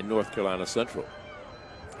 Army, and North Carolina Central.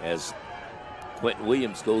 As Quentin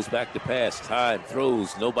Williams goes back to pass, time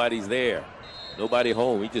throws, nobody's there. Nobody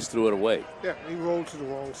home, he just threw it away. Yeah, he rolled to the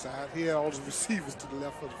wrong side. He had all the receivers to the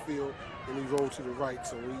left of the field, and he rolled to the right,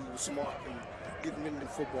 so he was smart in getting into the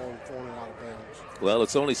football and throwing it out of bounds. Well,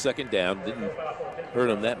 it's only 2nd down. Didn't hurt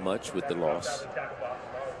him that much with the loss.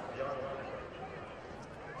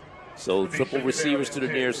 So triple receivers to the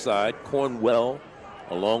near side. Cornwell,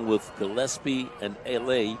 along with Gillespie and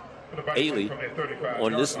Ailey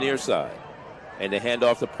on this near side. And they hand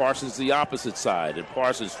off to Parsons the opposite side. And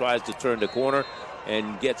Parsons tries to turn the corner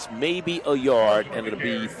and gets maybe a yard, and it'll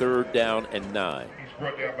be 3rd down and 9. He's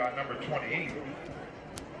brought down by number 28.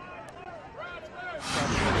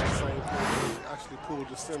 I Actually pulled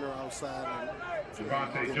the center outside.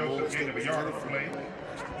 Javante Joseph gained a yard on the play.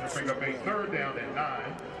 To bring up a 3rd down and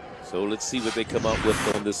 9. So let's see what they come up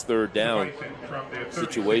with on this 3rd down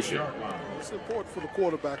situation. It's important for the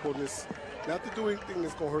quarterback on this not to do anything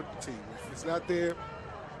that's going to hurt the team. If it's not there,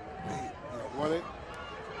 run it,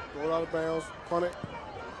 throw it out of bounds, punt it.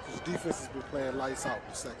 His defense has been playing lights out in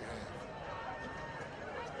the second half.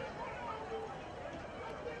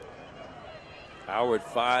 Howard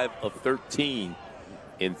 5 of 13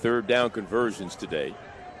 in 3rd down conversions today.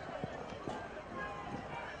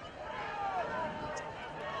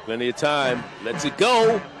 Plenty of time. Lets it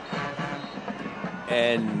go.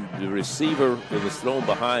 And the receiver, it was thrown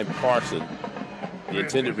behind Parson, the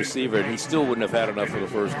intended receiver, and he still wouldn't have had enough for the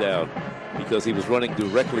 1st down because he was running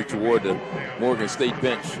directly toward the Morgan State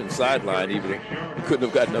bench and sideline. Even he couldn't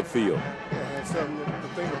have gotten upfield. Yeah, and something to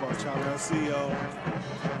think about, Charlie. I see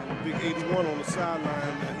big 81 on the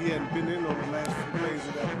sideline. He hadn't been in on the last few plays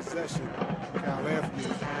of that possession. Kyle Anthony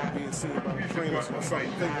being seen by the trainers, so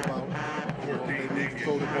something to think about. They need to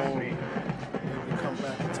throw the ball and come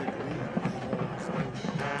back and take the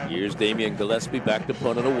lead. Here's Damian Gillespie back to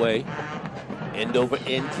punt it away. End over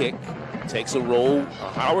end kick. Takes a roll. A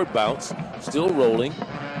Howard bounce. Still rolling.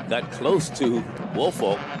 Got close to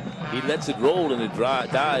Woolfolk. He lets it roll and it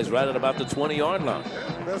dies right at about the 20-yard line.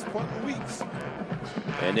 Best punt in weeks.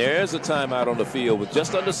 And there's a timeout on the field with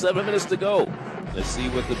just under 7 minutes to go. Let's see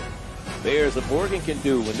what the Bears of Morgan can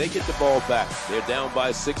do when they get the ball back. They're down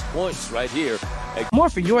by 6 points right here. More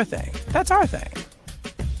for your thing. That's our thing.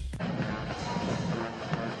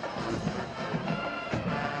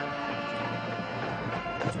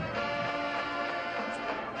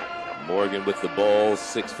 Morgan with the ball,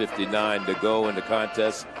 6:59 to go in the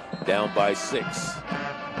contest, down by 6.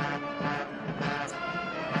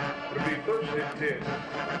 It'll be 1st and 10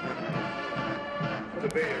 for the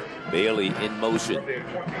Bears. Bailey in motion. From their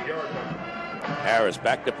 20-yard line. Harris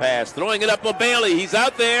back to pass, throwing it up on Bailey. He's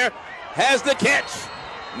out there, has the catch,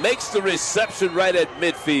 makes the reception right at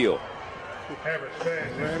midfield. Harris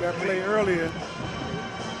ran that play earlier.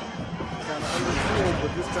 Kind of underfield,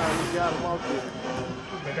 but this time he got him out there.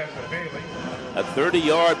 A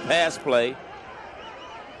 30-yard pass play.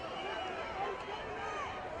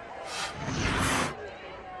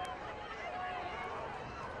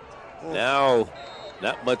 Now,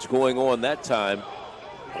 not much going on that time.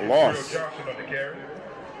 A loss. Johnson on the carry.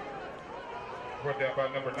 Brought down by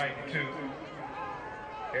number 92.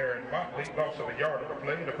 Aaron Motley loss of a yard on the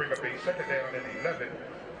play to bring up a 2nd down and 11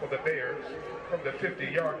 for the Bears from the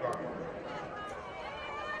 50-yard line.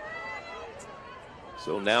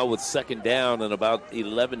 So now with 2nd down and about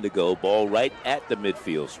 11 to go, ball right at the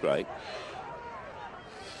midfield strike.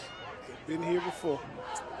 Been here before.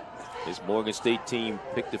 His Morgan State team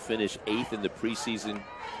picked to finish 8th in the preseason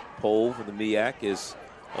poll for the MEAC is,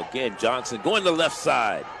 again, Johnson going to the left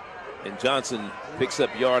side. And Johnson picks up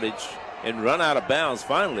yardage and run out of bounds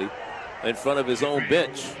finally in front of his own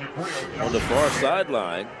bench on the far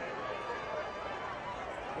sideline.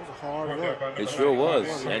 Hard work. It sure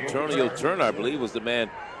was. Antonio Turner, I believe, was the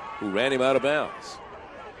man who ran him out of bounds.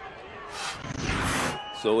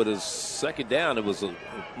 So it is 2nd down. It was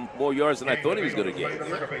more yards than I thought he was going to get.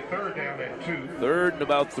 3rd and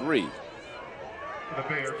about 3.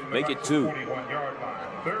 Make it 2.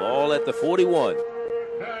 Ball at the 41.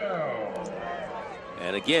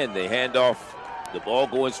 And again, they hand off the ball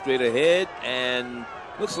going straight ahead, and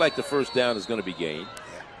looks like the 1st down is going to be gained.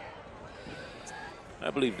 I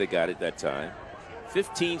believe they got it that time.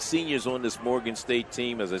 15 seniors on this Morgan State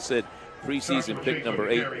team. As I said, preseason pick number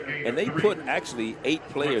 8. And they put actually 8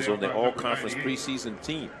 players on the all-conference preseason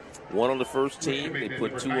team. 1 on the 1st team, they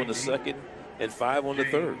put 2 on the 2nd, and 5 on the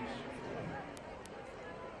 3rd.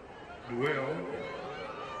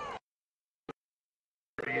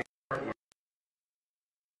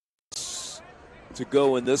 To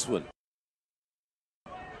go in this one.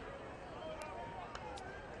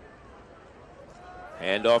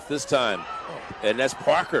 Hand off this time, and that's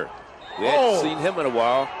Parker. We haven't seen him in a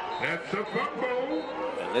while. That's a fumble.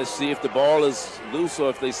 And let's see if the ball is loose or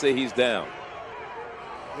if they say he's down.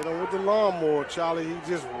 You know, with the lawnmower, Charlie, he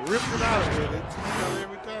just ripped it out of there. They teach Charlie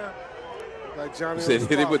every time. Like Johnny. Said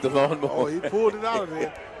hit him with the lawnmower. Oh, he pulled it out of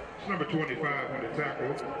there. It's number 25 on the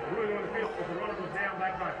tackle.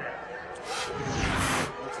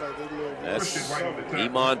 That's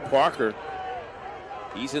Iman Parker.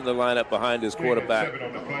 He's in the lineup behind his quarterback.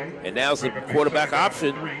 And now's the quarterback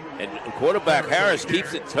option. And quarterback Harris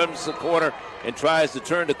keeps it, turns the corner, and tries to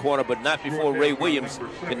turn the corner, but not before Ray Williams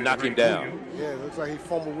can knock him down. Yeah, it looks like he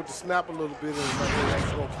fumbled with the snap a little bit. And it's like,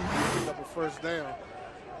 that's going to keep him up a 1st down.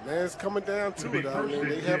 Man, it's coming down to it. I mean,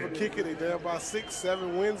 they have a kicker. They down by 6,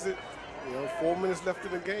 7 wins it. 4 minutes left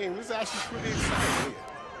in the game. This is actually pretty exciting here.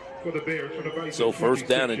 For the Bears, So first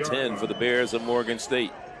down and 10 for the Bears of Morgan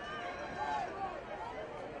State.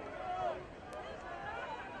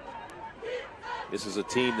 This is a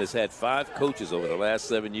team that's had 5 coaches over the last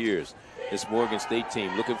 7 years. This Morgan State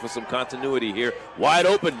team looking for some continuity here. Wide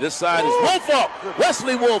open. This side is Woolfolk.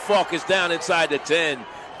 Wesley Woolfolk is down inside the 10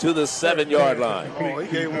 to the 7-yard line. Oh,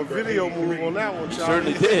 he gave him a video move on that one, He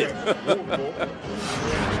Charlie. certainly did.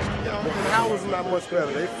 And Howard's not much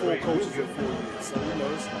better. They 4 coaches in 4 years. So,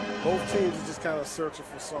 both teams are just kind of searching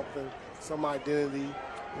for something, some identity,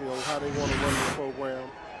 how they want to run the program.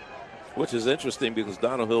 Which is interesting because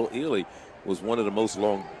Donald Ely was one of the most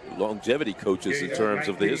longevity coaches in terms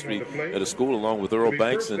of the history of the school, along with Earl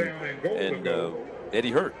Banks and Eddie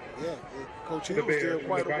Hurt. Yeah, Coach Hill was there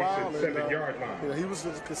quite a while, and he was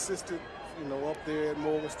consistent, up there at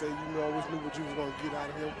Morgan State. You always knew what you was going to get out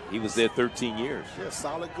of him. He was there 13 years. Yeah,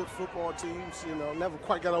 solid, good football teams. Never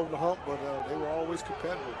quite got over the hump, but they were always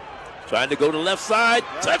competitive. Trying to go to left side,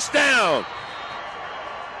 touchdown!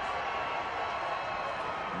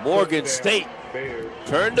 Morgan State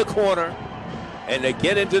turned the corner, and they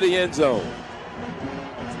get into the end zone.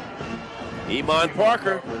 Iman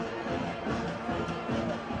Parker.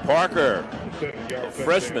 Parker, a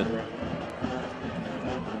freshman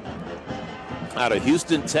out of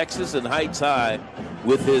Houston, Texas, and Heights High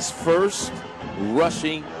with his first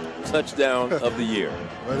rushing touchdown of the year.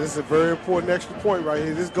 Well, this is a very important extra point right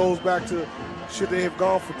here. This goes back to should they have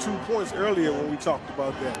gone for 2 points earlier when we talked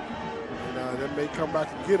about that. And that may come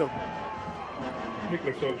back and get them.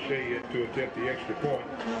 Nicholas O'Shea in to attempt the extra point.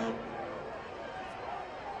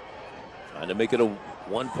 Trying to make it a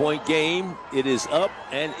 1-point game. It is up,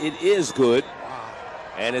 and it is good.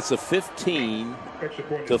 And it's a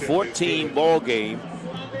 15-14 ball game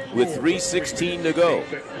with 3:16 to go.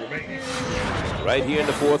 Right here in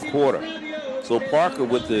the 4th quarter. So Parker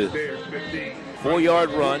with the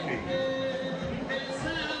 4-yard run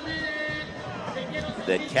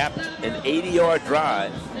that capped an 80-yard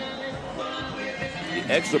drive. The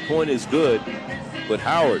extra point is good, but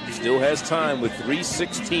Howard still has time with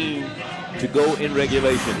 3:16 to go in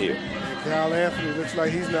regulation here. Kyle Anthony looks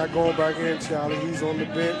like he's not going back in, Charlie. He's on the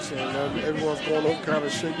bench, and everyone's going over, kind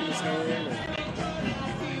of shaking his hand and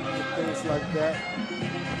things like that.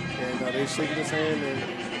 And they're shaking his hand, and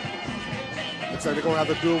looks like they're going to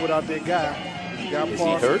have to do it without their guy. Is he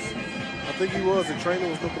hurt? I think he was. The trainer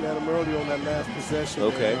was looking at him early on that last possession.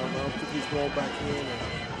 Okay. And, I don't think he's going back in.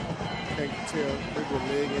 Can't tell. Maybe a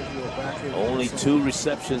leg injury or back injury. Only 2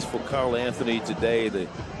 receptions for Kyle Anthony today.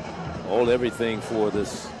 Everything for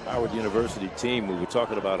this Howard University team. We were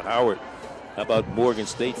talking about Howard. How about Morgan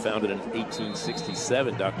State, founded in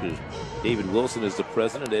 1867? Dr. David Wilson is the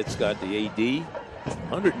president. Ed Scott, the AD.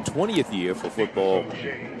 120th year for football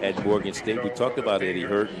at Morgan State. We talked about Eddie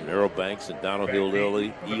Hurt and Earl Banks and Donald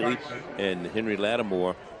Ely and Henry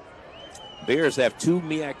Lattimore. Bears have 2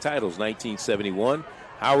 MEAC titles, 1971.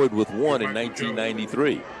 Howard with 1 in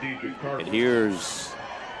 1993. And here's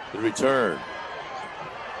the return.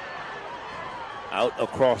 Out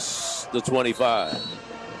across the 25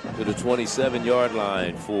 to the 27-yard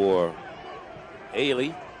line for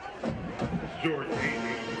Ailey.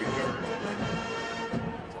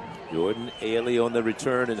 Jordan Ailey on the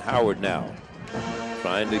return, and Howard now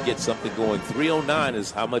trying to get something going. 3:09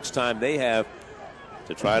 is how much time they have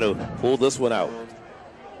to try to pull this one out.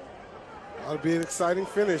 That'll be an exciting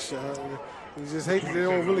finish. You just hate that they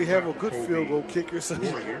don't really have a good field goal kicker. So,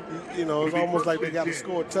 it's almost like they got to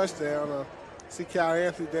score a touchdown. See Kyle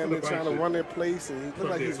Anthony down there trying to run their place, and he looks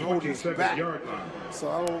like he's holding his back. So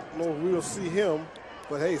I don't know if we'll see him.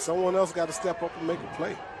 But, hey, someone else got to step up and make a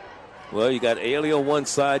play. Well, you got Ailey on one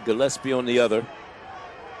side, Gillespie on the other.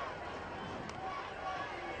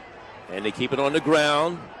 And they keep it on the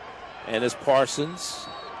ground. And it's Parsons.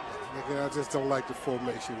 I just don't like the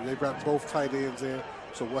formation. They got both tight ends in.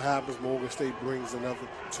 So what happens, Morgan State brings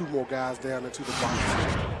 2 more guys down into the box.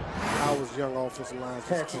 Howard's young offensive line is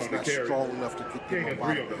just not strong enough to get them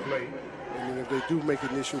out of there. And if they do make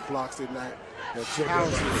initial blocks, they're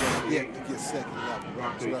challenging them yet to get second level.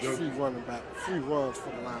 So that's free runs for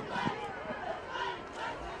the linebacker.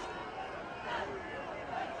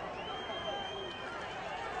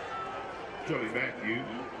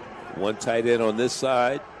 One tight end on this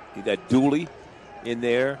side. You got Dooley in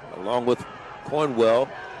there along with Cornwell.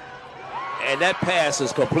 And that pass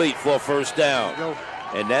is complete for a first down.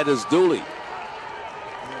 And that is Dooley.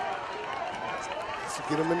 So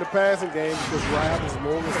get them in the passing game, because what happens,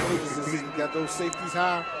 Morgan State is got those safeties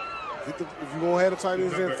high. If you're going to have the tight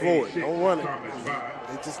ends in, throw it. Don't run it.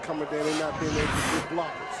 They just coming down and not being able to get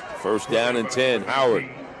blockers. First down and 10, Howard.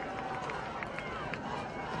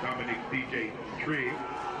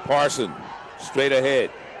 Parson, straight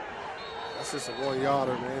ahead. That's just a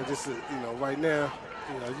 1-yarder, man. Just, right now,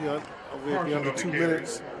 you're under 2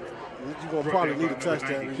 minutes. You're going to probably need a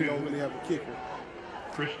touchdown if you don't really have a kicker.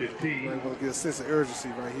 Christian T. They're going to get a sense of urgency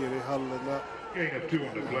right here. They're huddling up. Gain of 2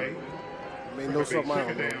 on the play. May know something I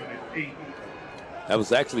don't know. That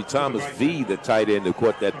was actually Thomas V, the tight end, who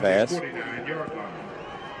caught that pass.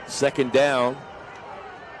 Second down.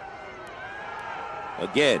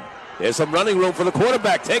 Again, there's some running room for the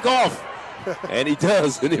quarterback. Take off. And he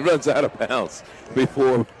does, and he runs out of bounds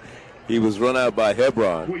before he was run out by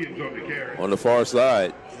Hebron on the far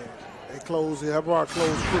side. They close. Hebron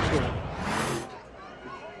closed quickly.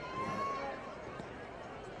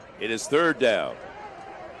 It is third down.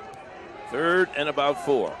 Third and about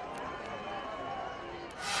 4.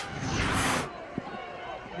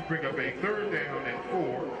 You bring up a 3rd down and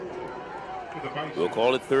 4. We'll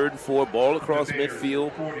call it 3rd and 4. Ball across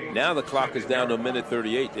midfield. Now the clock is down to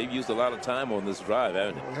 1:38. They've used a lot of time on this drive,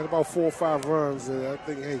 haven't they? They had about 4 or 5 runs. And I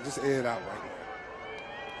think, hey, just air it out right now.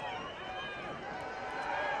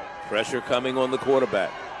 Pressure coming on the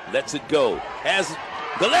quarterback. Lets it go. Has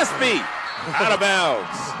Gillespie out of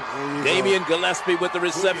bounds. Damian Gillespie with the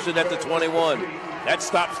reception at the 21. That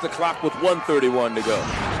stops the clock with 1:31 to go.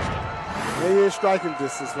 They're in striking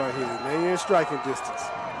distance right here. They're in striking distance.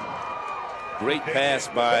 Great pass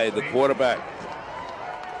by the quarterback,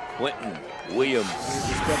 Quentin Williams.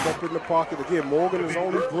 He step up in the pocket again. Morgan is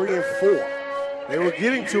only bringing 4. They were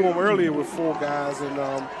getting to him earlier with 4 guys, and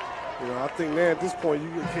I think now at this point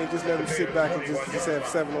you can't just let him sit back and just have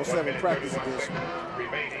 7-on-7 practice against you.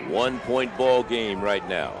 1-point ball game right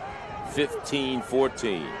now,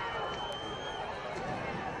 15-14.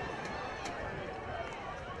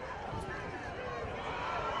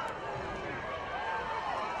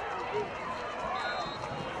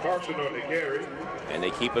 Parson on the carry. And they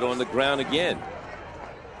keep it on the ground again.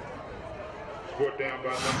 Scored down by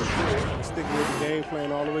number 4. Sticking with the game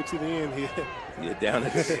plan all the way to the end here. You're down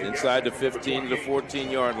inside the 15 to the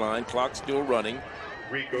 14-yard line. Clock still running.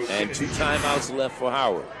 And 2 timeouts left for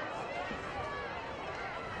Howard.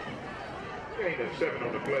 Gain of 7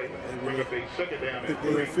 on the play. Bring up a 2nd down and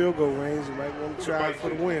 3. They're in field goal range. You might want to try for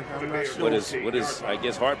the win. I'm not sure. What is I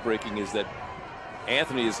guess heartbreaking is that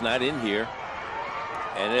Anthony is not in here.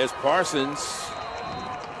 And there's Parsons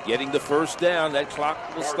getting the first down. That clock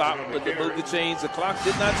will stop, but they move the chains. The clock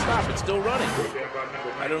did not stop. It's still running.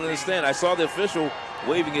 I don't understand. I saw the official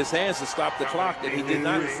waving his hands to stop the clock, and he did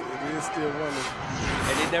not. It is still running.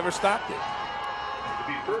 And he never stopped it.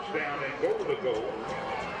 First down and goal to go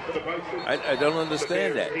for the Bison. I don't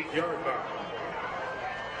understand that. 8-yard line.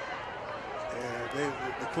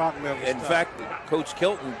 The clock never stopped. In fact, Coach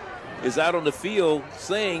Kelton is out on the field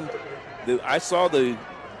saying, I saw the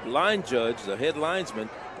line judge, the head linesman,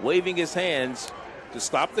 waving his hands to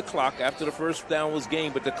stop the clock after the first down was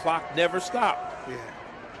gained, but the clock never stopped. Yeah.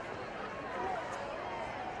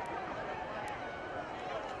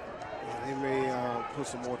 They may put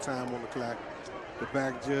some more time on the clock. The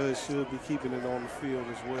back judge should be keeping it on the field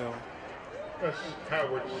as well. That's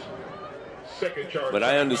Howard's second charge. But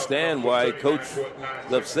I understand why Coach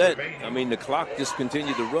is upset. I mean, the clock just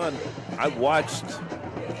continued to run. I watched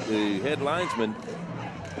the head linesman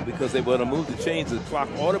because they want to move the chains. The clock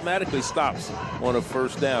automatically stops on a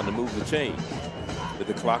first down to move the chain. But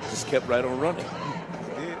the clock just kept right on running.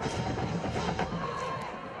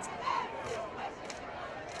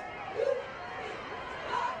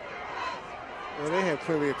 Well, they had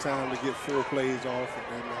plenty of time to get 4 plays off, and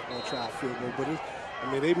they're not going to try a field goal.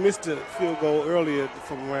 But they missed a field goal earlier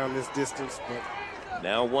from around this distance. But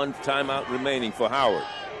now 1 timeout remaining for Howard.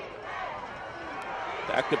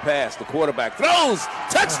 Back to pass. The quarterback throws.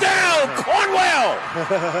 Touchdown, Cornwell!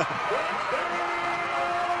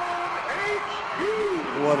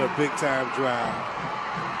 What a big-time drive.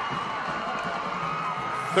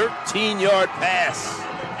 13-yard pass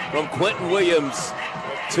from Quentin Williams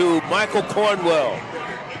to Michael Cornwell.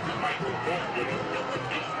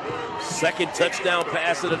 Second touchdown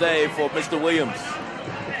pass of the day for Mr. Williams.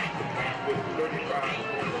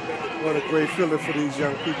 What a great feeling for these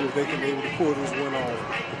young people if they can be able to pull this win off.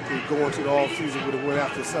 To go into the offseason with a win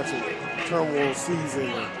after such a turmoil season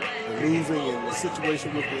and losing and the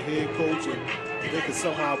situation with the head coach, and if they could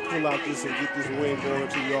somehow pull out this and get this win going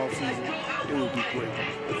into the offseason, it would be great.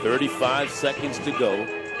 35 seconds to go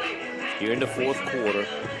here in the 4th quarter.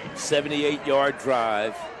 78-yard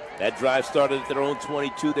drive. That drive started at their own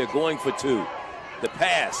 22. They're going for 2. The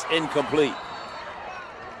pass incomplete.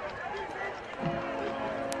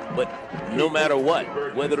 But no matter what,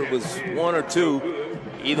 whether it was 1 or 2,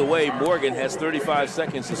 either way, Morgan has 35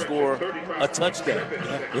 seconds to score a touchdown.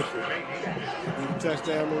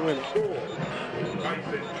 Touchdown to win it.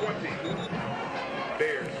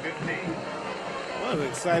 What an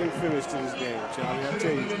exciting finish to this game, Charlie. I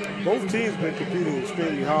tell you, both teams been competing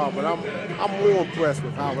extremely hard, but I'm more impressed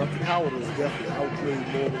with Howard. I think Howard has definitely outplayed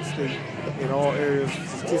Morgan State in all areas,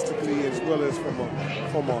 statistically as well as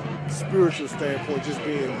from a spiritual standpoint, just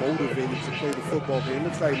being motivated to play the football game. It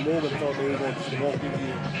looks like Morgan thought they were going to just walk in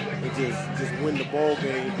here and just win the ball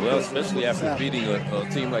game. Well, especially after beating a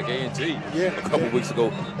team like A&T a couple weeks ago.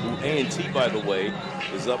 A&T, by the way,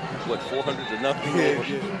 is up, 400-0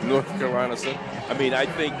 over North Carolina. So, I mean, I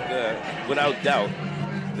think without doubt,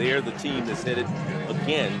 they're the team that's headed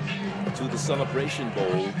again to the Celebration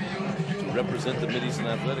Bowl to represent the Mid-Eastern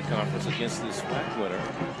Athletic Conference against this SWAC winner.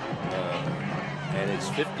 And it's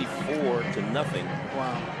 54-0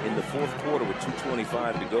 in the fourth quarter with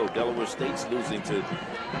 2:25 to go. Delaware State's losing to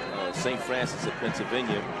St. Francis of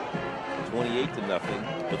Pennsylvania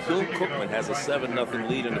 28-0. Bethune-Cookman has a 7-0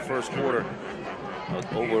 lead in the first quarter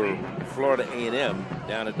over Florida A&M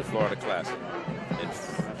down at the Florida Classic. And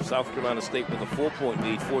South Carolina State with a 4-point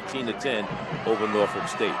lead, 14-10 over Norfolk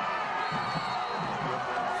State.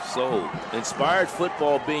 So, inspired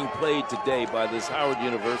football being played today by this Howard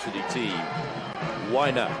University team.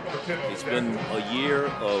 Why not? It's been a year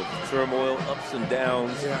of turmoil, ups and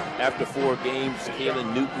downs. After 4 games,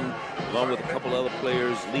 Kalen Newton, along with a couple other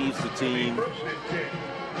players, leaves the team.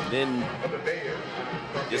 Then,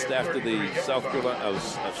 just after the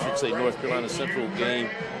North Carolina Central game,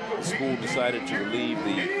 the school decided to relieve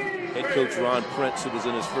the head coach Ron Prince, who was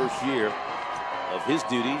in his first year, of his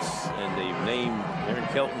duties, and they named Aaron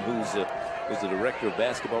Kelton, who's the director of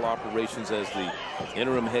basketball operations, as the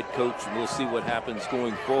interim head coach, and we'll see what happens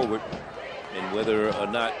going forward and whether or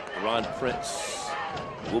not Ron Prince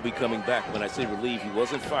will be coming back. When I say relieve, he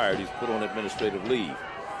wasn't fired, he's put on administrative leave.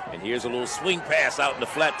 And here's a little swing pass out in the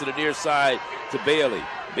flat to the near side to Bailey.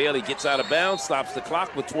 Bailey gets out of bounds, stops the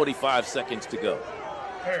clock with 25 seconds to go.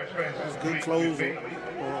 That's good closing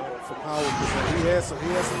from Howard. He has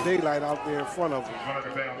some daylight out there in front of him.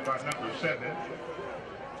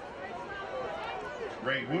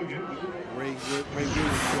 Ray Williams. Ray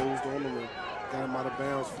Williams closed on him and got him out of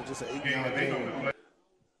bounds for just an 8-yard gain.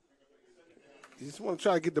 You just want to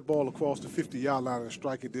try to get the ball across the 50-yard line and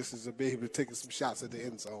strike it distance and be able to take some shots at the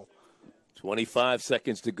end zone. 25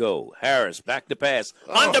 seconds to go. Harris back to pass.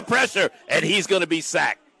 Under pressure, and he's going to be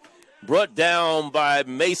sacked. Brought down by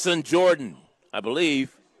Mason Jordan, I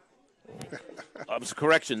believe.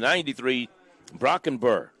 Correction, 93.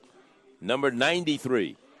 Brockenburr, number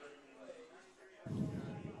 93.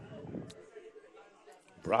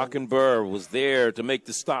 Brockenburr was there to make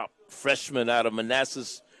the stop. Freshman out of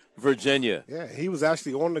Manassas, Virginia. Yeah, he was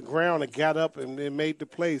actually on the ground and got up and then made the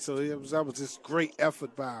play. So that was just great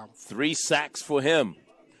effort by him. 3 sacks for him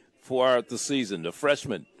for the season. The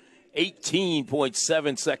freshman,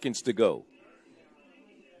 18.7 seconds to go.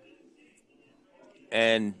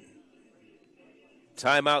 And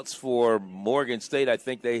timeouts for Morgan State. I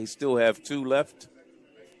think they still have 2 left.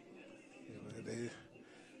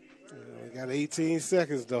 They got 18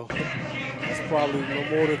 seconds, though. That's probably no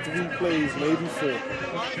more than 3 plays, maybe 4.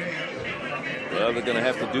 Well, they're going to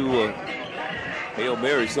have to do a Hail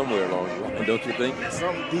Mary somewhere along the line, don't you think?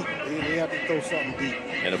 Something deep. They have to throw something deep.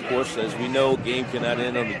 And, of course, as we know, game cannot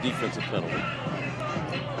end on the defensive penalty.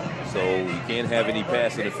 So you can't have any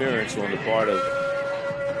pass interference on the part of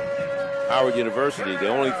Howard University. The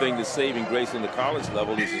only thing that's saving grace in the college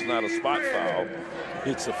level is it's not a spot foul.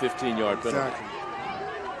 It's a 15-yard penalty. Exactly.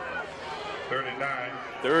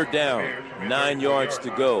 3rd down, 9 yards to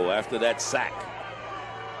go after that sack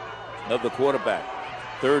of the quarterback.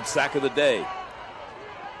 3rd sack of the day.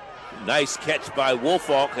 Nice catch by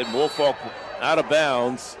Woolfolk, and Woolfolk out of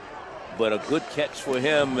bounds, but a good catch for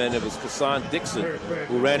him, and it was Kassan Dixon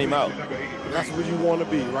who ran him out. That's where you want to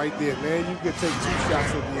be, right there, man. You can take 2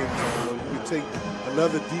 shots at the end zone. You can take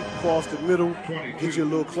another deep across the middle, get you a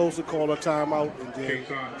little closer, call a timeout, and then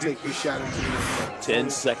take your shot into the end zone. 10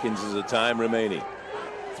 seconds is the time remaining.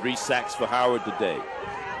 3 sacks for Howard today.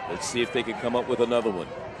 Let's see if they can come up with another one.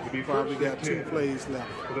 We probably got 2 plays left.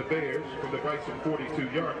 For the Bears from the Bison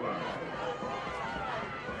 42-yard line.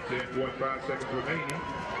 10.5 seconds remaining.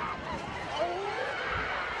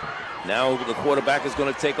 Now the quarterback is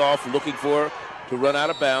going to take off looking to run out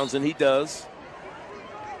of bounds, and he does.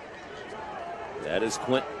 That is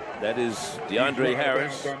DeAndre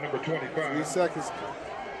Harris. 3 seconds.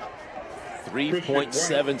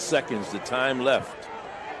 3.7 seconds, the time left.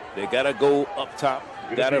 They got to go up top.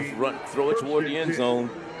 Got to throw it toward the end zone.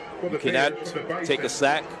 You cannot take a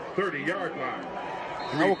sack. 30-yard line.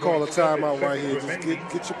 I would call a timeout right here. Just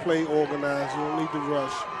get your play organized. You don't need to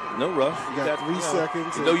rush. No rush. You got 3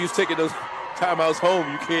 seconds. No use taking those timeouts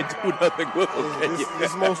home. You can't do nothing with them.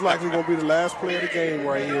 This is most likely going to be the last play of the game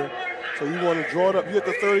right here. So you want to draw it up. You're at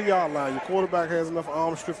the 30-yard line. Your quarterback has enough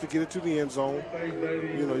arm strength to get it to the end zone.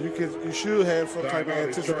 You know, you should have some type of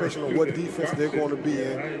anticipation of what defense they're going to be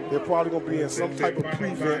in. They're probably going to be in some type of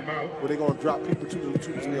prevent where they're going to drop people to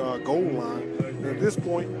the goal line. And at this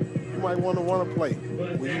point, you might want to run a play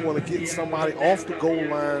where you want to get somebody off the goal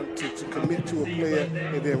line to commit to a player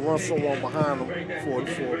and then run someone behind them for a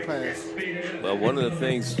pass. Well, one of the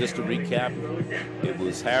things, just to recap, it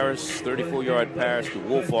was Harris, 34-yard pass to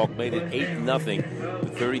Woolfolk, made it 8-0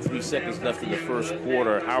 with 33 seconds left in the first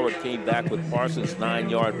quarter. Howard came back with Parsons'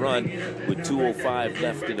 9-yard run with 2:05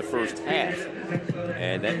 left in the first half,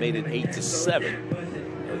 and that made it 8-7.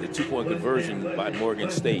 The 2-point conversion by Morgan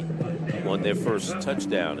State on their first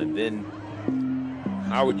touchdown, and then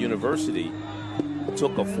Howard University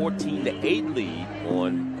took a 14-8 lead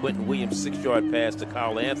on Quentin Williams' 6-yard pass to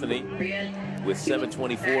Kyle Anthony with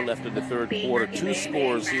 7:24 left in the third quarter. 2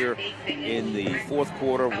 scores here in the fourth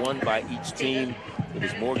quarter, one by each team. It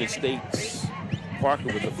was Morgan State's Parker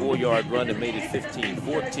with a 4-yard run that made it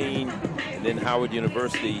 15-14, and then Howard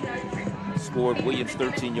University scored Williams'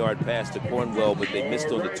 13-yard pass to Cornwell, but they missed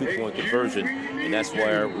on the 2-point conversion, and that's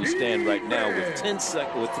where we stand right now with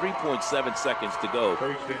 3.7 seconds to go,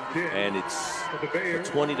 and it's a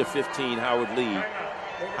 20-15 Howard lead.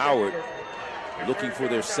 Howard looking for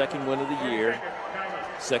their second win of the year,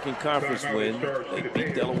 second conference win. They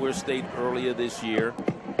beat Delaware State earlier this year.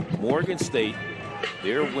 Morgan State,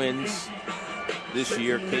 their wins this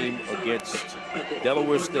year came against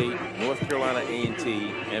Delaware State, North Carolina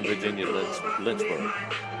A&T, and Virginia Lynchburg.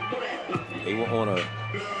 They were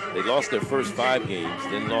they lost their first 5 games,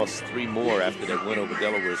 then lost 3 more after that win over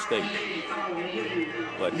Delaware State.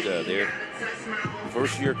 But their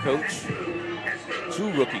first-year coach,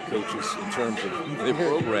 2 rookie coaches in terms of their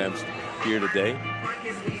programs here today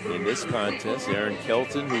in this contest. Aaron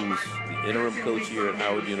Kelton, who's the interim coach here at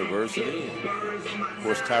Howard University. And of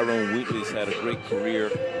course, Tyrone Wheatley's had a great career,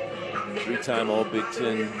 3-time All-Big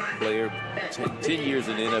Ten player, 10 years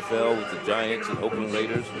in the NFL with the Giants and Oakland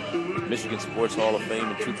Raiders, Michigan Sports Hall of Fame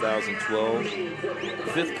in 2012.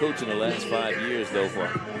 5th coach in the last 5 years, though, for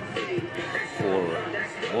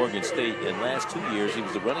Morgan State. And last 2 years, he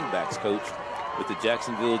was the running backs coach with the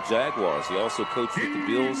Jacksonville Jaguars. He also coached with the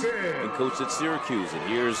Bills and coached at Syracuse. And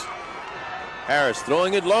here's Harris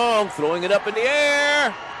throwing it long, throwing it up in the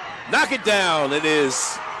air. Knock it down. It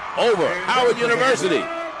is over. Howard University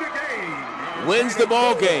wins the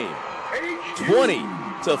ball game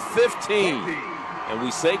 20-15. And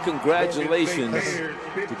we say congratulations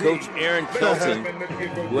to Coach Aaron Kelton,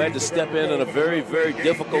 who had to step in a very, very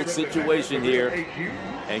difficult situation here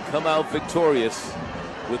and come out victorious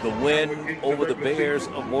with a win over the Bears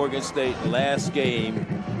of Morgan State, last game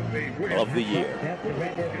of the year.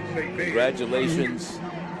 Congratulations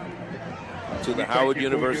to the Howard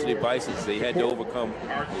University Bisons. They had to overcome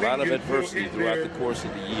a lot of adversity throughout the course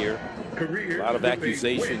of the year. A lot of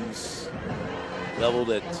accusations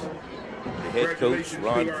leveled at the head coach,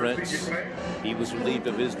 Ron Prince. He was relieved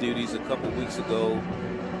of his duties a couple weeks ago.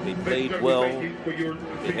 They played well.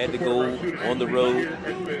 They had to go on the road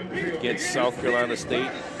against South Carolina State.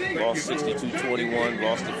 Lost 62-21,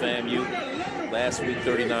 lost to FAMU last week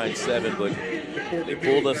 39-7, but they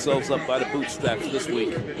pulled themselves up by the bootstraps this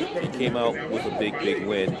week and came out with a big, big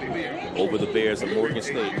win over the Bears of Morgan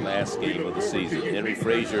State, last game of the season. Henry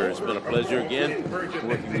Frazier, it's been a pleasure again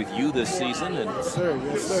working with you this season, and yes,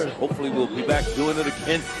 sir. Hopefully we'll be back doing it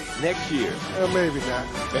again next year. Maybe not.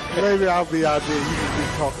 Maybe I'll be out there. You can be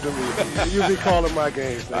talking to me. You'll be calling my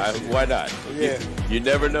games. Why not? Yeah. You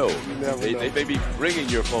never know. You never know. They may be ringing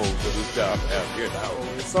your phone for this job out here now.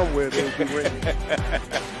 Somewhere they'll be ringing.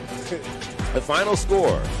 The final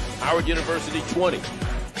score, Howard University 20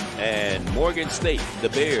 and Morgan State, the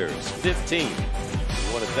Bears, 15. We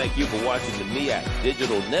want to thank you for watching the MEAC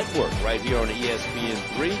Digital Network right here on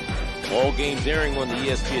ESPN3. All games airing on the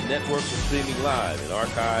ESPN Network and streaming live and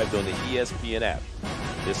archived on the ESPN app.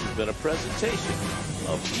 This has been a presentation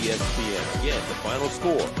of ESPN. Again, the final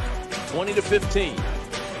score, 20-15.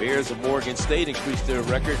 Bears of Morgan State increased their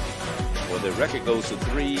record, or their record goes to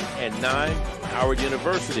 3-9. Howard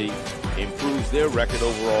University improves their record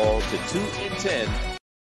overall to 2-10